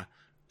 Yeah.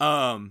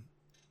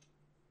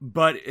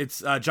 But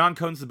it's John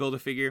Cone's the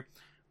Build-A-Figure.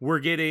 We're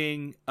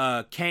getting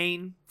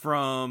Kane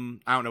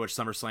from, I don't know which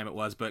SummerSlam it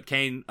was, but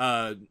Kane,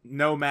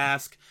 no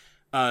mask,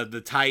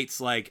 the tights,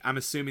 like, I'm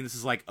assuming this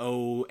is like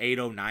 08,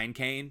 09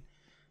 Kane.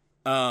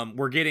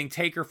 We're getting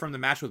Taker from the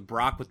match with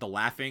Brock with the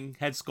laughing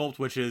head sculpt,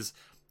 which is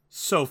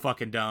so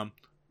fucking dumb,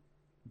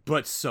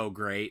 but so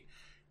great.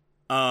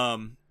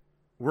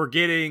 We're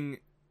getting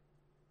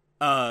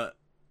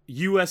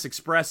US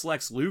Express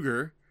Lex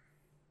Luger.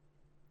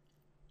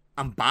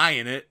 I'm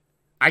buying it.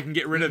 I can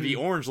get rid of the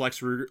orange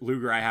Lex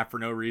Luger I have for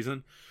no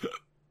reason.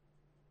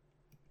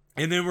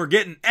 And then we're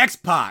getting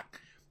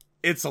X-Pac.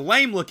 It's a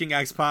lame looking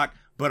X-Pac,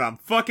 but I'm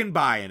fucking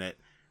buying it.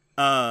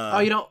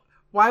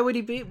 Why would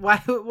he be? Why?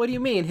 What do you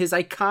mean? His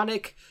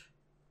iconic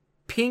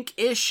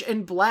pinkish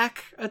and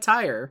black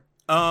attire.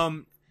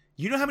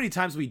 You know how many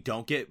times we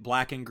don't get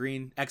black and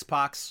green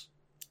X-Pacs?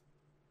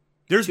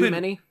 There's Too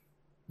many?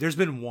 There's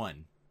been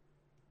one.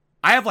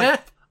 I have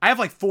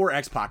like 4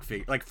 X-Pac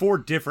figures, like 4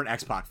 different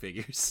X-Pac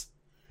figures.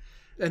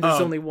 And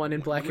there's only one in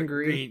black and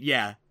green.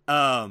 Yeah.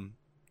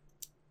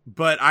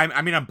 But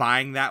I'm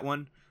buying that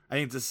one. I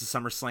think this is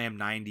SummerSlam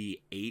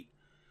 98.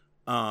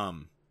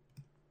 And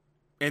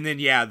then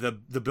yeah, the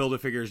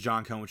Build-A-Figure is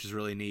John Cone, which is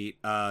really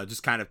neat.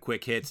 Just kind of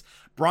quick hits.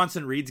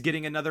 Bronson Reed's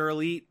getting another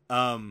elite.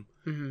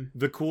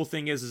 The cool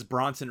thing is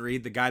Bronson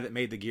Reed, the guy that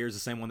made the gear, is the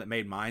same one that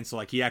made mine. So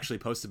like he actually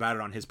posted about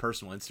it on his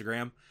personal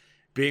Instagram,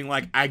 being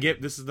like,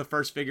 this is the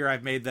first figure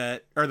I've made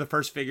the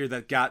first figure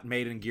that got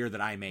made in gear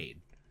that I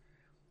made.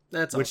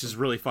 That's which awesome. is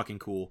really fucking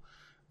cool.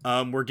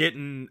 We're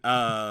getting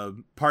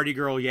Party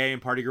Girl Yay and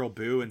Party Girl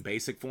Boo in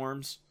basic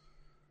forms.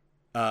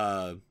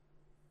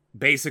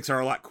 Basics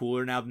are a lot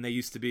cooler now than they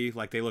used to be.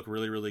 Like, they look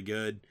really, really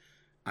good.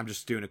 I'm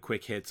just doing a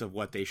quick hits of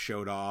what they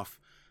showed off.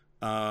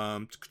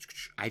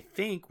 I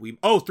think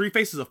Three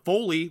Faces of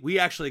Foley. We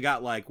actually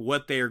got like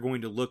what they are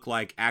going to look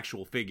like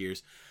actual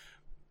figures.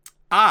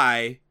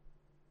 I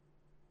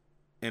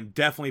am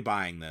definitely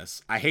buying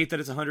this. I hate that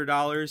it's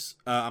 $100.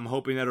 I'm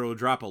hoping that it'll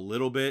drop a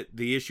little bit.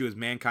 The issue is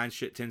Mankind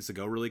shit tends to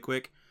go really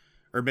quick,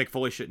 or Mick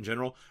Foley shit in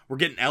general. We're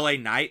getting LA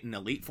Knight in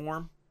elite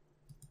form.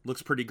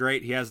 Looks pretty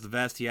great. He has the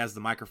vest. He has the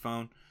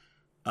microphone.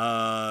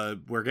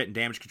 We're getting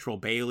Damage Control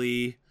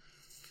Bailey.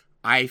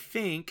 I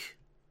think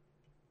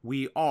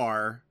we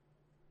are.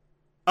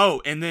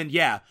 Oh, and then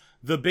yeah,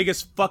 the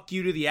biggest fuck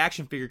you to the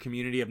action figure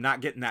community of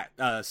not getting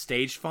that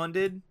stage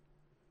funded.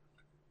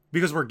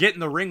 Because we're getting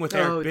the ring with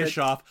Eric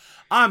Bischoff.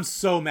 I'm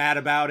so mad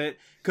about it.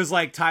 Because,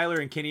 like, Tyler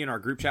and Kenny in our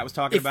group chat was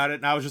talking about it.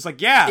 And I was just like,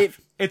 yeah,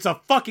 it's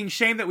a fucking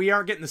shame that we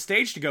aren't getting the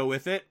stage to go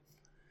with it.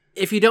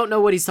 If you don't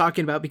know what he's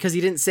talking about, because he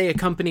didn't say a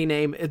company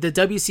name, the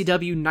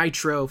WCW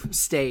Nitro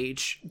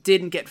stage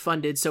didn't get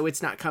funded, so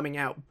it's not coming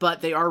out. But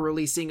they are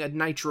releasing a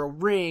Nitro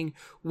ring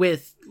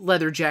with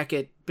leather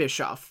jacket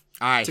Bischoff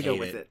to go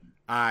with it.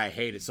 I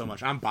hate it so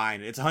much. I'm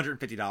buying it. It's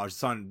 $150.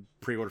 It's on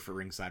pre-order for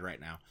Ringside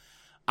right now.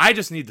 I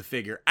just need the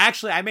figure.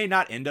 Actually, I may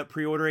not end up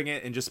pre-ordering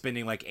it and just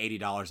spending like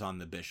 $80 on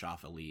the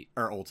Bischoff Elite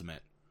or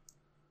Ultimate.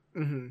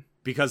 Mm-hmm.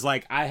 Because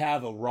like I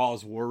have a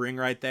Raw's War ring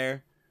right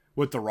there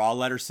with the Raw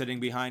letter sitting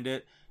behind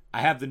it.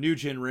 I have the New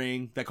Gen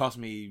ring that cost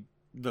me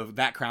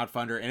that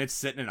crowdfunder, and it's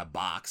sitting in a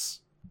box.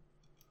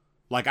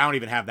 Like I don't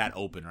even have that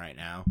open right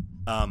now.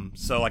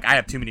 So like I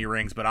have too many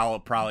rings, but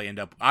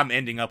I'm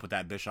ending up with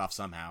that Bischoff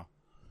somehow.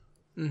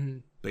 Mm-hmm.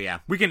 But yeah,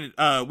 we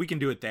can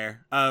do it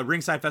there.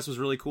 Ringside Fest was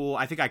really cool.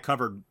 I think I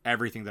covered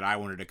everything that I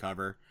wanted to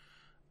cover.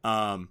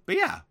 But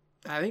yeah,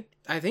 I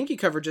think you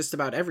covered just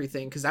about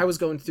everything, because I was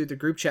going through the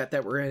group chat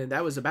that we're in, and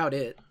that was about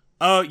it.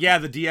 Oh yeah,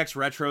 the DX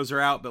retros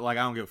are out, but like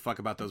I don't give a fuck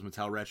about those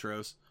Mattel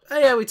retros. Oh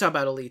yeah, we talk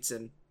about elites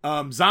and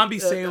Zombie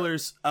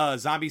Sailors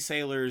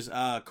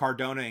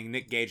Cardona and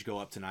Nick Gage go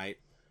up tonight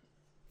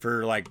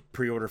for like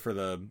pre-order for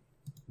the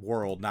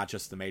world, not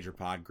just the Major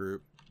Pod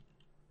group.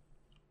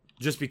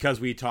 Just because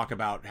we talk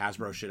about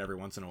Hasbro shit every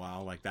once in a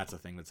while, like that's a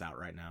thing that's out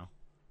right now.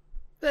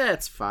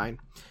 That's fine.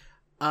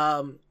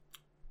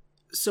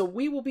 So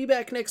we will be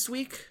back next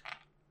week.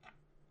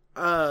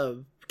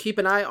 Keep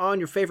an eye on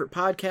your favorite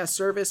podcast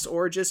service,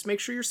 or just make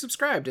sure you're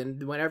subscribed,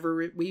 and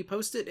whenever we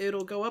post it,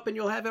 it'll go up and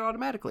you'll have it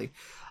automatically.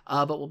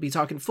 But we'll be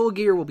talking Full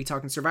Gear, we'll be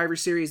talking Survivor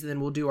Series, and then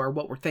we'll do our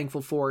What We're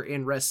Thankful For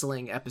in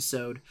Wrestling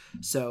episode.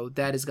 So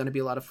that is going to be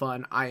a lot of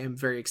fun. I am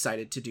very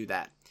excited to do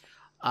that.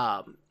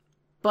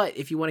 But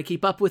if you want to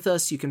keep up with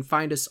us, you can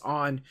find us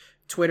on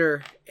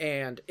Twitter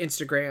and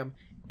Instagram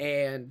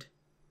and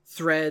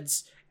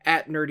Threads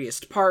at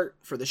Nerdiest Part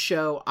for the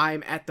show.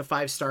 I'm at the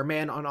 5-Star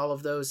Man on all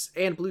of those,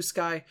 and Blue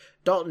Sky.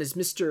 Dalton is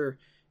Mr.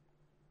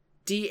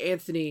 D.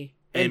 Anthony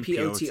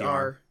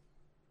NPOTR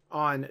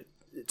on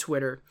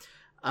Twitter.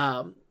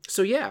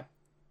 So yeah,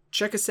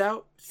 check us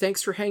out.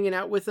 Thanks for hanging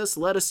out with us.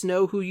 Let us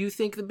know who you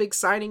think the big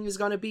signing is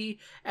going to be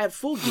at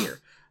Full Gear.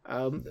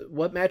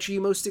 What match are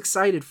you most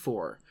excited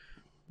for?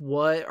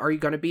 What are you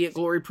going to be at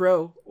Glory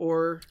Pro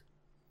or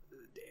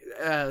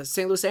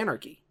St. Louis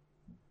Anarchy?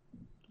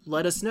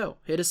 Let us know.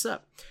 Hit us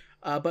up.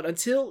 But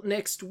until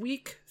next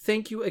week,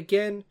 thank you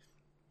again.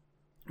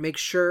 Make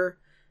sure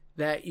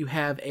that you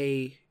have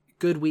a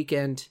good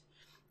weekend.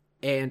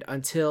 And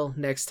until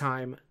next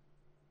time,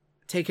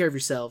 take care of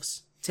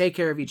yourselves, take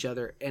care of each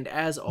other, and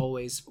as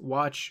always,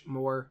 watch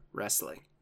more wrestling.